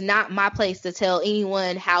 and it's not my place to tell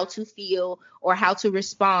anyone how to feel or how to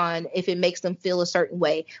respond if it makes them feel a certain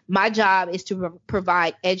way. My job is to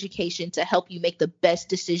provide education to help you make the best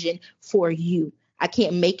decision for you. I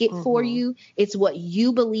can't make it for you. It's what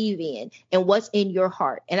you believe in and what's in your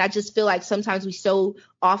heart. And I just feel like sometimes we so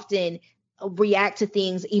often react to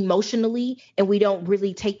things emotionally and we don't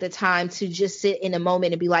really take the time to just sit in a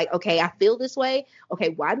moment and be like, okay, I feel this way. Okay,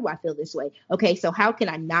 why do I feel this way? Okay, so how can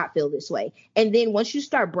I not feel this way? And then once you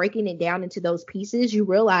start breaking it down into those pieces, you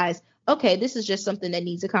realize, okay, this is just something that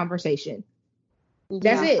needs a conversation.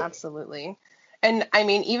 That's it. Absolutely. And I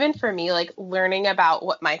mean, even for me, like learning about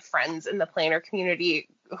what my friends in the planner community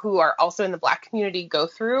who are also in the Black community go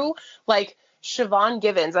through, like Siobhan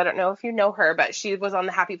Givens, I don't know if you know her, but she was on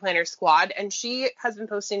the Happy Planner squad and she has been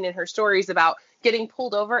posting in her stories about getting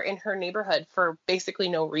pulled over in her neighborhood for basically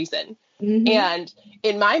no reason. And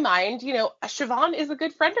in my mind, Siobhan is a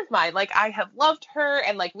good friend of mine. Like I have loved her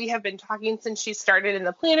and like we have been talking since she started in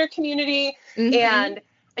the planner community. And,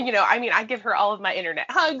 I mean, I give her all of my internet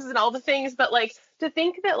hugs and all the things, but like to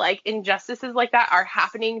think that like injustices like that are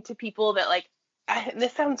happening to people that like,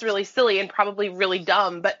 this sounds really silly and probably really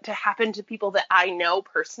dumb, but to happen to people that I know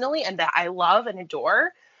personally and that I love and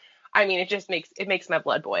adore, I mean, it makes my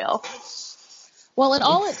blood boil. Well, and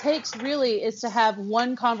all it takes really is to have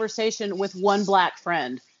one conversation with one Black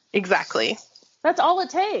friend. Exactly. That's all it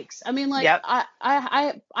takes. I mean, like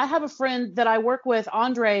I have a friend that I work with,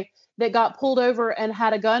 Andre, that got pulled over and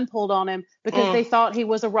had a gun pulled on him because they thought he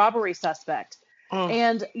was a robbery suspect.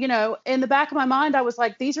 And, in the back of my mind, I was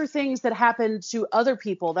like, these are things that happen to other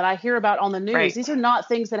people that I hear about on the news. Right. These are not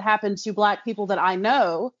things that happen to Black people that I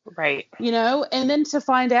know. Right. And then to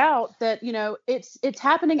find out that, it's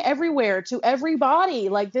happening everywhere to everybody.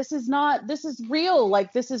 Like, this is real.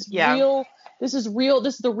 Like, this is real. This is real.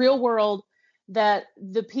 This is the real world that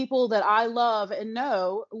the people that I love and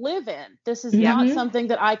know live in. This is not something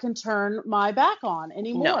that I can turn my back on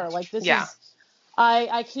anymore. No. Like, this is...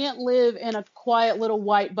 I can't live in a quiet little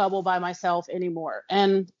white bubble by myself anymore.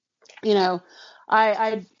 And, we've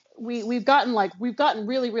gotten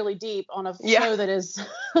really, really deep on a show that is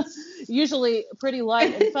usually pretty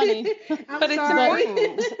light and funny. But it's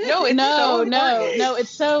important. No,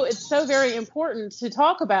 it's so very important to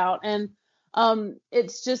talk about. And,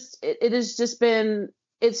 it's just been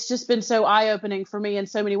so eye-opening for me in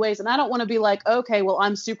so many ways. And I don't want to be like, okay, well,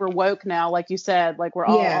 I'm super woke now. Like you said, like we're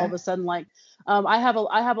all of a sudden like, I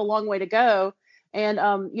have a long way to go.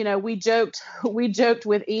 And, we joked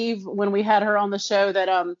with Eve when we had her on the show that,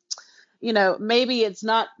 maybe it's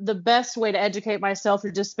not the best way to educate myself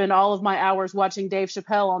to just spend all of my hours watching Dave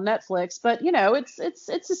Chappelle on Netflix, but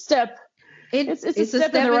it's a step. It's a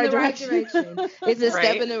step in the right direction. It's a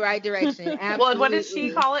step in the right direction. Absolutely. Well, what does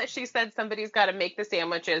she call it? She said somebody's got to make the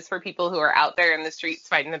sandwiches for people who are out there in the streets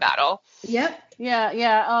fighting the battle. Yep.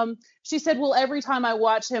 Yeah. She said, well, every time I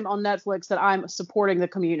watch him on Netflix, that I'm supporting the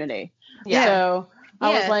community. Yeah. So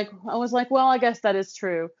I was like, well, I guess that is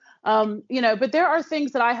true. But there are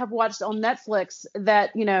things that I have watched on Netflix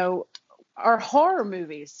that, are horror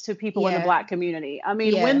movies to people in the Black community. I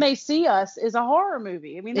mean, When They See Us is a horror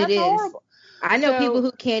movie. I mean, that's horrible. I know people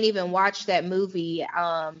who can't even watch that movie,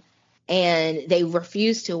 and they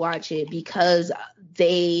refuse to watch it because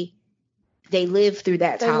they lived through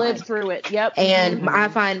that time. They lived through it. Yep. And I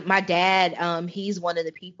find my dad, he's one of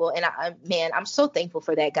the people, and I'm so thankful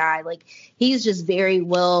for that guy. Like, he's just very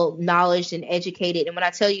well knowledge and educated. And when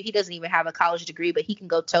I tell you, he doesn't even have a college degree, but he can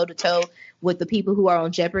go toe to toe with the people who are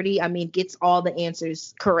on Jeopardy. I mean, gets all the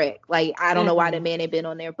answers correct. Like, I don't know why the man ain't been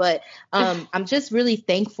on there, but I'm just really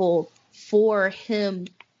thankful for him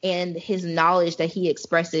and his knowledge that he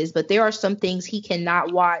expresses. But there are some things he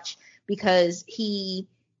cannot watch because he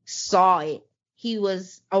saw it. He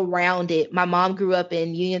was around it. My mom grew up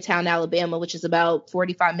in Uniontown, Alabama, which is about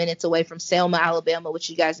 45 minutes away from Selma, Alabama, which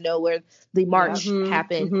you guys know where the march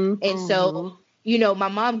happened. And so, my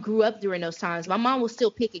mom grew up during those times. My mom was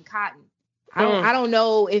still picking cotton. I don't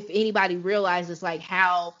know if anybody realizes like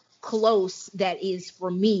how close that is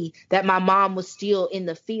for me, that my mom was still in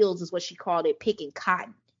the fields, is what she called it, picking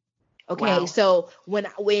cotton. Okay. Wow. So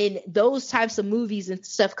when those types of movies and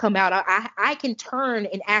stuff come out, I can turn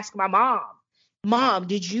and ask my mom,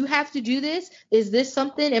 did you have to do this? Is this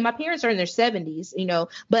something? And my parents are in their 70s,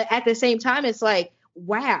 but at the same time, it's like,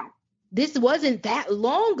 wow, this wasn't that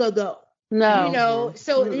long ago. No.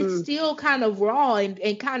 So it's still kind of raw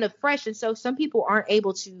and kind of fresh. And so some people aren't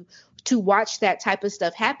able to watch that type of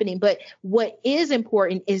stuff happening. But what is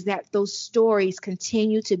important is that those stories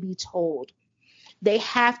continue to be told. They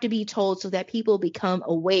have to be told so that people become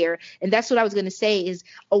aware. And that's what I was going to say, is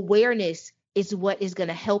awareness is what is going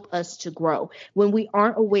to help us to grow. When we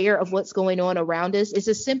aren't aware of what's going on around us, it's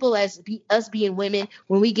as simple as us being women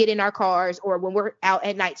when we get in our cars or when we're out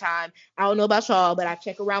at nighttime. I don't know about y'all, but I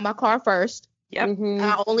check around my car first. Yep.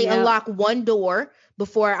 I only unlock one door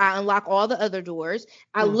before I unlock all the other doors.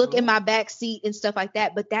 I look in my back seat and stuff like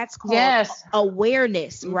that, but that's called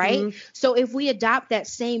awareness, right? So if we adopt that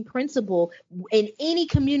same principle in any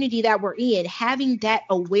community that we're in, having that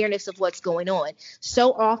awareness of what's going on.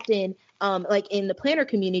 So often, like in the planner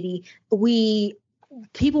community,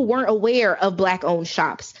 people weren't aware of Black owned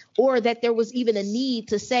shops, or that there was even a need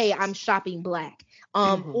to say I'm shopping Black.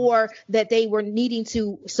 Or that they were needing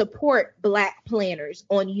to support Black planners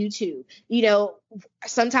on YouTube.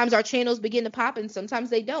 Sometimes our channels begin to pop and sometimes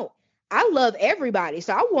they don't. I love everybody.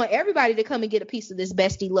 So I want everybody to come and get a piece of this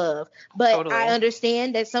bestie love. But totally. I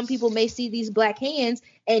understand that some people may see these Black hands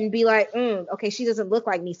and be like, okay, she doesn't look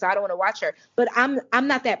like me, so I don't want to watch her. But I'm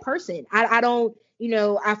not that person. I don't.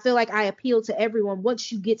 I feel like I appeal to everyone.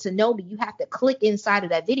 Once you get to know me, you have to click inside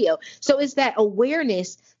of that video. So it's that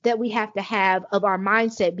awareness that we have to have of our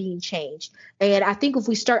mindset being changed. And I think if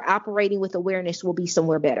we start operating with awareness, we'll be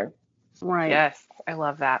somewhere better. Right. Yes. I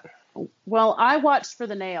love that. Well, I watched for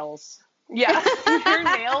the nails. Yeah. Your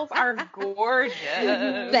nails are gorgeous.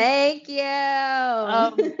 Thank you.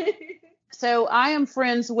 So I am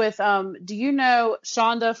friends with, do you know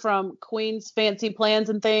Shonda from Queen's Fancy Plans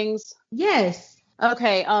and Things? Yes.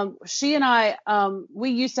 Okay. She and I,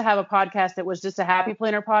 we used to have a podcast that was just a happy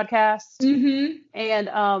planner podcast.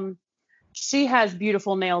 And she has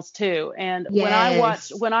beautiful nails too. And when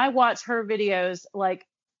I watch her videos, like,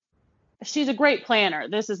 she's a great planner.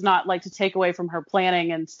 This is not like to take away from her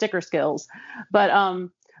planning and sticker skills, but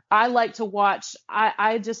I like to watch.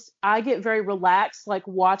 I get very relaxed, like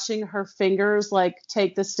watching her fingers, like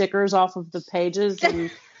take the stickers off of the pages,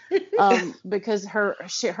 and because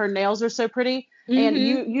her nails are so pretty. And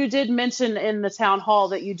you did mention in the town hall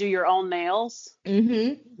that you do your own nails.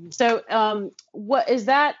 So what is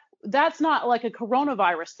that? That's not like a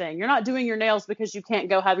coronavirus thing. You're not doing your nails because you can't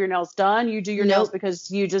go have your nails done. You do your nails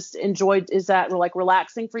because you just enjoyed. Is that like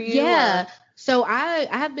relaxing for you? Yeah. So I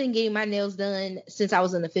have been getting my nails done since I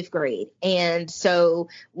was in the 5th grade. And so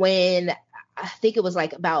when I think it was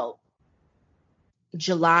like about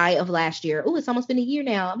July of last year. Oh, it's almost been a year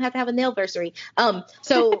now. I'm gonna have to have a nailversary.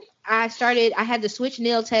 So I had to switch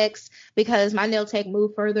nail techs because my nail tech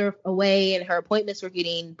moved further away and her appointments were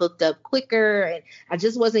getting booked up quicker. And I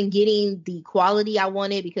just wasn't getting the quality I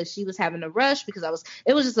wanted because she was having a rush because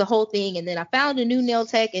it was just a whole thing. And then I found a new nail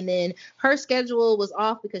tech and then her schedule was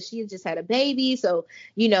off because she had just had a baby. So,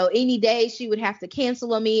 any day she would have to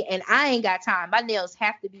cancel on me and I ain't got time. My nails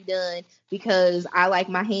have to be done because I like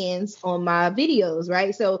my hands on my videos,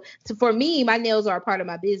 right? So for me, my nails are a part of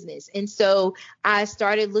my business. And so I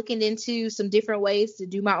started looking into some different ways to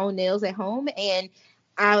do my own nails at home, and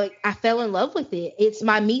I fell in love with it. It's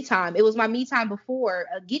my me time. It was my me time before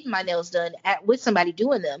getting my nails done with somebody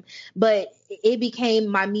doing them, but it became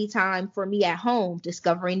my me time for me at home,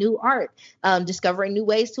 discovering new art, discovering new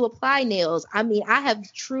ways to apply nails. I mean, I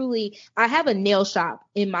have a nail shop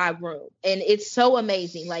in my room, and it's so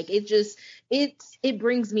amazing. Like it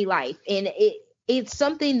brings me life, and it's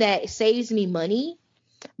something that saves me money,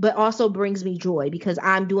 but also brings me joy because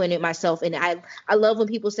I'm doing it myself. And I love when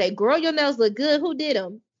people say, girl, your nails look good. Who did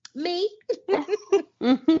them? Me.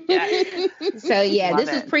 Yes. So yeah, Love this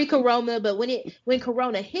is it. pre-corona, but when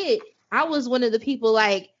corona hit, I was one of the people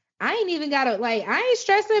like, I ain't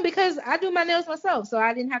stressing because I do my nails myself. So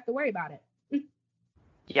I didn't have to worry about it.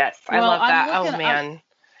 Yes, I Well, love that. I'm Oh looking- man.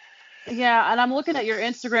 Yeah, and I'm looking at your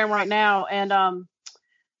Instagram right now, and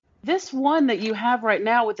this one that you have right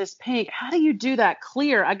now with this pink, how do you do that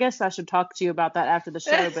clear? I guess I should talk to you about that after the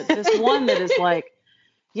show, but this one that is like,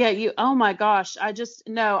 yeah, oh my gosh, I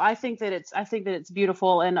think that it's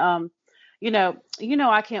beautiful, and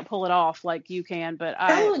I can't pull it off like you can, but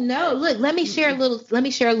Oh no, look, let me share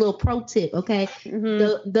a little pro tip, okay?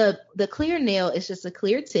 Mhm. The clear nail is just a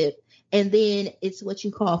clear tip, and then it's what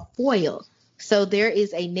you call foil. So there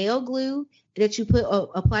is a nail glue that you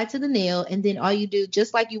apply to the nail, and then all you do,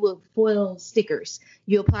 just like you would foil stickers,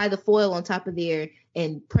 you apply the foil on top of there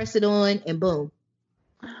and press it on, and boom,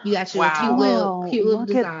 you got your Wow. cute little Look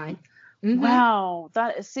design. Mhm. Wow,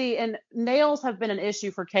 and nails have been an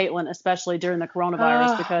issue for Caitlin, especially during the coronavirus,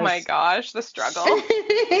 Oh because my gosh, the struggle.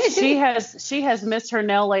 she has missed her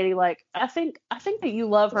nail lady. Like I think that you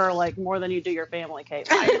love her like more than you do your family,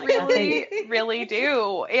 Caitlin. I Like, I think, really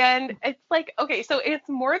do. And it's like, okay, so it's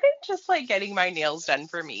more than just like getting my nails done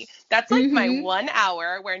for me. That's like my Mhm. 1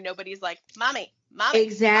 hour where nobody's like, mommy, mommy,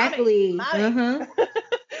 Exactly. mommy. Uh-huh.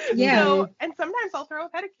 Yeah. So, and sometimes I'll throw a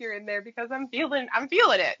pedicure in there because I'm feeling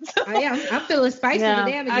it. So, I'm feeling spicy Yeah.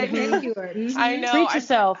 today. I'm gonna get a pedicure. Mhm. I know. treat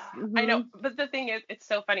yourself. I know, but the thing is, it's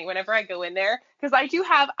so funny whenever I go in there because I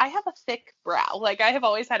have a thick brow. Like I have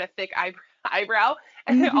always had a thick eyebrow,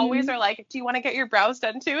 and they always are like, "Do you want to get your brows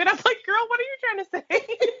done too?" And I'm like, "Girl, what are you trying to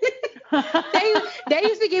say?" They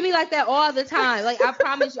used to give me like that all the time. Like I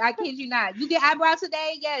promise you, I kid you not. You get eyebrows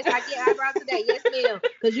today? Yes, I get eyebrows today. Yes, ma'am.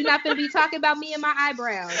 Because you're not gonna be talking about me and my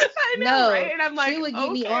eyebrows. I know, No, right? And I'm like, she would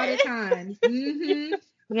give me all the okay. time. Mm-hmm.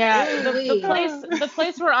 Yeah, the Ooh-wee.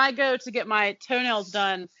 place where I go to get my toenails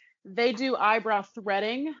done, they do eyebrow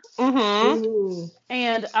threading, Mm-hmm. Ooh.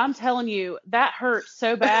 and I'm telling you, that hurts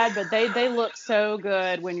so bad, but they look so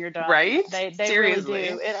good when you're done. Right? They Seriously. really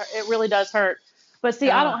do. It really does hurt. But see,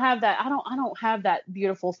 I don't have that. I don't have that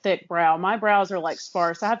beautiful thick brow. My brows are like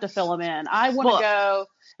sparse. I have to fill them in. I want to go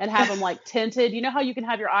and have them like tinted. You know how you can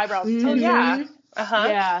have your eyebrows Mhm. tinted? Yeah. Uh-huh.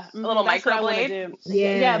 Yeah, A little that's what I wanna microblade. do.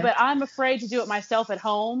 Yeah. But I'm afraid to do it myself at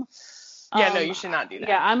home. Yeah, no, you should not do that.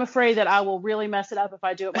 Yeah, I'm afraid that I will really mess it up if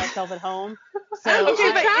I do it myself at home. So You Okay,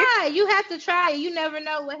 should but try. You have to try. You never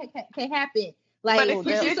know what can happen. Like But if put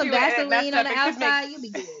you you did some do it and it Vaseline messed on up, the it could make- outside, you'll be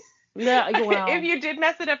good. yeah, well, If you did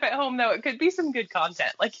mess it up at home, though, it could be some good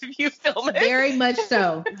content. Like if you film it Very much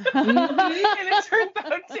so. and it turns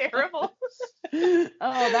out terrible.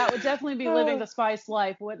 that would definitely be living the spice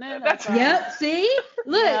life, wouldn't it? That's Yep. See,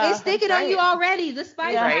 look, Yeah, it's sticking that's on you right. already. The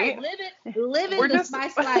spice Yeah. life, Right? living We're the just-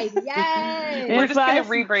 spice life. Yes. We're If just gonna I-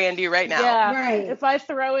 rebrand you right now. Yeah, Right. if I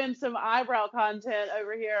throw in some eyebrow content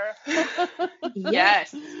over here.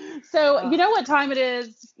 Yes. So you know what time it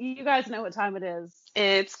is? You guys know what time it is.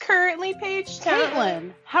 It's currently page time.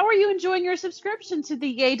 Caitlin, how are you enjoying your subscription to the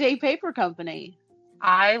Yay Day Paper Company?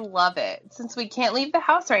 I love it. Since we can't leave the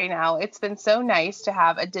house right now, it's been so nice to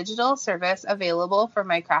have a digital service available for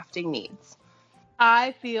my crafting needs.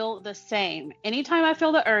 I feel the same. Anytime I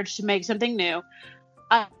feel the urge to make something new,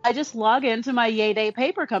 I just log into my Yay Day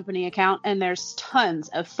Paper Company account, and there's tons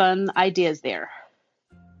of fun ideas there.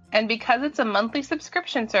 And because it's a monthly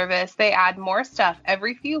subscription service, they add more stuff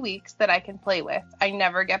every few weeks that I can play with. I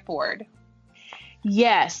never get bored.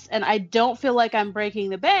 Yes, and I don't feel like I'm breaking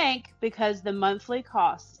the bank because the monthly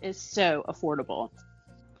cost is so affordable.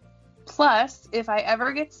 Plus, if I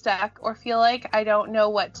ever get stuck or feel like I don't know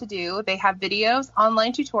what to do, they have videos,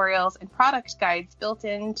 online tutorials, and product guides built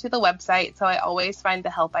into the website, so I always find the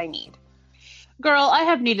help I need. Girl, I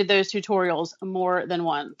have needed those tutorials more than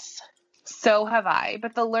once. So have I,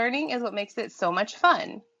 but the learning is what makes it so much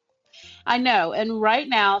fun. I know, and right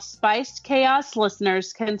now, Spiced Chaos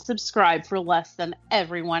listeners can subscribe for less than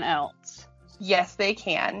everyone else. Yes, they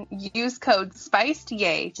can. Use code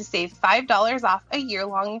SPICEDYAY to save $5 off a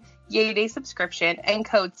year-long Yay Day subscription and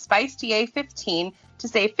code SPICEDYAY15 to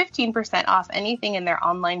save 15% off anything in their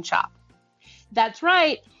online shop. That's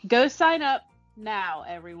right. Go sign up now,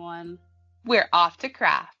 everyone. We're off to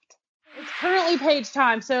craft. It's currently page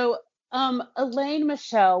time. So, Elaine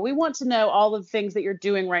Michelle, we want to know all the things that you're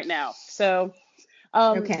doing right now. So,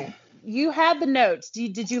 Okay. You had the notes.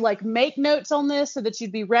 Did you like make notes on this so that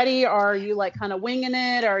you'd be ready, or are you like kind of winging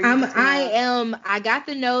it? Or I got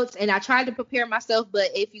the notes and I tried to prepare myself, but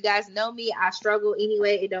if you guys know me, I struggle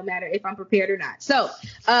anyway. It don't matter if I'm prepared or not. So,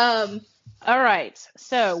 all right.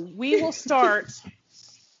 So we will start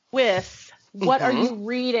with what are you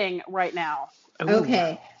reading right now?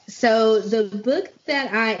 Okay. So the book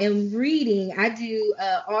that I am reading, I do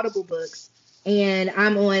Audible books, and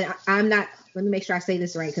let me make sure I say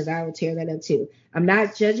this right because I will tear that up too. I'm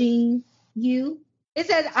not judging you. It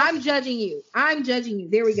says I'm judging you. I'm judging you.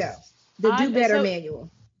 There we go. The Do Better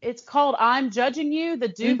manual. It's called I'm Judging You, the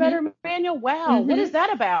Do Better manual. Wow. What is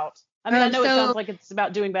that about? I mean, I know it sounds like it's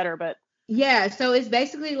about doing better, but. Yeah. So it's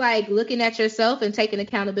basically like looking at yourself and taking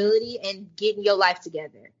accountability and getting your life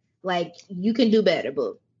together. Like you can do better,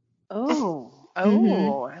 boo.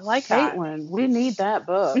 I like that. Caitlin, we need that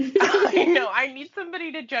book. I know. I need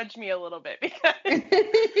somebody to judge me a little bit because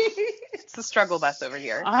it's a struggle bus over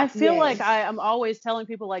here. I feel like I'm always telling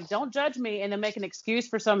people like, don't judge me, and then make an excuse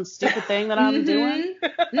for some stupid thing that I'm doing.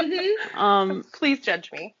 Please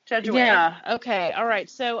judge me. Judge away. Yeah. Okay. All right.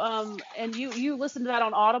 So, and you listen to that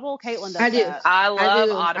on Audible? Caitlin does. I do. That. I love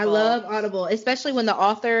Audible. I love Audible, especially when the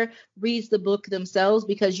author reads the book themselves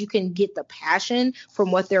because you can get the passion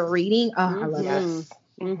from what they're reading. Oh, I love that.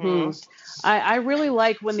 I really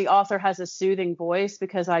like when the author has a soothing voice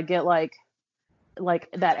because I get like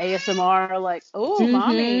that ASMR, like, oh,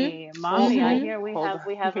 mommy, I hear we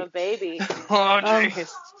have a baby.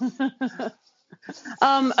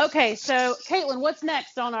 Okay, so Caitlin, what's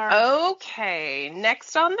next on our? Okay,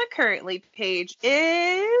 next on the currently page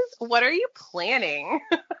is what are you planning?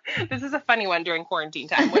 This is a funny one during quarantine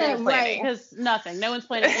time. What are you planning? Because nothing. No one's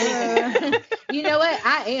planning anything. You know what?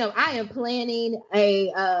 I am planning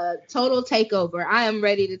a total takeover. I am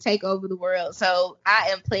ready to take over the world. So I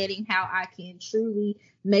am planning how I can truly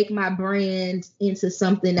make my brand into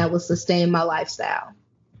something that will sustain my lifestyle.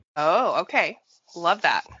 Oh, okay. Love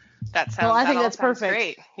that. That sounds. Well, I think that's perfect.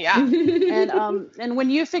 Great. Yeah. And when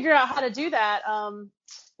you figure out how to do that,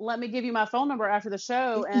 let me give you my phone number after the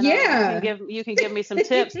show, and you can give me some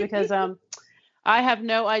tips because I have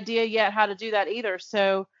no idea yet how to do that either.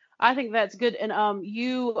 So I think that's good. And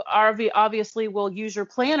you obviously will use your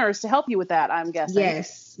planners to help you with that, I'm guessing.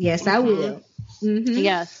 Yes, I will.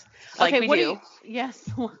 Yes. Like okay, we do. Yes.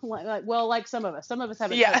 Like some of us. Some of us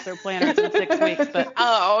haven't touched their planners in 6 weeks, but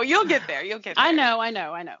you'll get there. You'll get there. I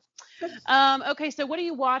know. Okay, so what are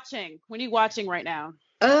you watching? What are you watching right now?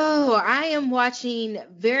 Oh, I am watching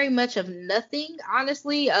very much of nothing,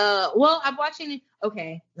 honestly. I'm watching.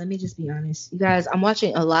 Okay, let me just be honest, you guys. I'm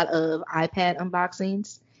watching a lot of iPad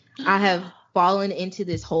unboxings. I have fallen into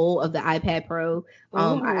this hole of the iPad Pro.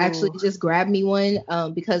 I actually just grabbed me one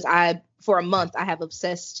because for a month I have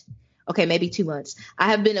obsessed. Okay, maybe 2 months. I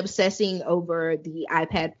have been obsessing over the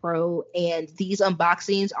iPad Pro, and these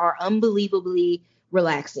unboxings are unbelievably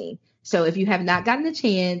relaxing. So if you have not gotten a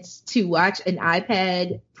chance to watch an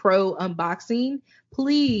iPad Pro unboxing,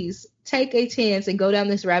 please take a chance and go down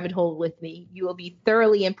this rabbit hole with me. You will be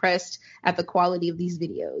thoroughly impressed at the quality of these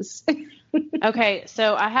videos. Okay,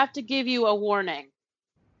 so I have to give you a warning.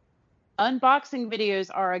 Unboxing videos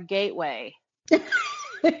are a gateway.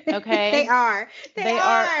 Okay? They are. They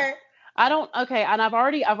are. And I've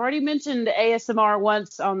already mentioned ASMR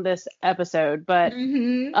once on this episode, but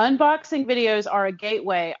unboxing videos are a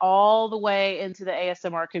gateway all the way into the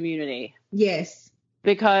ASMR community. Yes.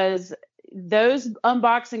 Because those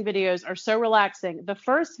unboxing videos are so relaxing. The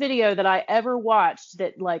first video that I ever watched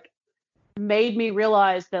that like made me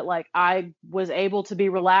realize that like I was able to be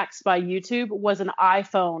relaxed by YouTube was an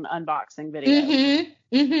iPhone unboxing video. Mm-hmm.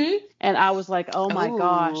 Mm-hmm. And I was like, oh my Ooh.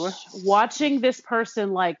 gosh, watching this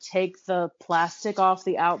person like take the plastic off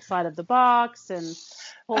the outside of the box and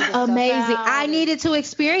pull the stuff Amazing. out I and- needed to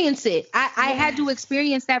experience it. I had to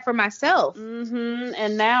experience that for myself. Mm-hmm.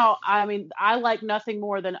 And now, I mean, I like nothing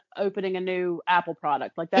more than opening a new Apple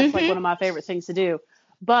product. Like that's like one of my favorite things to do.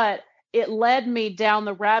 But it led me down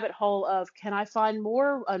the rabbit hole of, can I find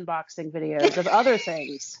more unboxing videos of other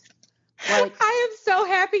things? Like, I am so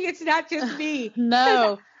happy it's not just me.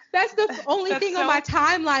 no. That's the only That's thing on my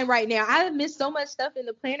timeline right now. I have missed so much stuff in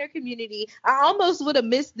the planner community. I almost would have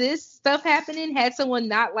missed this stuff happening had someone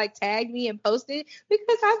not like tagged me and posted,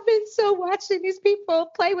 because I've been so watching these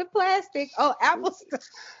people play with plastic. Oh, Apple stuff.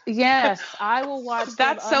 Yes, I will watch.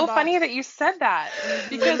 That's them so unbox- funny that you said that,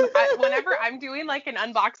 because whenever I'm doing like an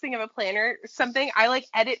unboxing of a planner or something, I like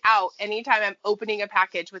edit out anytime I'm opening a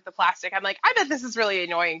package with the plastic. I'm like, I bet this is really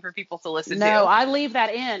annoying for people to listen to. No, I leave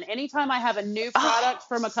that in. Anytime I have a new product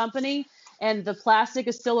from a company and the plastic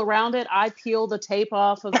is still around it, I peel the tape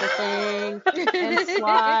off of the thing and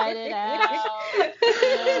slide it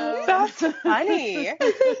out. That's funny.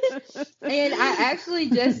 And I actually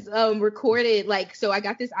just recorded, like, so I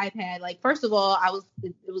got this iPad. Like, first of all,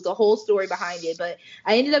 it was a whole story behind it, but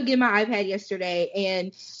I ended up getting my iPad yesterday,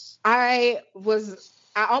 and I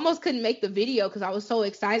almost couldn't make the video because I was so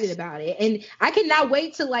excited about it. And I cannot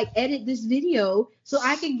wait to like edit this video so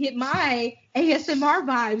I can get my ASMR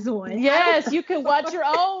vibes on. Yes, you can watch your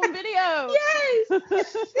own video.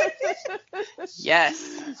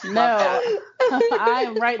 Yes. No, I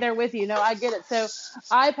am right there with you. No, I get it. So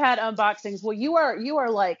iPad unboxings. Well, you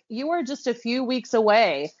are just a few weeks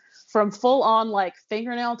away from full on like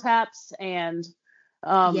fingernail taps and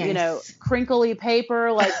you know, crinkly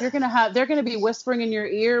paper. Like they're gonna be whispering in your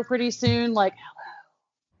ear pretty soon. Like,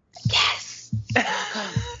 hello. Yes.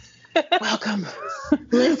 Welcome.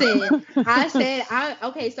 Listen, I said,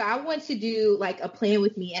 so I want to do like a plan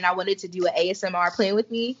with me, and I wanted to do an ASMR plan with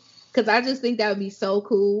me because I just think that would be so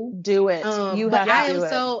cool. Do it. You have to do it.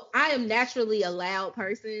 So I am naturally a loud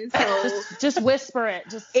person, so just whisper it.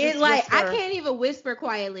 It's like whisper. I can't even whisper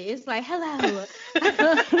quietly. It's like, hello,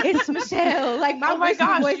 it's Michelle. Like my Oh my whisper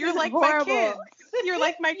gosh, voice you're is like horrible. my kids. You're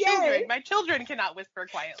like my Yes. children. My children cannot whisper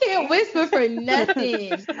quietly. Can't whisper for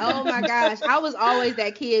nothing. Oh my gosh. I was always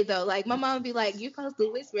that kid though. Like my mom would be like, you're supposed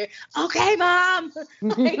to whisper. Okay, mom.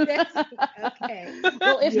 Like, that's, okay.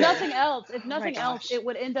 Well, if Yeah. nothing else, gosh. it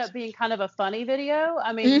would end up being kind of a funny video.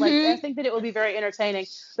 I mean, like I think that it would be very entertaining.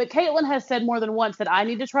 But Caitlin has said more than once that I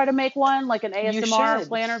need to try to make one, like an ASMR should.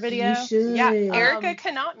 planner video. You should. Yeah, Erica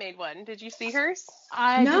Cannot made one. Did you see hers?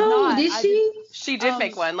 I did No, not. did I she? She did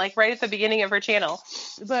make one, like right at the beginning of her channel.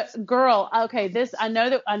 But girl, okay, I know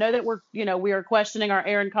that we are questioning our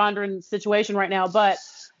Erin Condren situation right now, but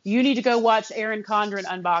you need to go watch Erin Condren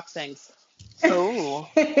unboxings. Oh.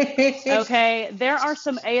 Okay, there are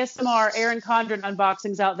some ASMR Erin Condren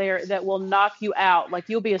unboxings out there that will knock you out. Like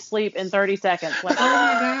you'll be asleep in 30 seconds. Like Oh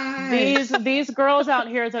my God. these girls out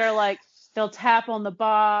here that are like, they'll tap on the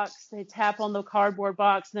box, they tap on the cardboard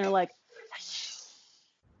box, and they're like,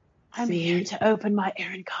 I'm here to open my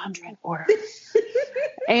Erin Condren order.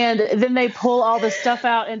 And then they pull all the stuff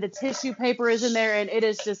out, and the tissue paper is in there, and it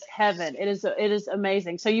is just heaven. It is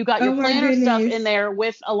amazing. So you got your planner stuff in there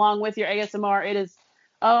along with your ASMR. It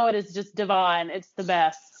is just divine. It's the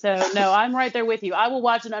best. So no, I'm right there with you. I will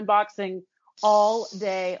watch an unboxing all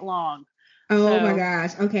day long. Oh So, my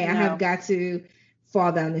gosh. Okay, I no. have got to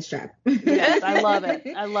fall down this trap. Yes, I love it.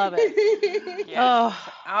 I love it. Yes.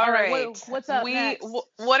 Oh, All right. What's up next?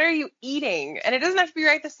 What are you eating? And it doesn't have to be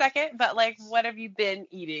right this second, but like, what have you been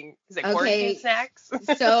eating? Is it quarantine snacks?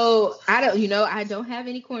 So I don't have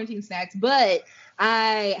any quarantine snacks, but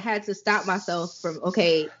I had to stop myself from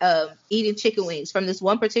eating chicken wings from this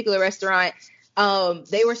one particular restaurant.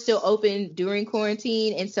 They were still open during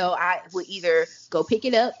quarantine, and so I would either go pick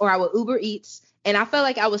it up or I would Uber Eats. And I felt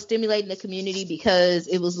like I was stimulating the community because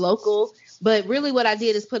it was local. But really what I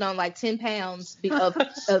did is put on like 10 pounds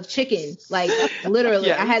of chicken. Like literally,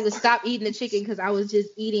 Yes. I had to stop eating the chicken because I was just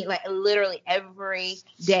eating like literally every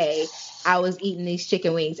day I was eating these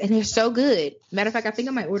chicken wings. And they're so good. Matter of fact, I think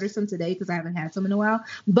I might order some today because I haven't had some in a while.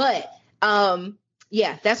 But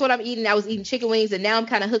yeah, that's what I'm eating. I was eating chicken wings, and now I'm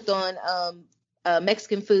kind of hooked on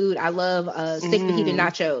Mexican food. I love steak fajita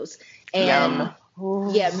nachos. And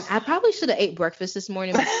Yum. yeah, I probably should have ate breakfast this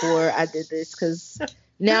morning before I did this, because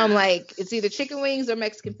now I'm like, it's either chicken wings or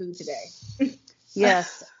Mexican food today.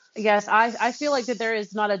 Yes. Yes, I feel like that there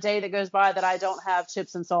is not a day that goes by that I don't have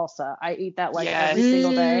chips and salsa. I eat that like Yes. every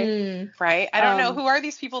single day. Right? I don't know. Who are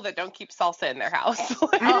these people that don't keep salsa in their house?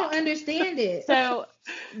 I don't understand it. So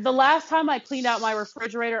the last time I cleaned out my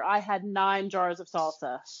refrigerator, I had 9 jars of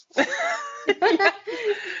salsa. And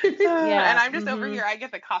I'm just over here. I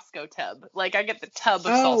get the Costco tub. Like I get the tub of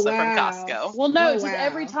salsa from Costco. Well, no, it's just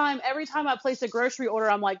every time I place a grocery order,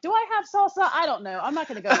 I'm like, do I have salsa? I don't know. I'm not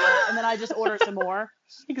going to go for it. And then I just order some more.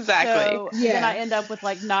 Exactly. So then I end up with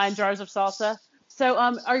like 9 jars of salsa. So,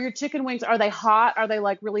 are your chicken wings, are they hot? Are they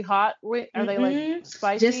like really hot? Are they like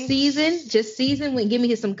spicy? Just season. Give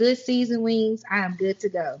me some good seasoned wings. I am good to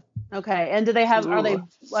go. Okay. And do they have, are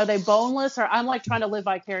they boneless, or I'm like trying to live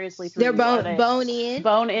vicariously through They're you. bone in.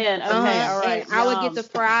 Bone in. Okay. All right. And I would get the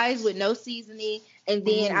fries with no seasoning. And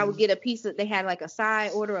then I would get a piece of, they had like a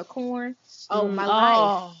side order of corn. Oh, my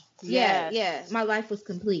life. Yes. Yeah. My life was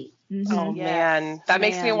complete. Oh man, that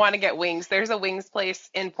makes me want to get wings. There's a wings place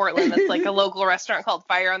in Portland that's like a local restaurant called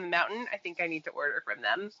Fire on the Mountain. I think I need to order from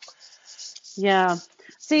them. Yeah.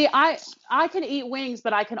 See, I can eat wings,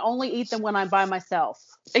 but I can only eat them when I'm by myself.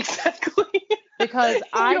 Exactly. Because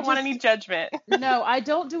I don't want any judgment. No, I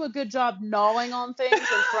don't do a good job gnawing on things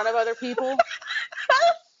in front of other people.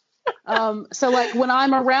 So like when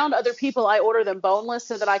I'm around other people, I order them boneless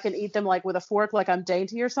so that I can eat them like with a fork, like I'm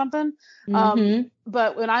dainty or something.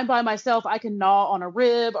 But when I'm by myself, I can gnaw on a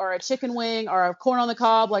rib or a chicken wing or a corn on the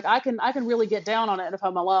cob. Like I can really get down on it if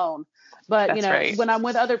I'm alone. But when I'm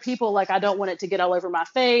with other people, like I don't want it to get all over my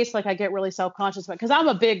face. Like I get really self-conscious because I'm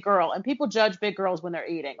a big girl and people judge big girls when they're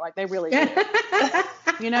eating. Like they really do.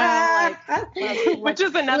 Which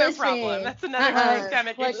is another problem. That's another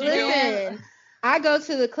systemic issue. Listen, I go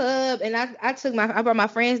to the club and I brought my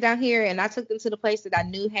friends down here and I took them to the place that I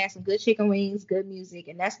knew had some good chicken wings, good music,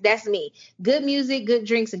 and that's me. Good music, good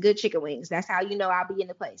drinks, and good chicken wings. That's how you know I'll be in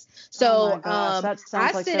the place. So I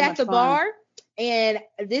sit at the bar. And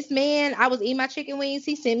this man, I was eating my chicken wings.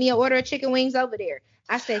 He sent me an order of chicken wings over there.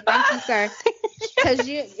 I said, thank you, sir. Because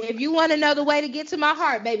if you want to know the way to get to my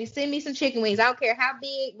heart, baby, send me some chicken wings. I don't care how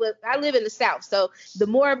big. But I live in the South. So the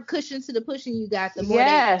more cushion to the pushing you got, the more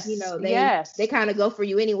they kind of go for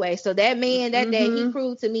you anyway. So that man, that day, he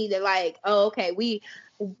proved to me that like, oh, okay,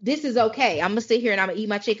 this is okay. I'm going to sit here and I'm going to eat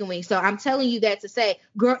my chicken wings. So I'm telling you that to say,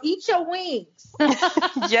 girl, eat your wings.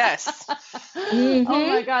 Yes. Oh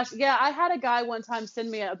my gosh. Yeah. I had a guy one time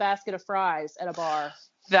send me a basket of fries at a bar.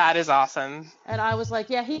 That is awesome. And I was like,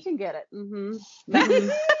 yeah, he can get it.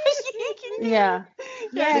 Yeah.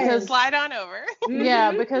 Because slide on over.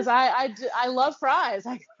 Yeah. Because I love fries.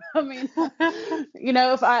 I mean,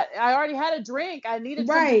 if I already had a drink, I needed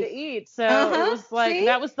something to eat. So it was like,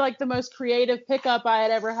 that was like the most creative pickup I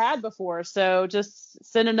had ever had before. So just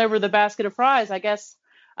sending over the basket of fries, I guess.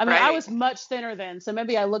 I mean, I was much thinner then, so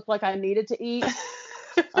maybe I looked like I needed to eat.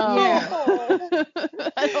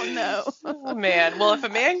 I don't know. Oh man. Well, if a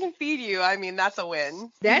man can feed you, I mean, that's a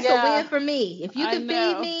win. That's a win for me. If you can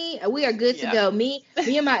feed me, we are good to go. Me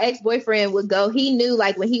and my ex-boyfriend would go. He knew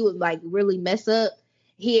like when he would like really mess up.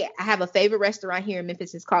 I have a favorite restaurant here in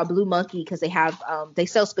Memphis. It's called Blue Monkey because they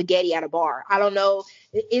sell spaghetti at a bar. I don't know.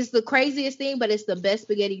 It's the craziest thing, but it's the best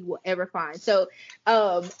spaghetti you will ever find. So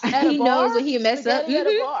he knows when he mess up.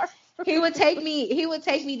 He would take me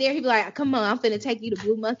there. He'd be like, come on, I'm finna take you to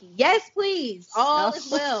Blue Monkey. Yes, please. All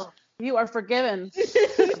is well. You are forgiven.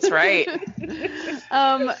 That's right.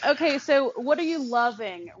 Okay, so what are you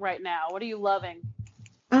loving right now? What are you loving?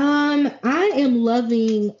 I am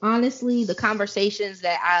loving, honestly, the conversations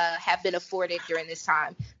that I have been afforded during this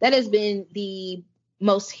time. That has been the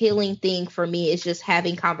most healing thing for me, is just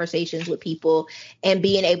having conversations with people and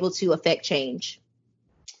being able to affect change.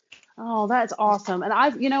 Oh, that's awesome.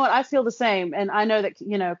 And you know what? I feel the same. And I know that,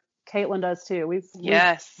 Caitlin does too. We've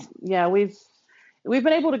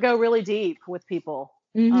been able to go really deep with people.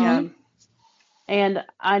 And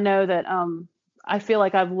I know that, I feel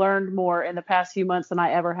like I've learned more in the past few months than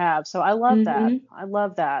I ever have. So I love that. I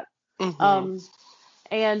love that.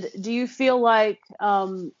 And do you feel like,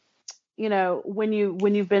 when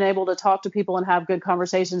you've been able to talk to people and have good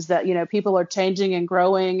conversations that, people are changing and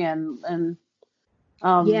growing and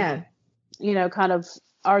kind of,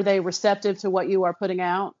 are they receptive to what you are putting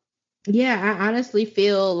out? Yeah, I honestly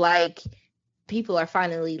feel like people are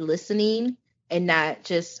finally listening. And not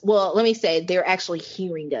just, let me say, they're actually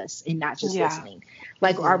hearing us and not just listening.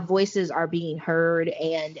 Like our voices are being heard.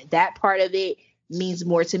 And that part of it means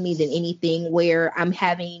more to me than anything, where I'm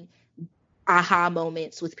having aha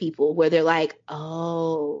moments with people where they're like,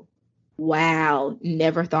 oh, wow,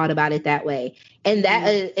 never thought about it that way. And that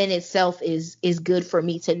in itself is good for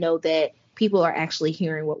me to know that people are actually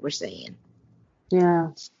hearing what we're saying. Yeah,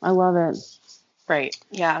 I love it. Right.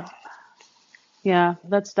 Yeah. Yeah,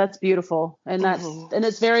 that's beautiful, and and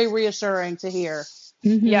it's very reassuring to hear.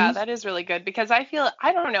 Yeah, that is really good because I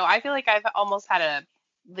don't know, I feel like I've almost had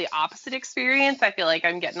the opposite experience. I feel like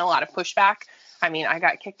I'm getting a lot of pushback. I mean, I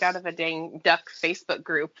got kicked out of a dang duck Facebook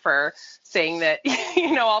group for saying that,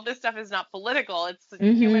 all this stuff is not political. It's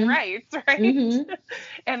human rights, right?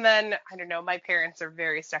 And then, I don't know, my parents are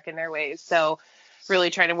very stuck in their ways. So really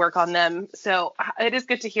trying to work on them. So it is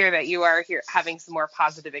good to hear that you are here having some more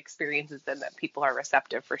positive experiences and that people are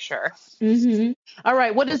receptive for sure. All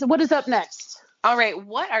right. What is up next? All right,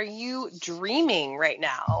 what are you dreaming right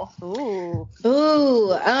now?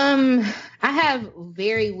 I have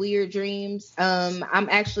very weird dreams. I'm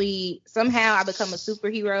actually somehow I become a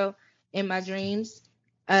superhero in my dreams.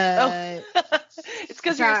 It's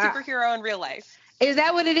because you're a superhero in real life. Is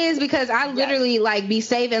that what it is? Because I literally like be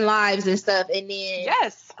saving lives and stuff, and then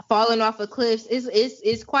falling off of cliffs.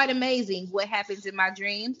 It's quite amazing what happens in my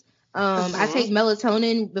dreams. I take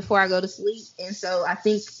melatonin before I go to sleep, and so I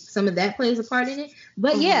think some of that plays a part in it.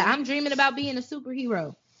 But yeah, I'm dreaming about being a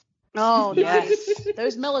superhero. Oh, yes.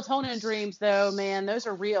 Those melatonin dreams, though, man, those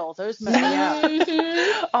are real. Those mess me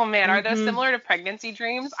up. Oh, man, are those similar to pregnancy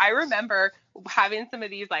dreams? I remember having some of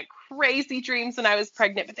these like crazy dreams when I was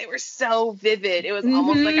pregnant, but they were so vivid. It was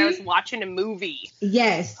almost like I was watching a movie.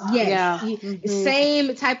 Yes.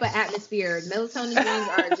 Same type of atmosphere. Melatonin dreams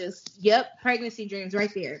are just, pregnancy dreams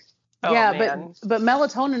right there. Oh, yeah, man. but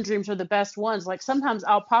melatonin dreams are the best ones. Like sometimes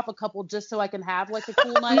I'll pop a couple just so I can have like a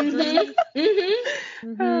cool night of dreams.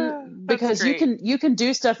 Because you can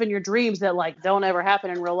do stuff in your dreams that like don't ever happen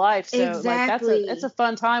in real life. So like it's a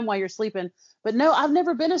fun time while you're sleeping. But no, I've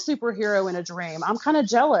never been a superhero in a dream. I'm kind of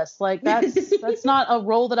jealous. Like that's not a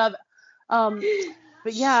role that I've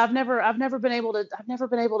but yeah, I've never been able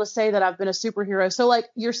to say that I've been a superhero. So like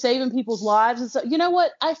you're saving people's lives and so you know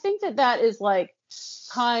what? I think that is like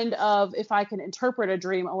kind of, if I can interpret a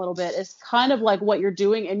dream a little bit, it's kind of like what you're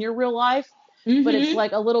doing in your real life, but it's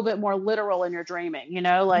like a little bit more literal in your dreaming,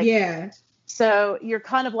 so you're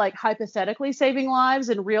kind of like hypothetically saving lives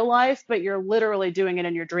in real life, but you're literally doing it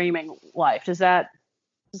in your dreaming life. Does that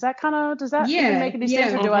even make any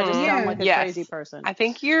sense, or do I just sound like a crazy person? I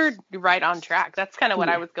think you're right on track. That's kind of what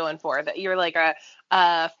I was going for, that you're like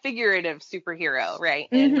a figurative superhero, right,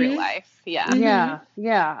 in real life. Yeah.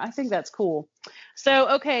 I think that's cool.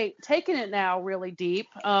 So, okay, taking it now really deep,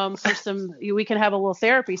 we can have a little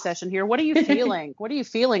therapy session here. What are you feeling? What are you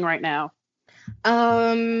feeling right now?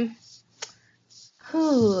 I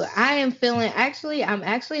am feeling, I'm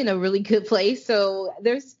actually in a really good place. So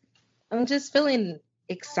I'm just feeling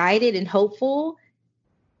excited and hopeful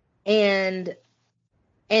and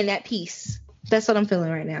at peace. That's what I'm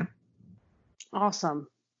feeling right now. Awesome.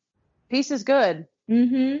 Peace is good. Are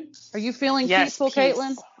you feeling peaceful, peace.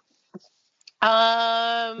 Caitlin?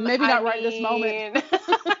 Maybe not right this moment.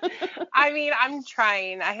 I mean, I'm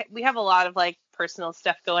trying. We have a lot of like personal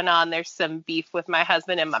stuff going on. There's some beef with my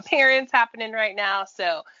husband and my parents happening right now.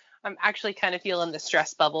 So I'm actually kind of feeling the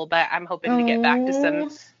stress bubble, but I'm hoping to get back to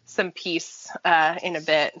some peace in a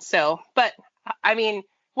bit. So, but I mean,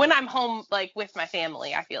 when I'm home, like with my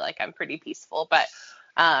family, I feel like I'm pretty peaceful, but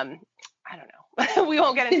I don't know. We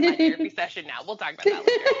won't get into my therapy session now. We'll talk about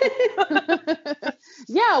that later.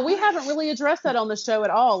 Yeah, we haven't really addressed that on the show at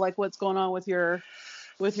all, like what's going on with your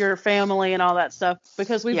family and all that stuff,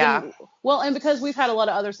 because we've been and because we've had a lot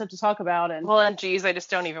of other stuff to talk about, and geez, I just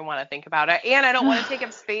don't even want to think about it, and I don't want to take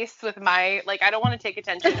up space with I don't want to take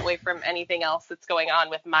attention away from anything else that's going on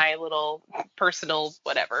with my little personal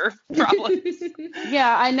whatever problems.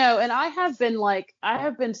 Yeah, I know, and I have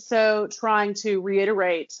been so trying to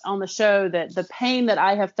reiterate on the show that the pain that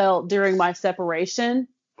I have felt during my separation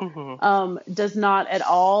does not at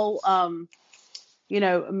all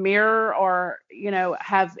mirror or,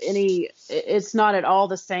 have any, it's not at all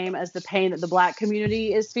the same as the pain that the Black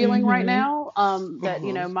community is feeling right now. That,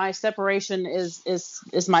 my separation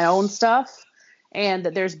is my own stuff, and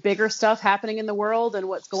that there's bigger stuff happening in the world and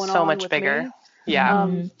what's going on. So much bigger. Me. Yeah.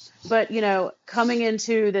 But, coming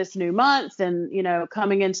into this new month and,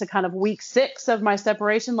 coming into kind of week 6 of my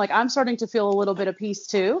separation, like I'm starting to feel a little bit of peace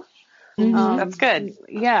too. That's good.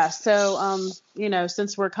 Yeah. So,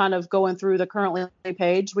 since we're kind of going through the currently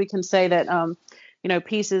page, we can say that,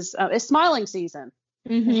 peace is smiling season.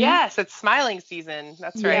 Yes, it's smiling season.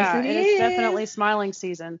 That's right. Yeah, it's definitely smiling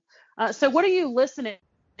season. So what are you listening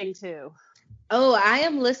to? Oh, I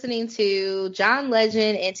am listening to John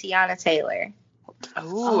Legend and Tiana Taylor.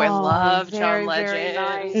 Oh, I love John Legend. Very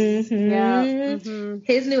nice. Yeah.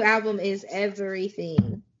 His new album is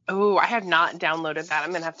everything. Oh, I have not downloaded that. I'm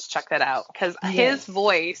going to have to check that out because his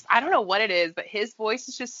voice, I don't know what it is, but his voice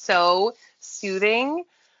is just so soothing.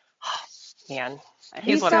 Man,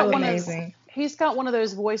 He's so amazing. He's got one of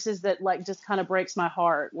those voices that like just kind of breaks my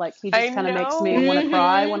heart. Like he just kind of makes me know. want to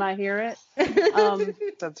cry when I hear it.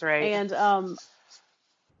 That's right. And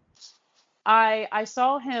I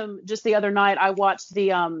saw him just the other night. I watched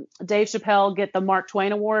the Dave Chappelle get the Mark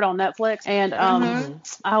Twain Award on Netflix, and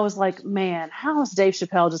I was like, man, how does Dave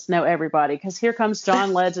Chappelle just know everybody? Because here comes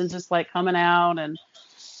John Legend just like coming out, and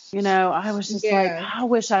you know, I was just like, I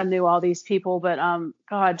wish I knew all these people, but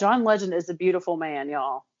God, John Legend is a beautiful man,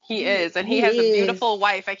 y'all. He is, and he has a beautiful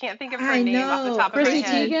wife. I can't think of her name off the top of my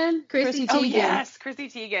head. Chrissy Teigen. Oh yes, Chrissy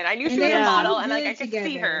Teigen. I knew she was a model, and like I could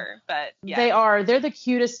see her, but yeah. They're the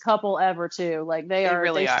cutest couple ever too. Like they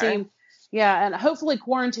really are. And hopefully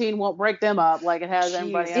quarantine won't break them up like it has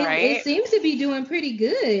everybody else. It seems to be doing pretty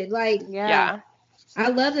good. Like I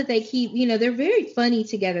love that they keep, you know, they're very funny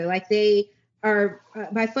together. Like they are,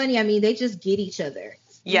 by funny I mean they just get each other.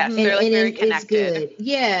 Yes, they're like very connected. It's good.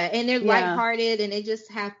 Yeah, and they're lighthearted and they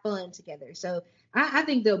just have fun together. So I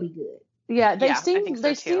think they'll be good. Yeah, they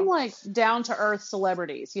seem like down to earth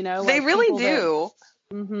celebrities, you know? Like they really do.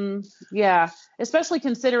 Yeah, especially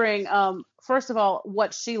considering first of all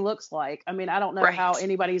what she looks like. I mean, I don't know how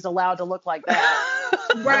anybody's allowed to look like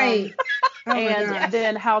that. Right. And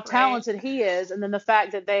then how talented he is, and then the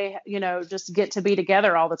fact that they, you know, just get to be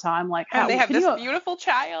together all the time. Like, and they have this beautiful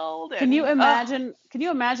child. Can you imagine? Can you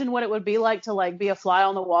imagine what it would be like to like be a fly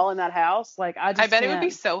on the wall in that house? Like, I bet it would be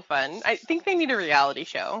so fun. I think they need a reality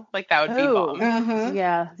show. Like that would be bomb.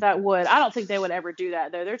 Yeah, that would. I don't think they would ever do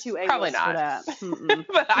that though. They're too A-list for that.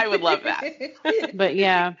 But I would love that. But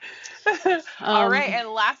yeah. All right, and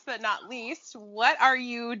last but not least, what are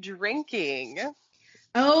you drinking?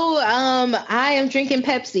 I am drinking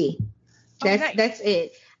Pepsi. Nice. That's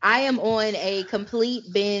it. I am on a complete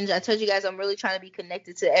binge. I told you guys I'm really trying to be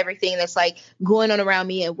connected to everything that's like going on around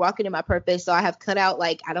me and walking in my purpose. So I have cut out,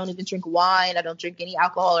 like, I don't even drink wine. I don't drink any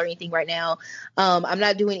alcohol or anything right now. I'm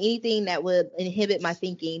not doing anything that would inhibit my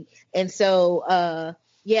thinking. And so,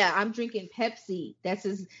 I'm drinking Pepsi.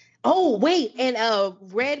 And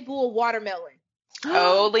Red Bull watermelon.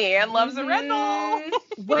 Oh, Leanne loves a Red Bull.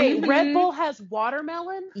 Wait, Red Bull has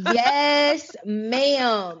watermelon? Yes,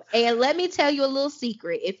 ma'am. And let me tell you a little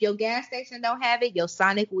secret. If your gas station don't have it, your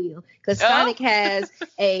Sonic will. Because Sonic has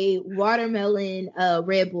a watermelon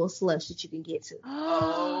Red Bull slush that you can get to.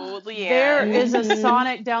 Oh, Leanne. There is a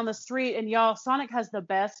Sonic down the street, and y'all, Sonic has the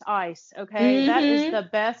best ice, okay? That is the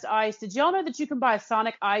best ice. Did y'all know that you can buy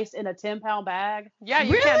Sonic ice in a 10-pound bag? Yeah,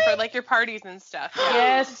 you can for like your parties and stuff.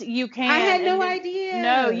 Yes, you can. I had no idea.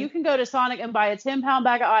 No, you can go to Sonic and buy a 10-pound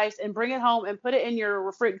bag of ice and bring it home and put it in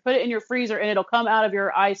your freezer, and it'll come out of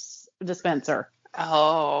your ice dispenser.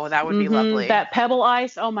 Oh, that would be lovely. That Pebble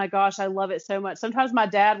ice. Oh my gosh, I love it so much. Sometimes my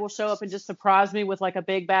dad will show up and just surprise me with like a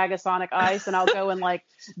big bag of Sonic ice, and I'll go and like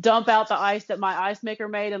dump out the ice that my ice maker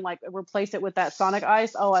made and like replace it with that Sonic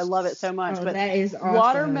ice. Oh, I love it so much. But that is awesome.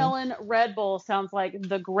 Watermelon Red Bull sounds like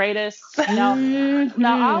the greatest. Now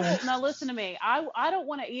listen to me. I don't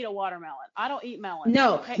want to eat a watermelon. I don't eat melon.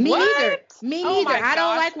 No, okay? me neither. Me Oh neither. I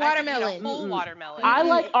don't gosh, like watermelon. I could eat a whole watermelon. I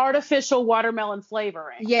like artificial watermelon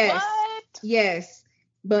flavoring. Yes. What? Yes.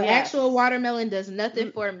 But actual watermelon does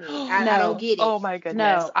nothing for me. I don't get it. Oh my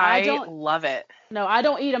goodness. No, I love it. No, I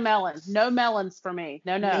don't eat a melon. No melons for me.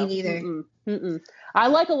 No. Me neither. I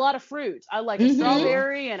like a lot of fruit. I like a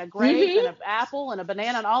strawberry and a grape and an apple and a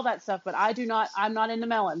banana and all that stuff, but I'm not into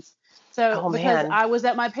melons. So because I was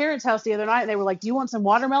at my parents' house the other night and they were like, "Do you want some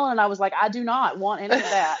watermelon?" And I was like, "I do not want any of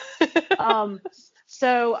that."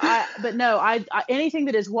 Anything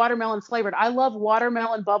that is watermelon flavored. I love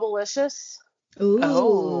watermelon Bubblicious.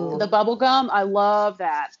 Ooh. The bubble gum, I love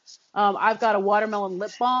that. I've got a watermelon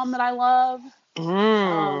lip balm that I love.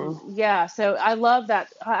 So I love that.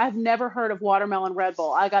 I've never heard of watermelon Red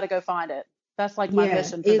Bull. I got to go find it. That's like my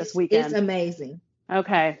mission for this weekend. It's amazing.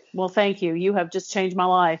 Okay. Well, thank you. You have just changed my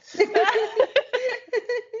life.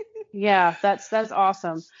 Yeah, that's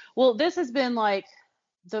awesome. Well, this has been like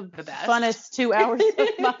the best. Funnest 2 hours of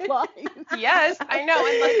my life. Yes, I know.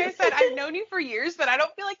 And like I said, I've known you for years, but I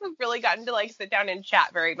don't feel like we've really gotten to like sit down and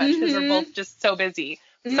chat very much because we're both just so busy.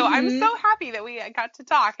 So I'm so happy that we got to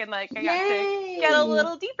talk and like I got to get a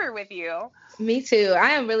little deeper with you. Me too.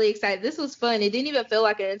 I am really excited. This was fun. It didn't even feel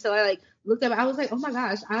like it until I like looked up. I was like, oh my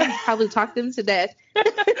gosh, I probably talked them to death.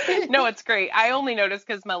 No, it's great. I only noticed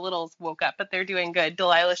because my littles woke up, but they're doing good.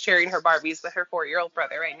 Delilah's sharing her Barbies with her 4-year-old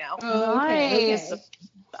brother right now. Oh, okay.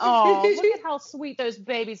 Oh, look at how sweet those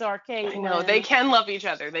babies are, Caitlin. I know, they can love each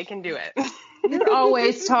other. They can do it. You're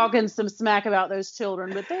always talking some smack about those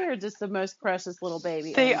children, but they are just the most precious little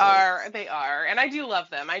baby. They angels. are. They are. And I do love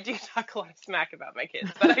them. I do talk a lot of smack about my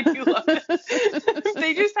kids, but I do love them.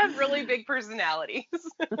 They just have really big personalities.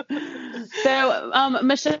 So,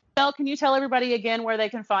 Michelle, can you tell everybody again where they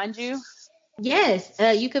can find you? Yes,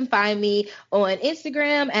 you can find me on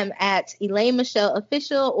Instagram. I'm at Elaine Michelle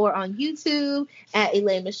Official, or on YouTube at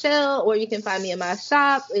Elaine Michelle, or you can find me in my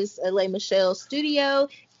shop. It's Elaine Michelle Studio.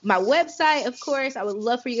 My website, of course, I would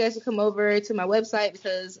love for you guys to come over to my website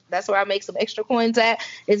because that's where I make some extra coins at.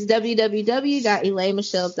 It's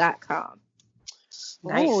www.elainemichelle.com.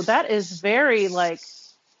 Nice. Oh, that is very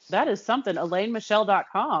that is something,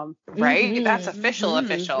 ElaineMichelle.com. Right? Mhm, That's official.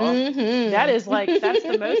 mhm. That is that's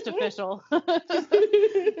the most official.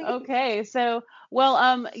 Okay. So,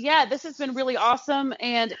 well, yeah, this has been really awesome.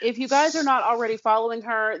 And if you guys are not already following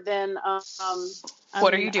her, then,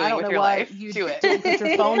 What are you doing with your life? You Do it. don't put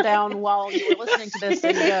your phone down while you were listening to this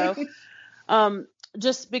and go,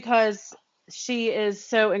 just because she is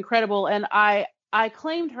so incredible. And I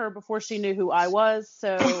claimed her before she knew who I was.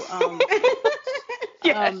 So,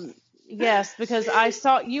 Yes. yes, because I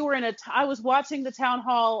saw you were I was watching the town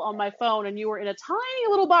hall on my phone, and you were in a tiny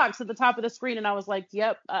little box at the top of the screen, and I was like,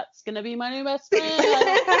 yep, that's going to be my new best friend.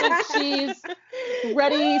 I don't think she's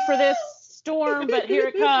ready for this storm, but here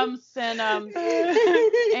it comes. And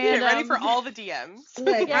Get ready for all the DMs.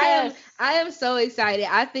 Look, Yes. I am so excited.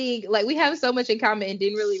 I think we have so much in common and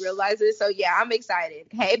didn't really realize it. So yeah, I'm excited.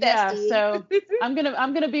 Hey, bestie. Yeah, so I'm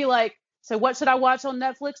gonna be like, so what should I watch on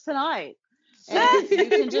Netflix tonight? And you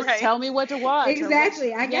can just Right. tell me what to watch.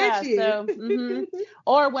 Exactly. I got you. So,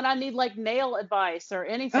 or when I need nail advice or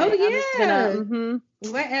anything. Oh, I'm just yeah. gonna,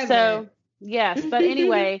 Whatever. So, yes. But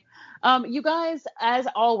anyway, you guys, as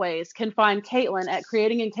always, can find Caitlin at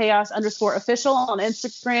creatinginchaos_official on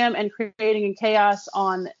Instagram and Creating in Chaos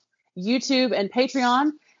on YouTube and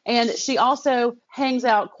Patreon. And she also hangs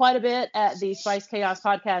out quite a bit at the Spice Chaos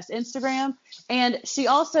Podcast Instagram. And she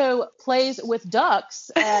also plays with ducks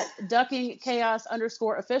at Ducking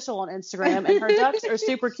Chaos_official on Instagram. And her ducks are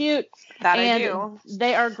super cute. That I And do.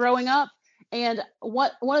 they are growing up. And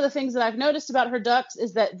one of the things that I've noticed about her ducks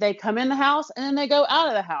is that they come in the house and then they go out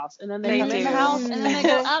of the house, and then they come in the do. house and then they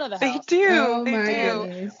go out of the They house. do. Oh, They my do.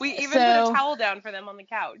 goodness. We even So- put a towel down for them on the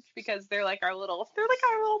couch because they're like our little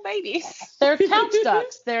babies. They're couch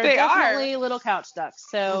ducks. They're They are. definitely little couch ducks.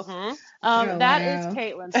 So Mhm. Oh, that is wow.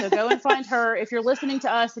 Caitlin. So go and find her. If you're listening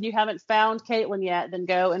to us and you haven't found Caitlin yet, then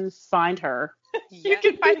go and find her. You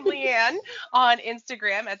can find Leanne on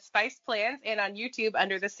Instagram at Spice Plans and on YouTube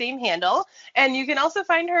under the same handle. And you can also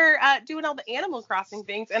find her doing all the Animal Crossing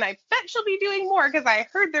things. And I bet she'll be doing more because I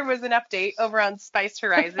heard there was an update over on Spice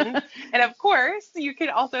Horizon. And of course, you can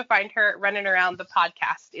also find her running around the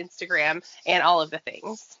podcast Instagram and all of the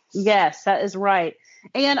things. Yes, that is right.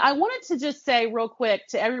 And I wanted to just say real quick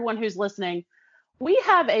to everyone who's listening, we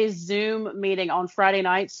have a Zoom meeting on Friday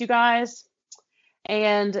nights, you guys.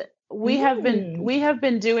 And we have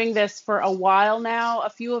been doing this for a while now, a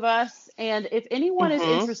few of us. And if anyone is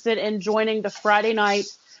interested in joining the Friday night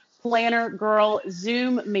Planner Girl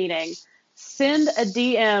Zoom meeting, send a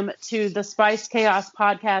DM to the Spice Chaos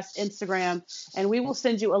Podcast Instagram, and we will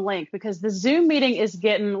send you a link because the Zoom meeting is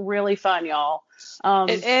getting really fun, y'all.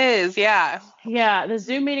 It is, yeah. Yeah, the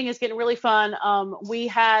Zoom meeting is getting really fun. We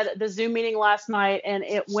had the Zoom meeting last night, and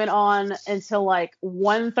it went on until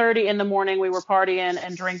 1:30 in the morning. We were partying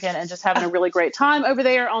and drinking and just having a really great time over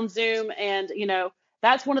there on Zoom. And,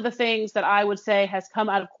 that's one of the things that I would say has come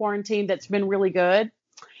out of quarantine that's been really good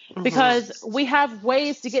because we have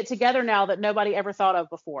ways to get together now that nobody ever thought of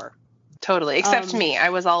before. Totally, except me. I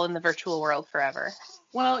was all in the virtual world forever.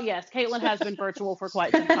 Well, yes, Caitlin has been virtual for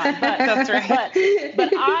quite some time, but That's right.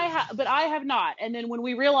 But I have not. And then when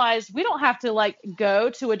we realized we don't have to go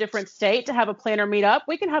to a different state to have a planner meetup,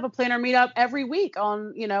 we can have a planner meetup every week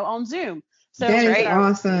on Zoom. So That is we get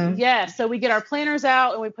awesome. Yeah, so we get our planners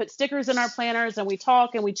out and we put stickers in our planners and we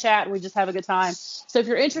talk and we chat and we just have a good time. So if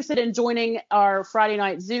you're interested in joining our Friday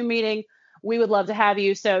night Zoom meeting, we would love to have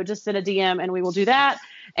you. So just send a DM and we will do that.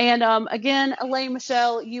 And again, Elaine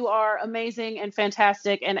Michelle, you are amazing and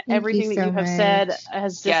fantastic, and everything that you have said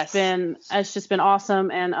has just been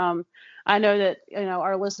awesome. And I know that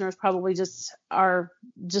our listeners probably are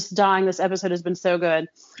dying. This episode has been so good.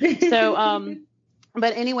 So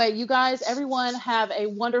but anyway, you guys, everyone have a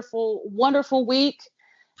wonderful, wonderful week,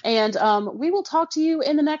 and we will talk to you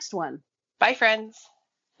in the next one. Bye, friends.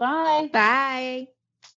 Bye. Bye.